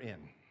ones that you're in.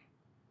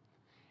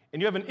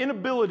 And you have an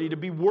inability to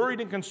be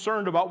worried and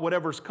concerned about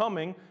whatever's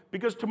coming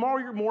because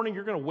tomorrow morning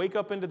you're going to wake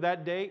up into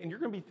that day and you're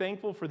going to be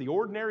thankful for the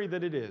ordinary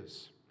that it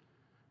is.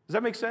 Does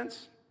that make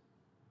sense?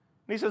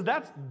 And he says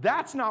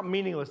that's not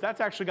meaningless.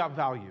 That's actually got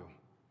value.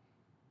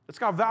 It's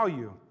got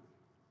value.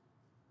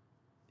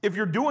 If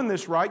you're doing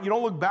this right, you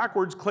don't look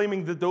backwards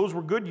claiming that those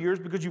were good years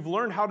because you've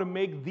learned how to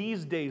make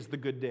these days the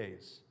good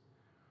days.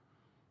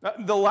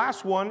 The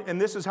last one,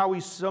 and this is how he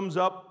sums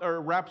up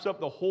or wraps up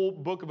the whole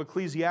book of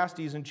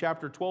Ecclesiastes in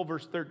chapter 12,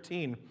 verse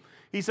 13.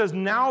 He says,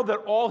 now that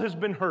all has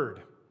been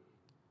heard,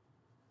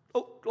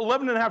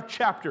 11 and a half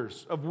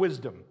chapters of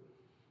wisdom.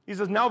 He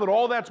says, now that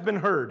all that's been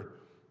heard,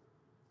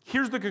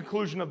 here's the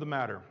conclusion of the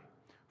matter.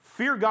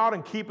 Fear God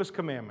and keep his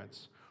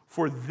commandments,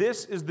 for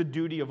this is the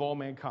duty of all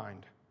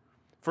mankind.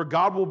 For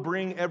God will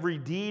bring every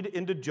deed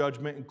into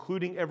judgment,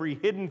 including every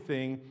hidden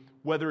thing,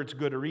 whether it's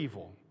good or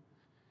evil.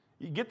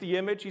 You get the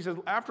image? He says,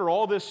 after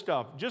all this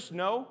stuff, just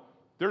know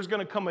there's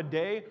going to come a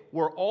day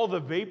where all the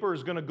vapor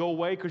is going to go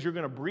away because you're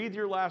going to breathe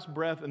your last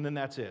breath, and then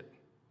that's it.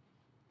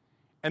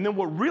 And then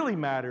what really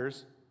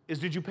matters is,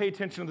 did you pay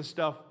attention to the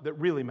stuff that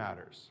really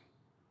matters?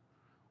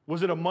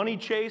 Was it a money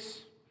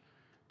chase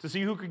to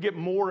see who could get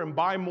more and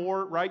buy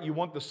more, right? You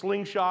want the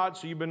slingshot,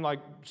 so you've been like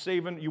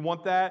saving, you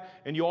want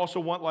that. And you also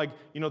want like,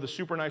 the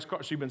super nice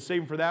car, so you've been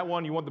saving for that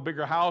one. You want the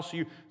bigger house,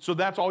 so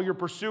that's all you're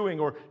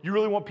pursuing. Or you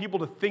really want people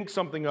to think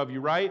something of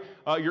you, right?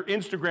 Your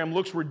Instagram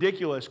looks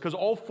ridiculous because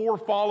all 4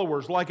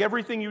 followers like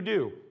everything you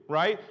do,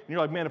 right? And you're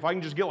like, man, if I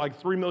can just get like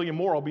 3 million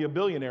more, I'll be a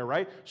billionaire,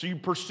 right? So you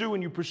pursue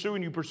and you pursue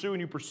and you pursue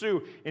and you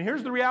pursue. And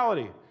here's the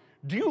reality.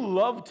 Do you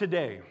love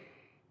today?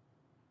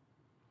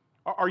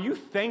 Are you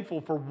thankful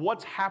for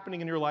what's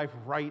happening in your life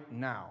right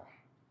now?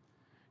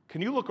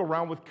 Can you look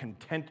around with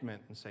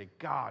contentment and say,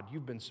 God,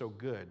 you've been so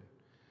good.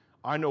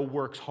 I know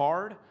work's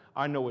hard.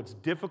 I know it's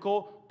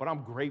difficult, but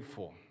I'm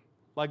grateful.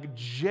 Like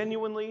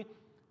genuinely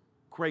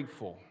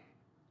grateful.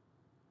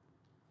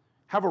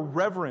 Have a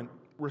reverent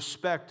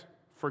respect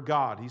for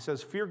God. He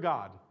says, fear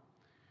God.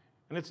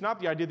 And it's not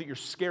the idea that you're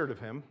scared of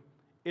him.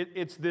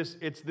 It's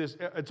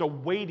a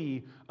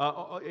weighty,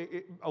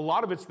 a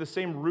lot of it's the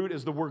same root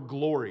as the word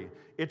glory.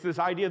 It's this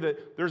idea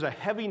that there's a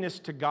heaviness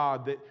to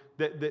God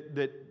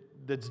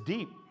that's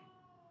deep.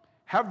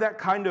 Have that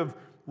kind of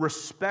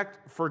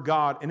respect for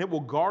God, and it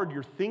will guard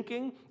your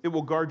thinking, it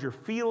will guard your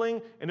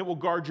feeling, and it will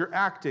guard your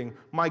acting.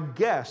 My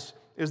guess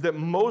is that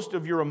most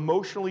of your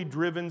emotionally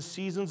driven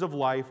seasons of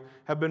life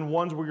have been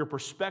ones where your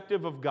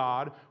perspective of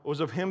God was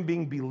of him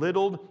being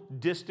belittled,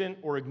 distant,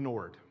 or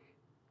ignored.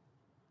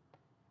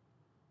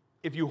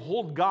 If you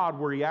hold God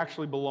where he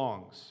actually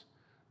belongs,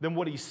 then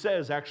what he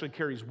says actually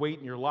carries weight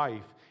in your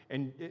life.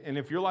 And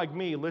if you're like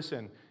me,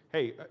 listen,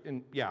 hey,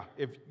 and yeah,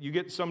 if you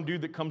get some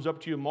dude that comes up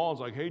to you in the mall and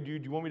is like, hey,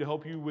 dude, do you want me to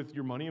help you with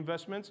your money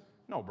investments?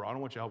 No, bro, I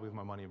don't want you to help me with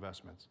my money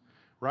investments,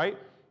 right?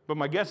 But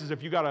my guess is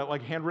if you got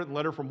a handwritten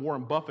letter from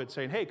Warren Buffett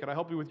saying, hey, can I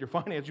help you with your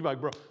finance? You'd be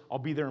like, bro, I'll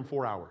be there in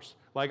 4 hours.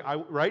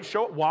 Right?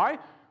 Show it. Why?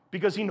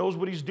 Because he knows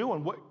what he's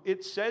doing. What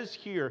it says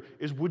here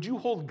is, would you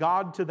hold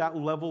God to that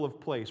level of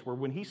place where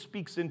when he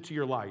speaks into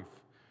your life,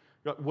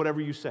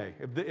 whatever you say,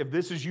 if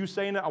this is you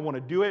saying it, I want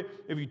to do it.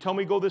 If you tell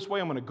me go this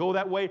way, I'm going to go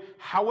that way.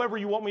 However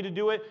you want me to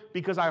do it,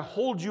 because I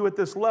hold you at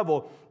this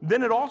level.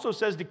 Then it also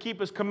says to keep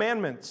his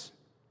commandments.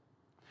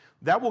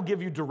 That will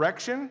give you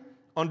direction,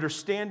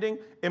 understanding,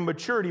 and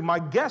maturity. My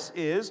guess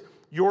is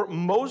your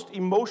most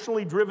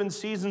emotionally driven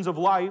seasons of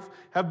life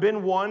have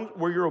been one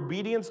where your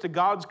obedience to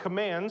God's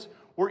commands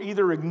were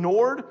either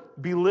ignored,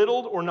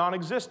 belittled, or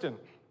non-existent.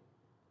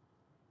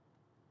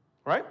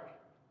 Right?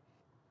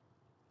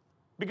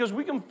 Because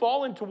we can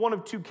fall into one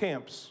of two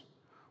camps.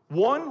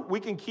 One, we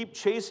can keep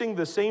chasing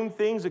the same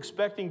things,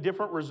 expecting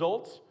different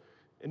results.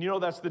 And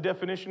that's the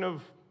definition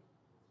of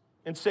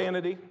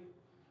insanity,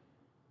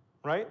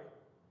 right?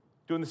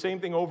 Doing the same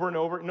thing over and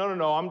over. No,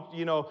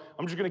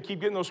 I'm just going to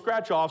keep getting those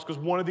scratch-offs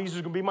because one of these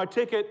is going to be my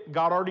ticket.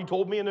 God already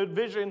told me in a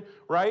vision,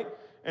 right?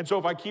 And so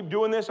if I keep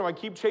doing this, if I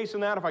keep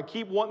chasing that, if I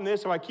keep wanting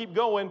this, if I keep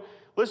going,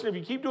 listen, if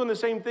you keep doing the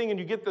same thing and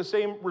you get the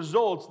same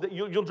results, that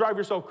you'll drive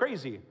yourself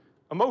crazy.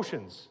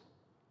 Emotions.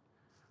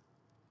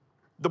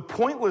 The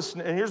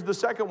pointlessness, and here's the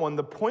second one,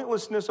 the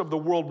pointlessness of the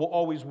world will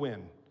always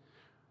win.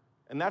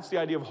 And that's the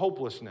idea of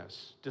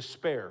hopelessness,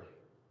 despair.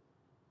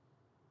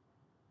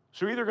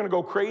 So you're either going to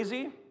go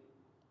crazy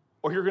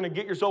or you're going to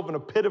get yourself in a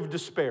pit of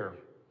despair.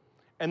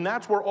 And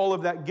that's where all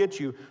of that gets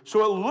you.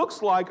 So it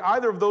looks like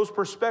either of those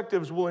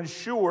perspectives will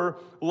ensure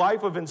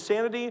life of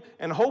insanity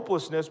and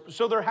hopelessness.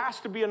 So there has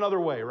to be another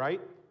way,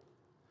 right?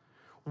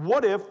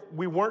 What if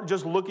we weren't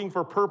just looking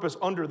for purpose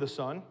under the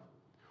sun?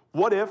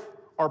 What if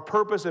our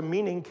purpose and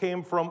meaning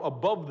came from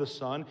above the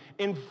sun?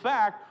 In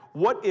fact,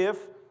 what if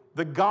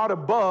the God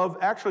above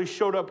actually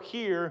showed up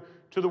here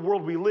to the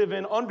world we live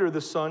in under the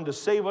sun to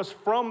save us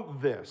from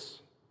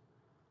this?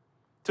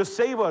 To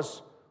save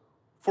us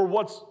for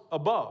what's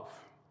above.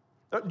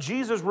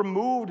 Jesus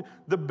removed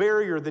the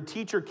barrier the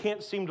teacher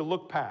can't seem to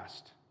look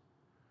past.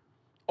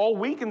 All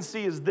we can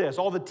see is this.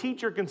 All the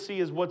teacher can see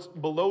is what's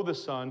below the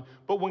sun.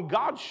 But when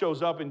God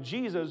shows up in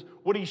Jesus,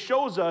 what he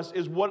shows us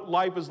is what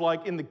life is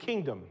like in the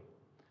kingdom.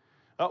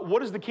 What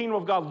does the kingdom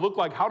of God look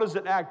like? How does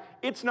it act?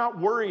 It's not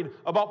worried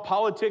about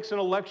politics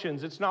and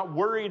elections. It's not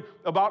worried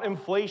about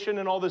inflation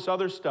and all this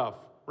other stuff,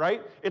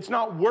 right? It's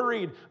not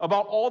worried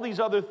about all these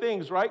other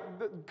things, right?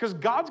 Because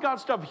God's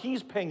got stuff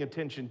he's paying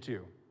attention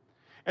to.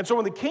 And so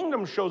when the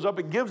kingdom shows up,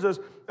 it gives us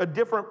a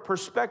different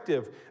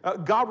perspective.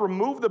 God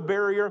removed the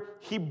barrier.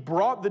 He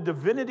brought the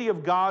divinity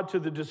of God to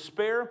the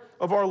despair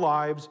of our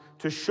lives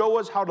to show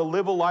us how to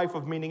live a life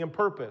of meaning and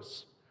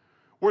purpose.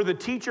 Where the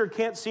teacher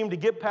can't seem to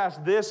get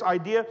past this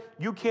idea,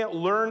 you can't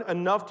learn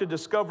enough to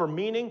discover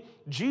meaning.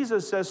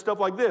 Jesus says stuff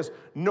like this: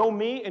 know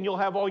me and you'll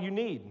have all you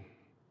need.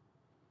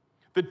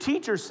 The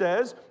teacher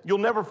says you'll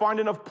never find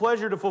enough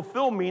pleasure to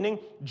fulfill meaning.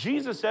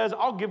 Jesus says,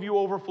 I'll give you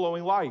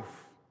overflowing life.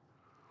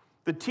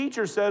 The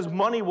teacher says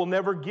money will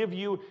never give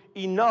you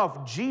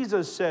enough.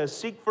 Jesus says,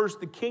 seek first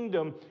the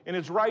kingdom and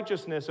its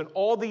righteousness, and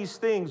all these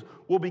things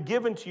will be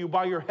given to you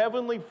by your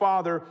heavenly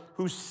Father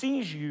who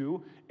sees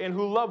you and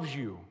who loves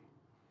you.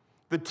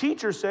 The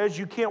teacher says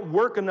you can't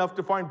work enough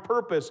to find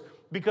purpose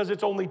because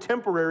it's only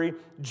temporary.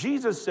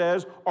 Jesus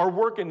says our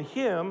work in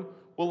him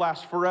will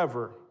last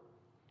forever.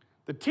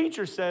 The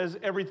teacher says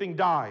everything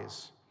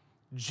dies.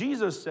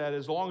 Jesus said,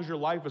 as long as your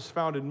life is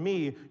found in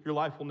me, your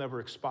life will never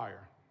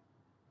expire.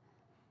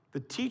 The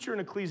teacher in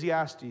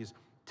Ecclesiastes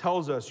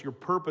tells us your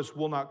purpose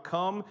will not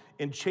come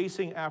in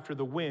chasing after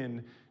the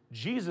wind.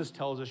 Jesus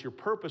tells us your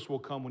purpose will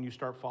come when you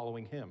start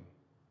following him.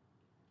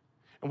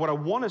 And what I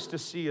want us to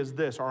see is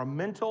this: our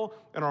mental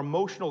and our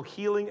emotional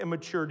healing and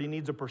maturity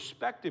needs a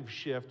perspective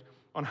shift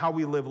on how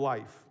we live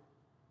life.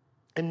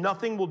 And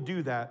nothing will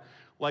do that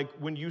like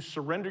when you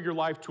surrender your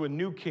life to a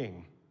new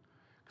king.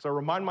 Because I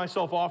remind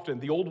myself often,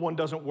 the old one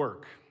doesn't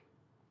work.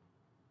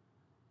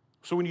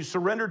 So when you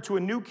surrender to a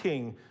new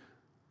king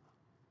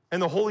and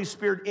the Holy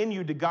Spirit in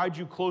you to guide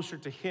you closer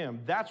to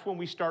him, that's when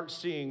we start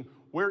seeing,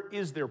 where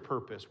is their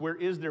purpose? Where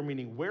is their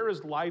meaning? Where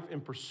is life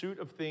in pursuit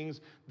of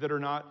things that are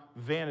not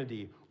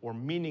vanity or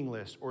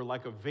meaningless or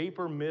like a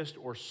vapor, mist,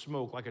 or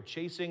smoke, like a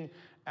chasing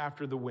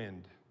after the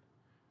wind?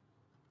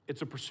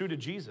 It's a pursuit of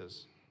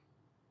Jesus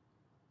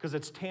because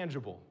it's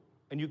tangible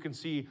and you can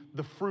see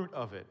the fruit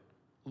of it: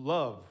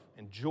 love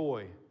and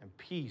joy and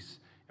peace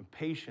and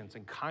patience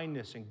and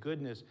kindness and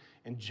goodness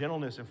and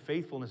gentleness and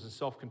faithfulness and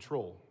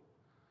self-control.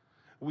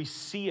 We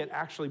see it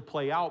actually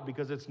play out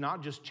because it's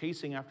not just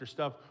chasing after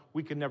stuff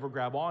we can never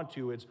grab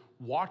onto. It's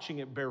watching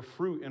it bear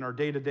fruit in our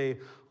day-to-day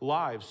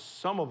lives.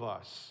 Some of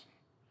us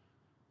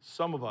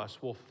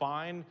will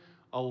find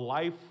a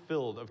life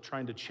filled of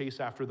trying to chase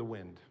after the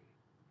wind,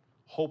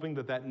 hoping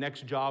that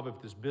next job,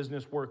 if this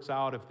business works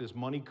out, if this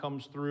money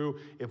comes through,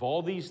 if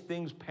all these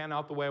things pan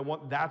out the way I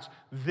want,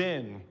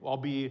 then I'll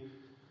be.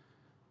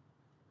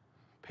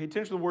 Pay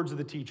attention to the words of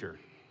the teacher.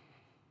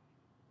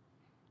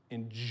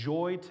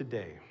 Enjoy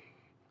today.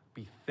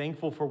 Be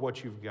thankful for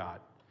what you've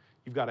got.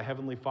 You've got a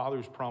heavenly Father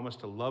who's promised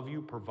to love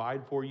you,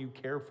 provide for you,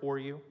 care for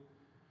you.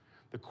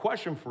 The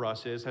question for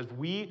us is, have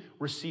we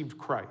received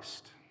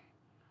Christ?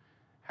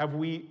 Have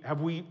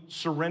we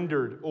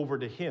surrendered over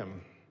to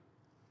him?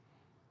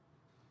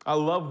 I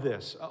love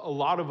this. A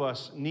lot of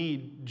us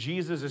need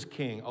Jesus as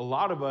king. A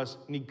lot of us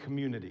need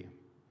community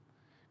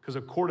because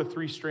a cord of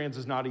 3 strands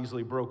is not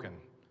easily broken.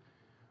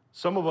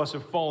 Some of us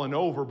have fallen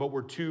over, but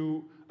we're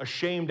too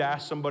ashamed to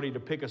ask somebody to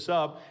pick us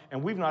up,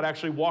 and we've not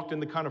actually walked in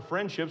the kind of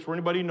friendships where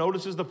anybody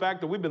notices the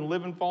fact that we've been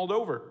living falled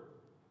over.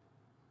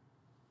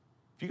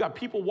 If you got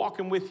people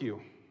walking with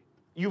you,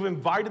 You've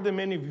invited them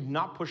in, and you've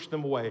not pushed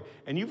them away,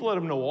 and you've let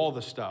them know all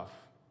the stuff.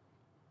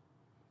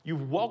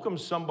 You've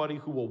welcomed somebody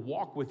who will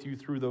walk with you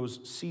through those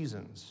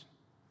seasons.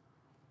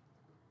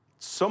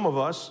 Some of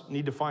us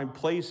need to find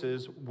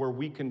places where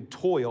we can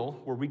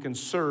toil, where we can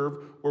serve,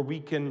 where we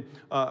can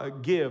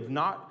give,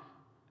 not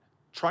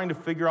trying to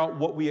figure out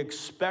what we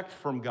expect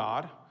from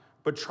God,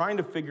 but trying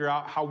to figure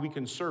out how we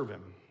can serve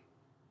him.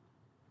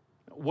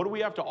 What do we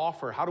have to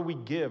offer? How do we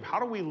give? How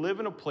do we live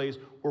in a place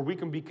where we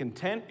can be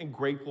content and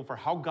grateful for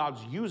how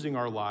God's using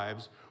our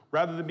lives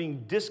rather than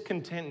being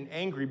discontent and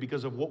angry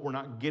because of what we're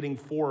not getting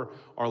for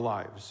our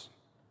lives?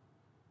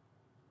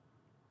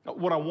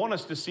 What I want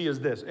us to see is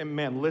this, and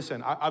man,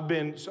 listen, I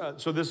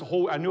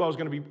knew I was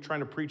going to be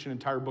trying to preach an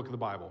entire book of the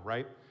Bible,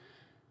 right?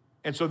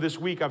 And so this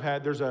week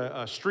there's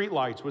a Street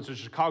Lights, which is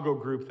a Chicago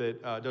group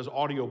that does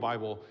audio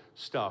Bible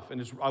stuff,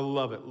 and I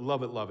love it,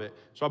 love it, love it.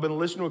 So I've been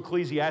listening to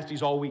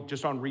Ecclesiastes all week,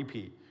 just on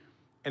repeat.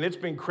 And it's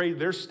been crazy.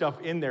 There's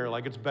stuff in there,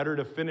 like it's better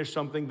to finish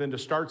something than to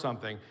start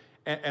something.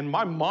 And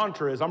my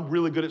mantra is I'm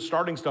really good at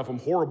starting stuff. I'm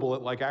horrible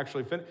at like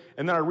actually finishing.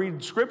 And then I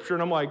read scripture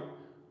and I'm like,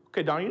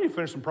 okay, Don, you need to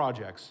finish some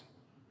projects.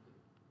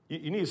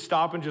 You need to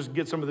stop and just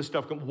get some of this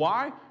stuff.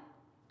 Why?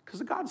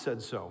 Because God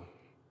said so.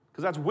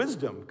 Because that's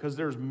wisdom. Because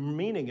there's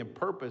meaning and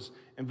purpose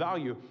and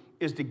value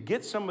is to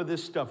get some of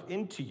this stuff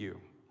into you,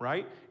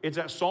 right? It's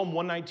at Psalm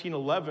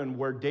 119:11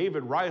 where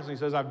David writes and he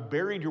says, I've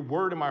buried your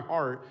word in my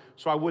heart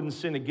so I wouldn't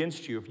sin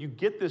against you. If you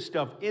get this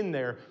stuff in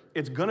there,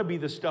 it's going to be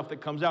the stuff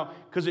that comes out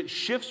because it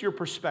shifts your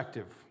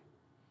perspective.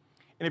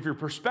 And if your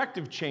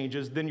perspective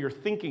changes, then your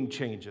thinking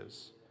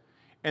changes.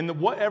 And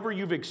whatever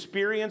you've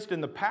experienced in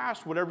the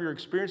past, whatever you're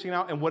experiencing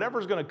now, and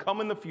whatever's going to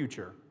come in the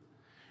future,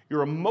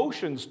 your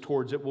emotions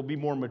towards it will be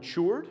more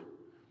matured,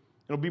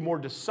 it'll be more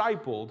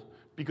discipled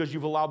because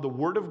you've allowed the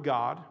Word of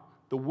God,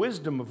 the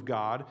wisdom of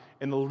God,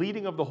 and the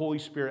leading of the Holy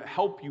Spirit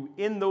help you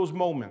in those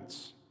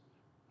moments,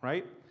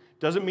 right?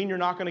 Doesn't mean you're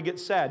not going to get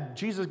sad.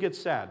 Jesus gets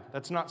sad.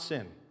 That's not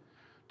sin.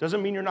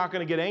 Doesn't mean you're not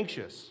going to get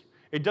anxious.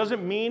 It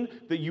doesn't mean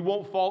that you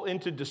won't fall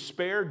into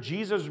despair.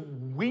 Jesus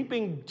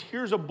weeping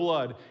tears of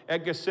blood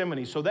at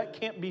Gethsemane, so that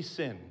can't be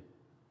sin.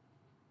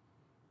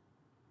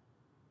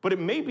 But it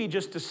may be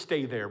just to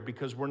stay there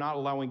because we're not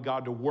allowing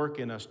God to work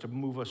in us, to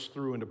move us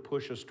through and to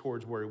push us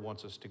towards where he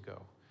wants us to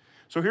go.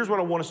 So here's what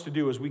I want us to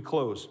do as we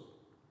close.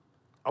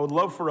 I would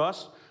love for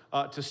us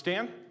to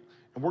stand,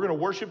 and we're going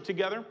to worship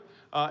together.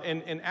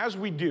 And as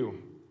we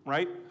do,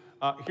 right,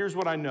 here's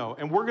what I know.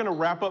 And we're going to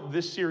wrap up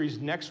this series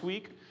next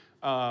week.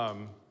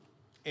 We'll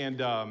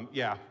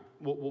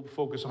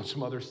focus on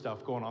some other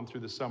stuff going on through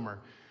the summer.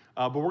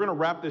 But we're going to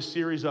wrap this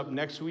series up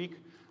next week.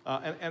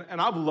 And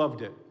I've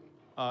loved it.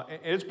 And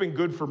it's been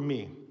good for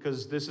me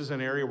because this is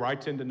an area where I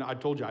tend to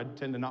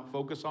not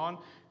focus on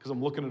because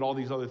I'm looking at all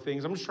these other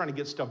things. I'm just trying to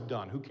get stuff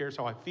done. Who cares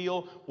how I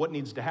feel? What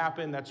needs to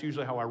happen? That's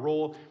usually how I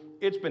roll.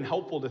 It's been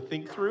helpful to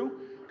think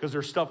through because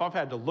there's stuff I've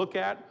had to look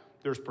at.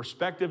 There's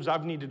perspectives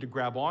I've needed to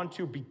grab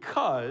onto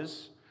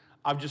because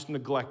I've just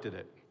neglected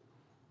it.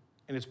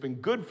 And it's been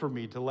good for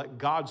me to let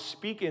God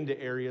speak into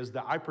areas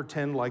that I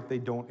pretend like they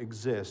don't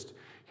exist.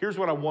 Here's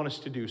what I want us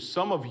to do.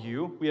 Some of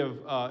you, we have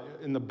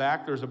in the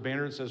back, there's a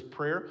banner that says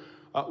prayer.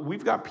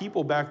 We've got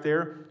people back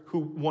there who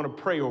want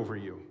to pray over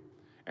you.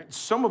 And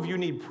some of you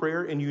need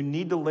prayer and you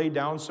need to lay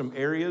down some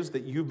areas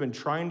that you've been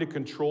trying to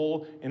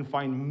control and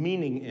find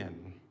meaning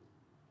in.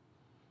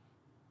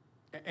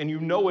 And you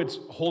know it's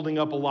holding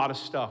up a lot of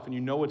stuff and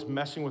you know it's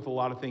messing with a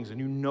lot of things and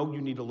you know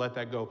you need to let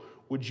that go.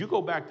 Would you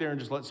go back there and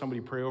just let somebody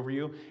pray over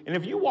you? And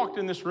if you walked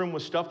in this room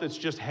with stuff that's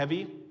just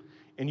heavy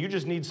and you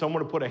just need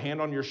someone to put a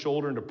hand on your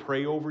shoulder and to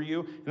pray over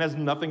you and has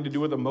nothing to do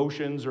with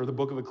emotions or the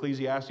book of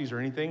Ecclesiastes or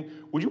anything,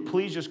 would you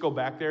please just go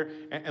back there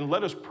and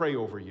let us pray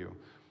over you?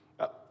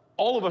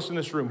 All of us in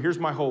this room, here's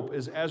my hope,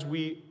 is as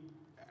we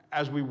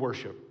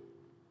worship.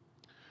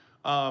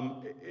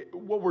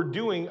 What we're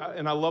doing,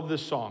 and I love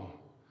this song,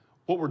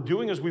 what we're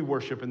doing as we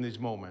worship in these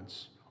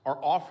moments are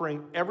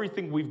offering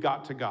everything we've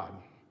got to God,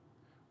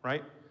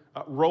 right?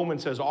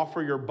 Romans says,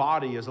 offer your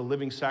body as a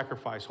living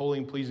sacrifice, holy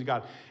and pleasing to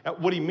God.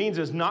 What he means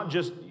is not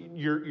just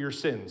your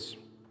sins.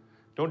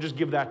 Don't just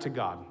give that to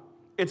God.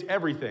 It's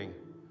everything.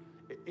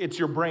 It's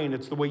your brain.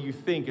 It's the way you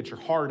think. It's your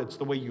heart. It's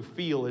the way you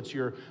feel. It's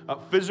your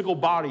physical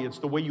body. It's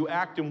the way you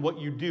act and what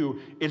you do.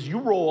 Is you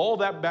roll all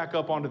that back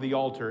up onto the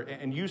altar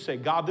and you say,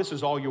 God, this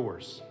is all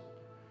yours.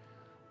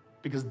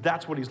 Because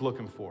that's what he's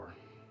looking for.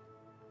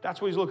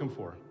 That's what he's looking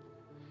for.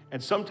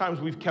 And sometimes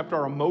we've kept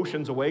our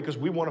emotions away because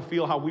we want to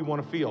feel how we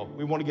want to feel.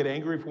 We want to get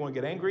angry if we want to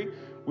get angry.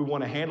 We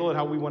want to handle it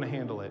how we want to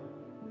handle it.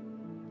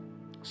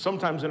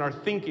 Sometimes in our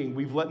thinking,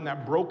 we've let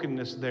that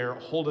brokenness there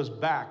hold us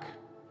back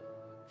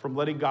from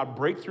letting God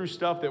break through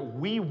stuff that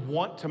we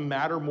want to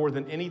matter more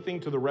than anything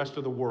to the rest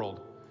of the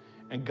world.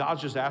 And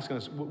God's just asking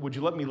us, would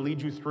you let me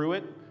lead you through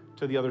it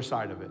to the other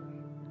side of it?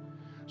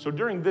 So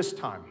during this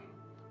time,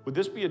 would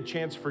this be a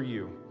chance for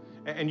you?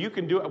 And you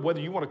can do it whether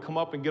you want to come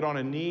up and get on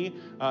a knee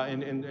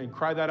and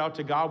cry that out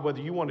to God, whether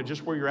you want to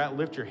just where you're at,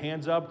 lift your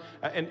hands up.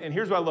 And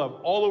here's what I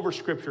love. All over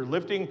Scripture,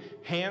 lifting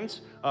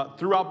hands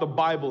throughout the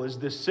Bible is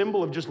this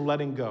symbol of just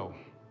letting go,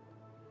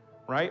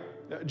 right?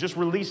 Just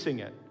releasing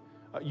it.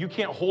 You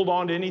can't hold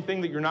on to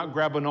anything that you're not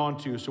grabbing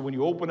onto. So when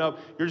you open up,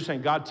 you're just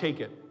saying, God, take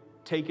it,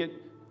 take it,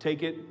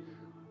 take it.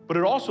 But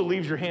it also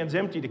leaves your hands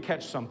empty to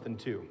catch something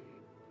too.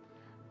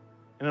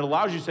 And it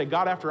allows you to say,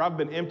 God, after I've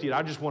been emptied,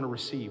 I just want to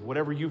receive.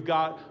 Whatever you've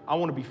got, I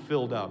want to be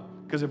filled up.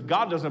 Because if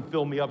God doesn't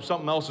fill me up,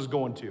 something else is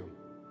going to.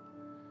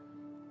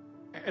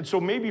 And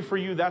so maybe for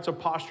you, that's a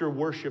posture of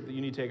worship that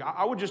you need to take.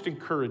 I would just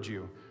encourage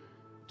you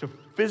to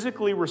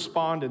physically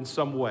respond in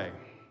some way.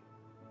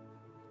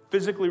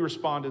 Physically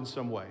respond in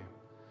some way.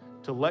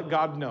 To let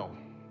God know.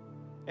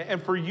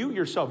 And for you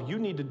yourself, you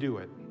need to do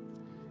it.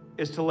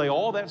 Is to lay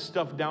all that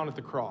stuff down at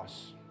the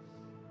cross.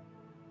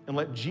 And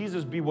let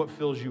Jesus be what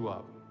fills you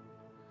up.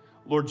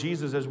 Lord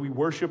Jesus, as we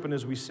worship and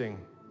as we sing,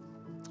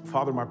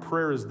 Father, my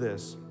prayer is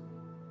this.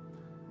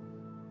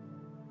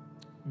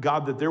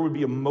 God, that there would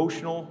be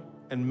emotional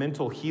and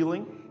mental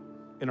healing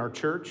in our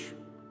church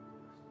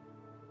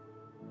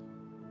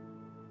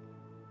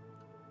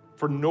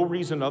for no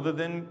reason other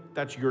than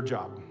that's your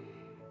job.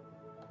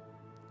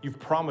 You've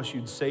promised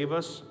you'd save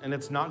us, and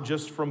it's not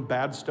just from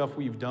bad stuff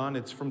we've done.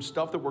 It's from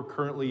stuff that we're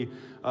currently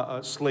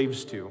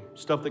slaves to,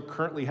 stuff that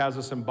currently has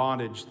us in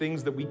bondage,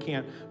 things that we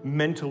can't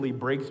mentally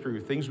break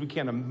through, things we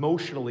can't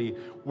emotionally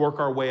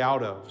work our way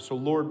out of. So,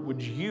 Lord,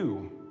 would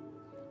you,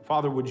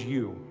 Father, would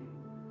you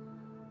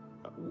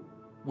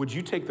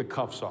take the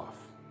cuffs off?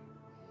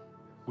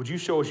 Would you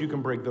show us you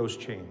can break those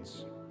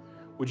chains?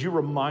 Would you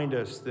remind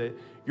us that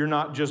you're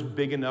not just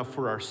big enough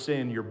for our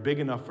sin, you're big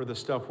enough for the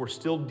stuff we're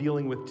still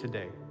dealing with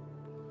today?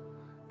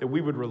 That we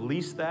would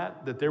release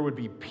that there would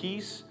be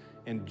peace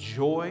and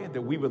joy,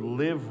 that we would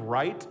live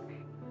right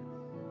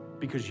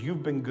because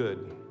you've been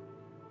good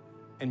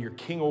and you're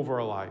king over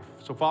our life.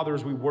 So Father,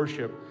 as we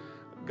worship,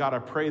 God, I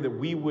pray that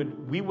we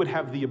would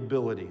have the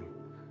ability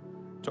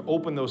to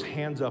open those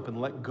hands up and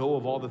let go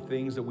of all the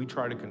things that we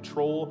try to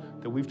control,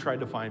 that we've tried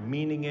to find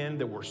meaning in,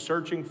 that we're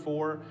searching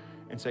for,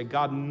 and say,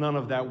 God, none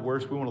of that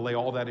works. We want to lay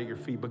all that at your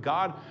feet. But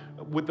God,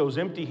 with those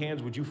empty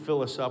hands, would you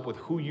fill us up with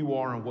who you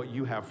are and what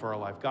you have for our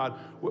life? God,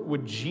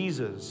 would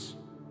Jesus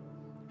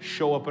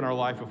show up in our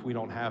life if we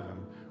don't have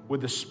him?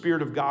 Would the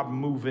Spirit of God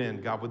move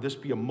in? God, would this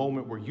be a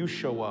moment where you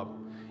show up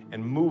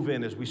and move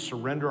in as we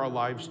surrender our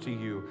lives to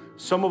you?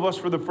 Some of us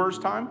for the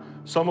first time,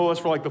 some of us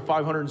for like the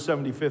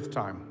 575th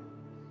time.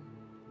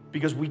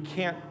 Because we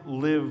can't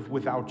live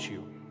without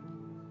you.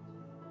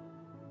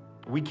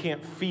 We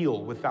can't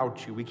feel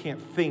without you. We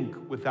can't think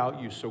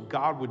without you. So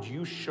God, would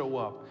you show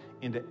up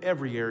into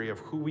every area of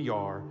who we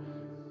are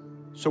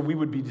so we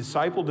would be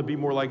discipled to be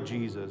more like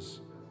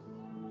Jesus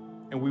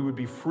and we would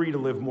be free to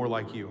live more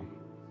like you.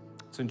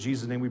 It's in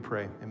Jesus' name we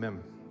pray.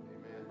 Amen.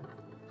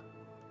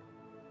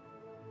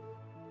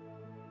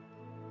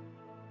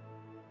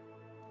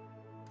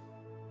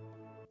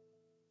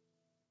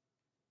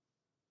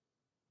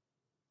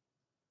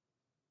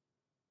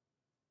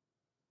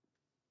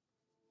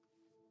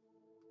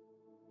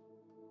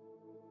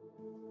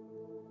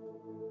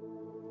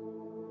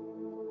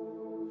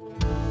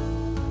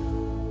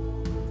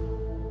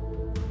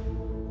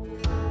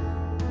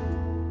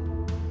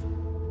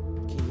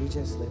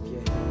 Just lift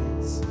your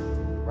hands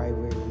right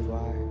where you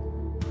are.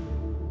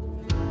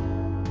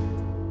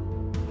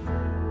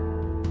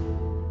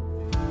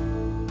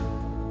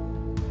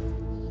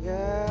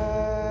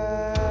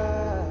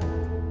 Yeah.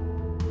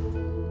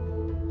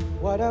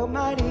 What a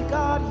mighty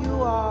God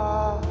you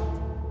are.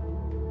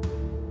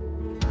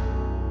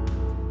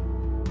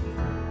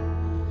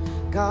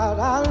 God,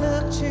 I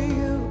look to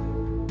you.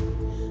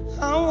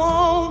 I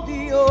won't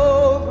be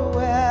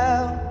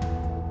overwhelmed.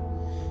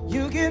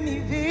 You give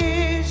me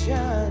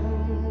vision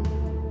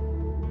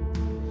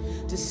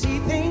to see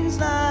things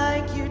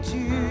like you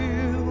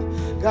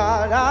do.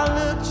 God,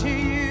 I look to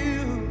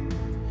you.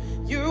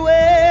 You're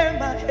where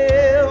my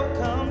help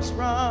comes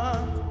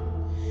from.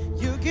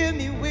 You give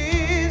me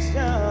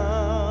wisdom.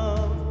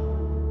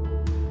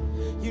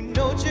 You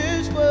know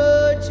just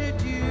what to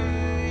do,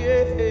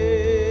 yeah.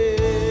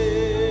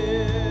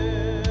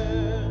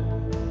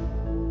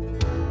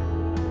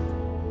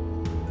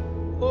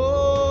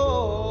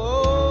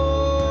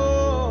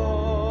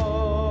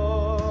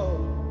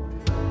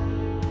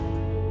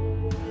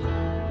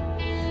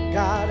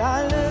 God,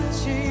 I look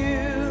to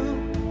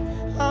you.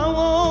 I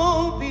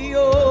won't be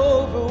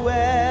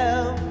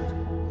overwhelmed.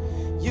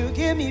 You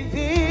give me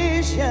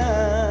vision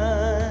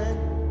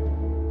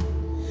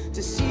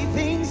to see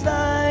things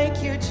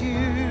like you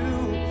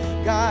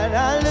do. God,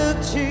 I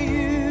look to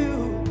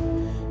you.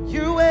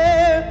 You're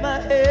where my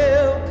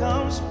help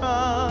comes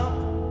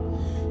from.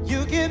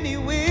 You give me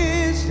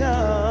wisdom.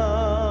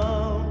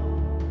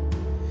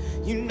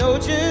 You know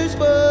just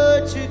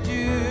what to do,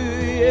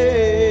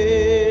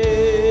 yeah.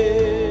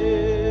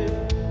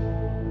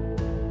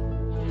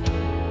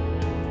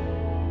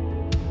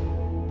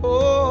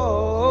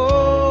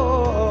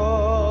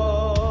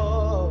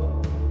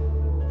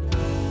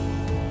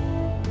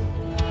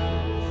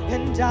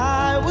 And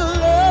I will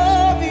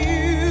love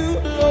you,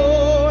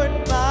 Lord,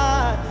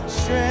 my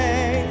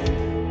strength.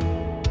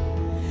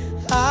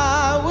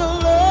 I will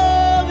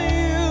love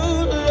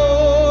you,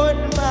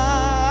 Lord,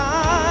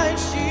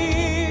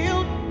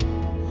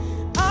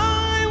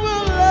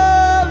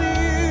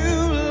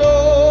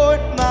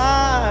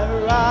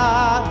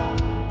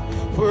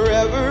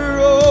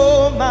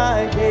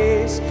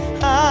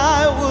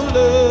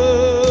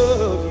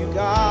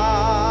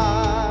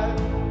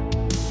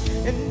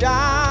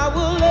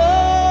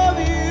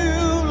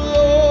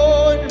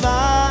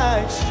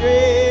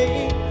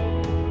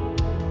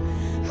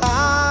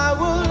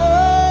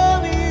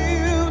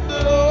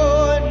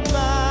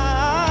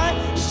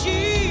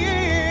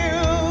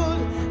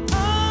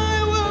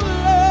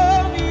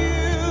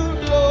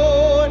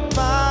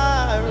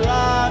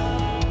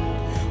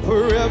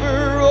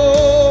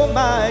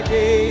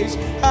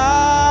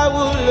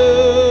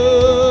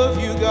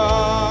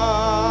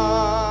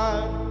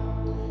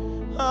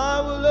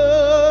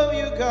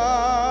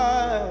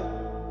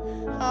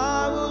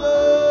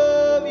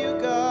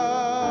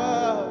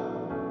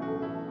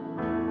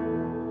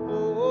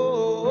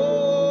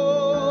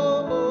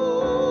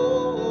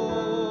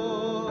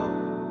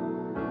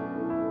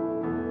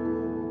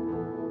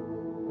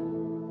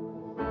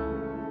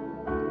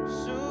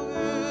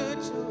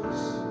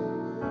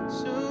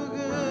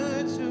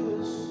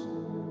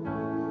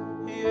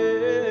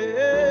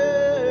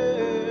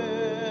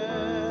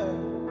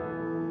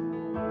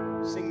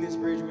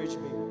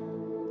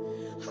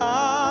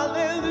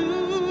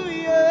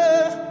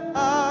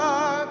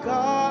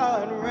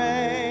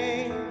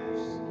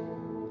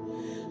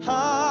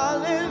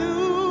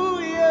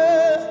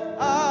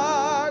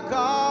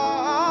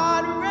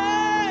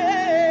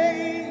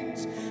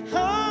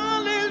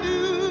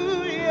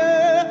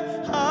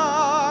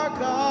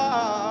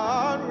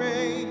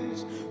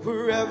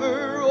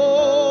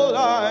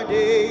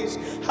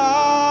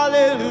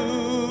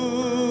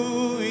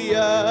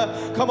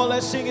 Hallelujah. Come on,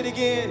 let's sing it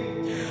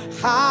again.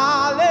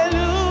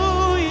 Hallelujah,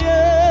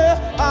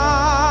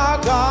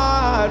 our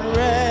God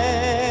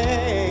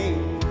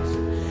reigns.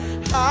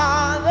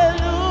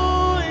 Hallelujah,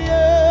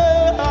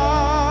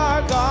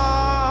 our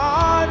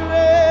God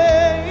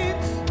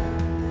reigns.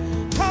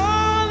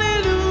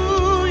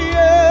 Hallelujah,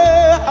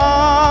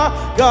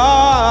 our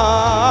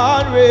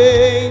God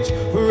reigns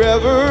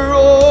forever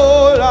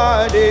all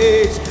our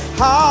days.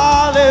 Hallelujah.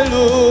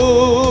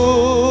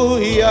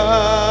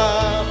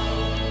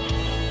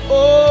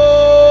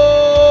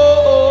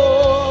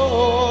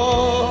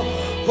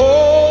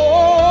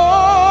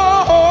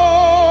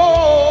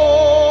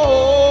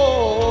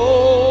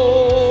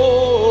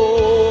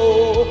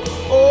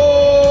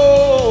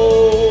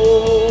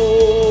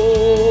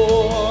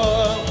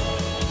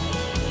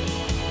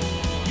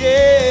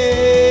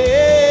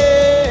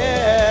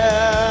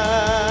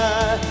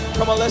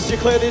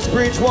 Declare this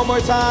bridge one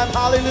more time.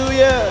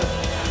 Hallelujah.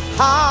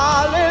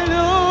 Hallelujah.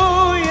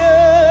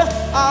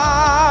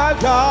 Our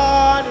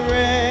God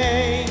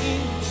reigns.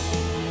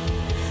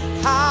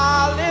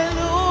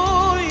 Hallelujah.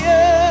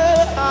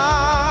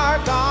 Our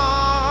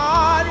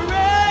God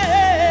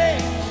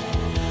reigns.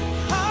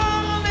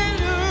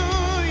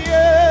 Hallelujah.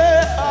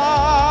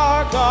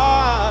 Our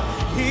God,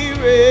 He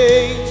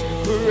reigns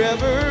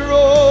forever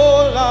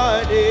all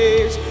our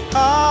days.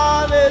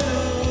 Hallelujah.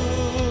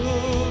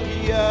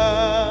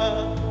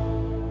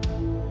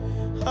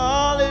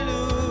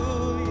 Hallelujah.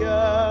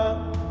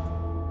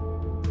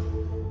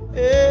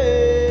 Yeah.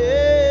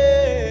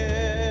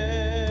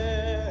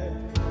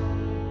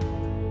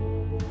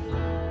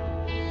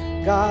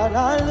 God,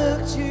 I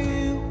look to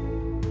you.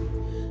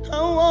 I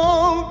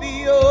won't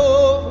be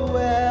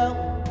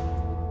overwhelmed.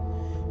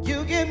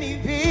 You give me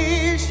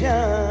vision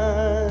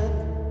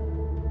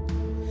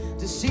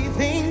to see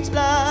things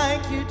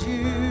like you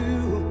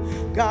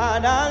do.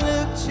 God, I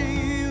look to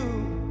you.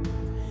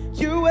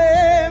 You're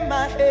where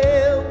my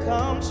help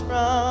comes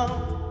from.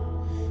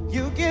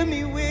 You give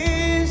me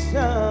wisdom.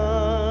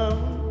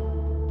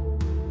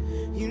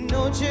 You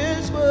know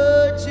just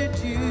what to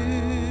do.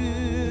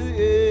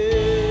 Yeah.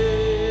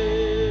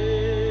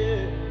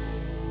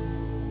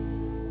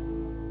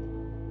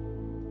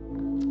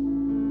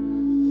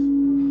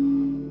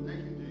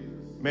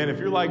 Man, if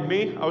you're like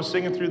me, I was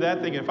singing through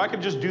that thinking, if I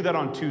could just do that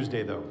on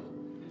Tuesday, though,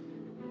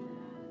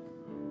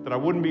 that I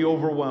wouldn't be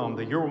overwhelmed,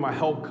 that you're where my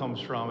help comes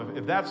from.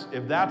 If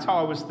that's how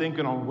I was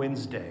thinking on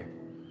Wednesday.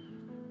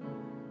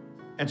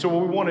 And so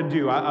what we want to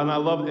do, and I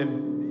love,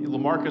 and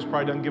Lamarcus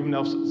probably doesn't give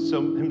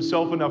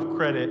himself enough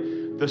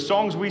credit, the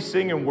songs we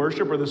sing in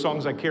worship are the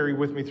songs I carry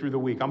with me through the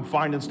week. I'm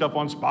finding stuff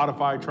on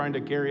Spotify, trying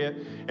to carry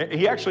it. And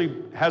he actually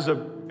has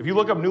if you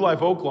look up New Life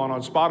Oaklawn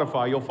on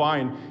Spotify, you'll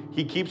find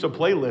he keeps a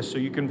playlist so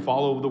you can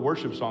follow the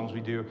worship songs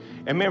we do.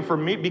 And man, for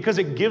me, because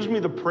it gives me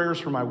the prayers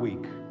for my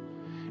week.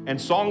 And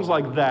songs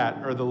like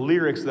that are the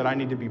lyrics that I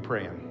need to be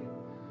praying.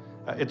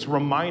 It's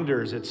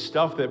reminders, it's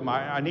stuff that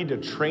I need to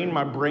train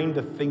my brain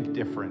to think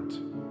different.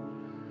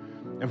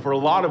 And for a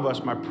lot of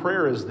us, my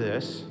prayer is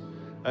this,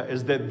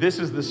 is that this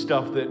is the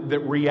stuff that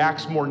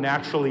reacts more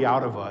naturally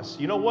out of us.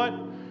 You know what?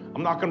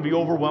 I'm not going to be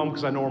overwhelmed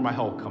because I know where my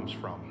help comes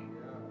from.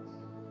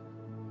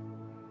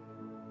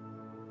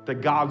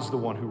 That God's the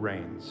one who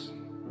reigns.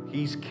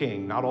 He's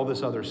king, not all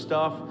this other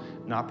stuff,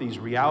 not these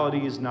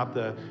realities, not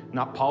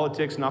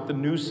politics, not the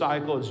news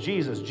cycle. It's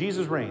Jesus.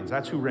 Jesus reigns.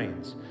 That's who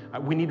reigns.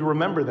 We need to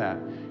remember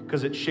that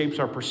because it shapes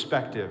our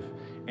perspective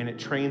and it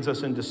trains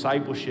us in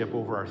discipleship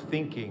over our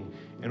thinking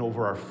and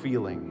over our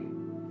feeling.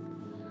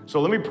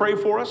 So let me pray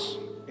for us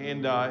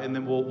and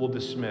then we'll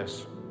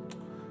dismiss.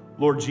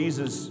 Lord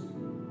Jesus,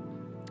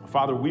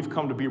 Father, we've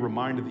come to be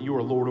reminded that you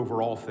are Lord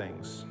over all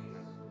things.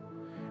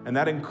 And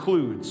that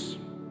includes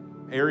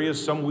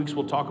areas. Some weeks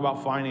we'll talk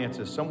about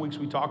finances. Some weeks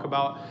we talk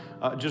about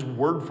just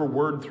word for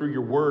word through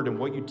your word and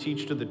what you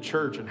teach to the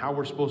church and how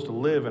we're supposed to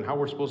live and how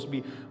we're supposed to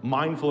be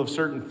mindful of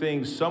certain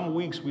things. Some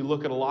weeks we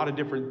look at a lot of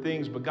different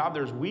things, but God,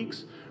 there's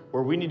weeks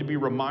where we need to be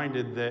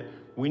reminded that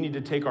we need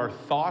to take our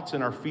thoughts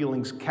and our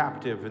feelings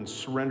captive and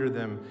surrender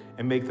them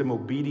and make them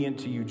obedient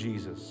to you,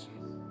 Jesus.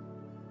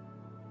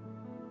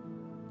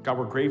 God,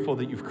 we're grateful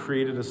that you've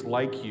created us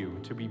like you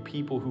to be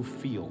people who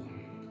feel.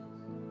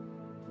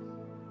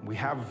 We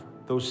have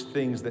those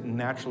things that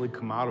naturally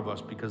come out of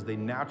us because they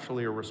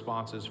naturally are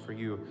responses for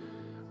you.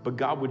 But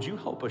God, would you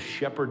help us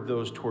shepherd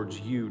those towards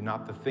you,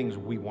 not the things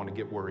we want to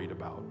get worried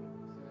about,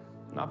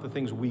 not the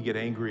things we get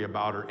angry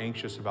about or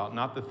anxious about,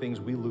 not the things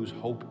we lose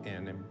hope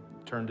in and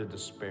turn to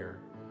despair.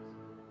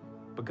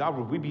 But God,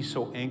 would we be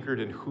so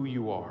anchored in who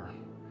you are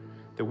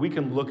that we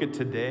can look at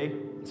today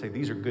and say,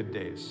 these are good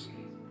days.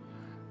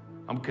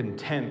 I'm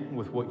content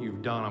with what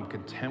you've done. I'm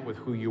content with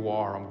who you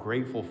are. I'm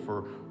grateful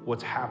for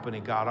what's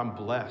happening. God, I'm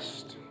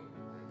blessed.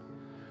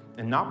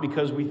 And not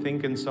because we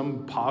think in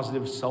some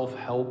positive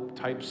self-help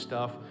type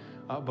stuff,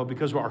 but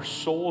because our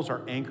souls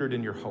are anchored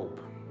in your hope.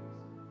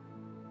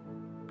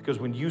 Because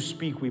when you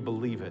speak, we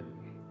believe it.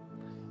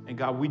 And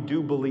God, we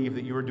do believe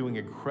that you are doing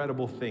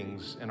incredible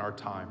things in our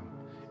time.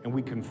 And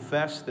we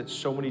confess that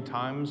so many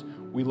times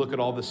we look at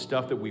all the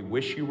stuff that we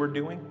wish you were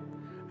doing,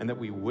 and that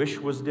we wish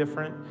was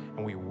different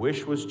and we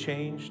wish was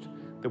changed,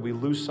 that we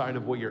lose sight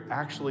of what you're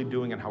actually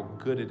doing and how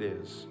good it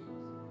is.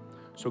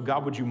 So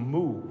God, would you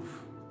move?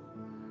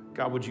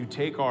 God, would you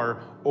take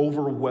our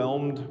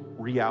overwhelmed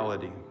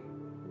reality,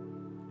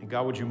 and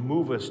God, would you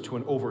move us to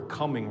an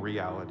overcoming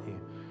reality,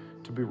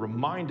 to be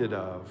reminded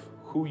of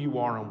who you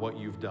are and what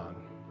you've done.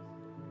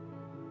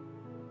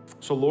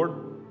 So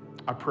Lord,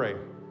 I pray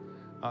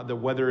that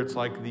whether it's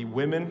like the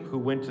women who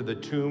went to the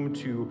tomb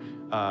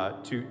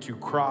to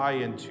cry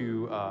and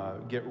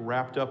to get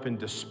wrapped up in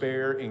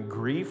despair and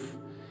grief,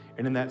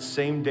 and in that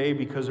same day,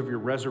 because of your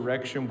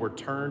resurrection, were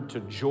turned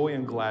to joy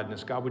and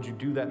gladness. God, would you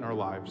do that in our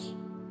lives?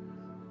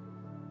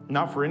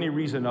 Not for any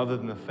reason other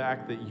than the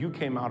fact that you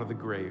came out of the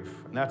grave,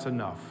 and that's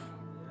enough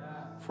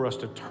for us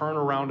to turn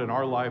around in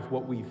our life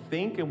what we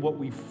think and what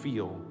we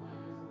feel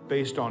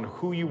based on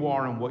who you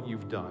are and what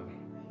you've done.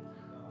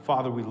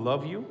 Father, we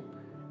love you.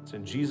 It's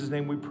in Jesus'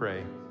 name we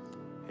pray.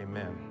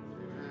 Amen.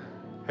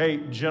 Hey,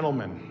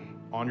 gentlemen,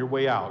 on your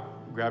way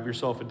out, grab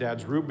yourself a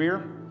Dad's root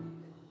beer.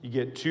 You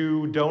get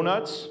 2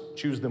 donuts,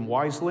 choose them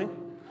wisely,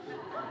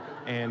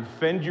 and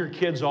fend your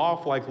kids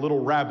off like little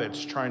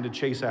rabbits trying to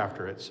chase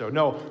after it. So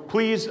no,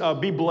 please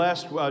be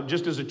blessed.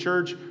 Just as a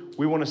church,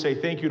 we want to say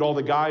thank you to all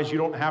the guys. You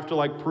don't have to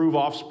like prove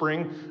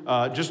offspring.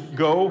 Just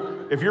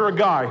go. If you're a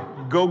guy,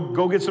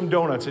 go get some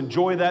donuts.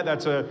 Enjoy that.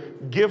 That's a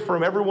gift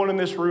from everyone in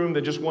this room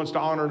that just wants to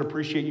honor and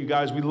appreciate you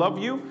guys. We love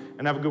you,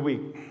 and have a good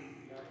week.